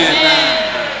 name.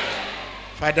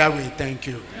 Father, we thank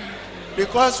you,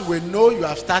 because we know you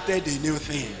have started a new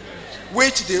thing,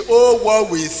 which the whole world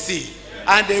will see,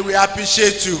 and they will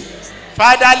appreciate you.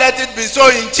 Father, let it be so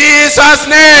in Jesus'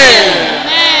 name.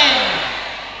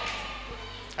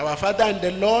 Our Father and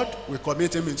the Lord, we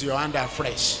commit him into your hand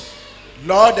afresh.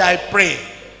 Lord, I pray,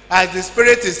 as the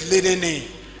Spirit is leading in,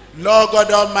 Lord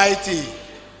God Almighty,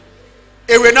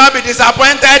 it will not be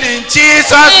disappointed in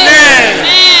Jesus' name.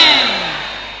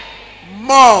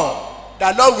 More,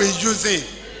 the Lord will use it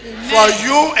for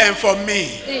you and for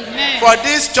me. For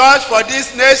this church, for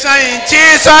this nation, in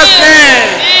Jesus' name.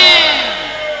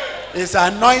 His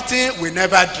anointing will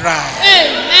never dry.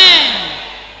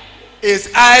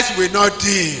 His eyes will not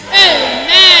dim.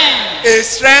 His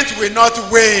strength will not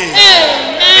wane.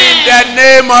 In the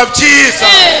name of Jesus.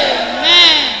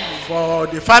 For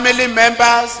the family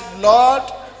members, Lord,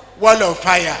 wall of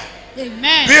fire.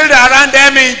 Build around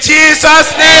them in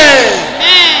Jesus' name.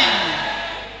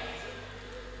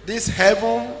 This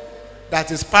heaven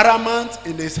that is paramount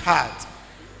in his heart,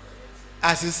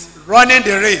 as he's running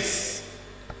the race,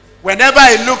 whenever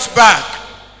he looks back,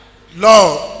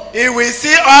 Lord, he will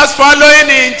see us following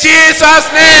in Jesus'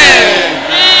 name.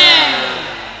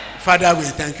 Father, we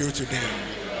thank you today.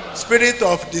 Spirit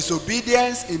of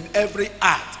disobedience in every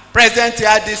heart present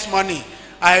here this morning,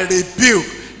 I rebuke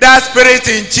that spirit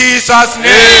in Jesus'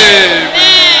 name.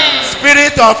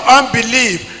 Spirit of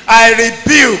unbelief, I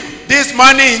rebuke this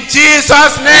morning in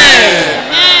Jesus' name.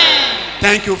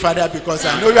 Thank you, Father, because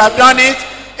I know you have done it.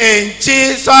 In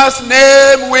Jesus'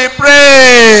 name we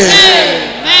pray.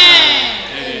 Amen.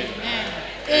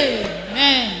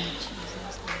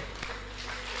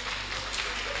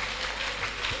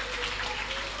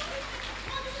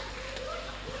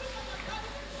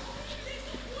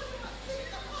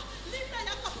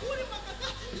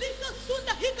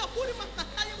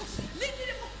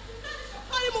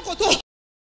 Mokoto.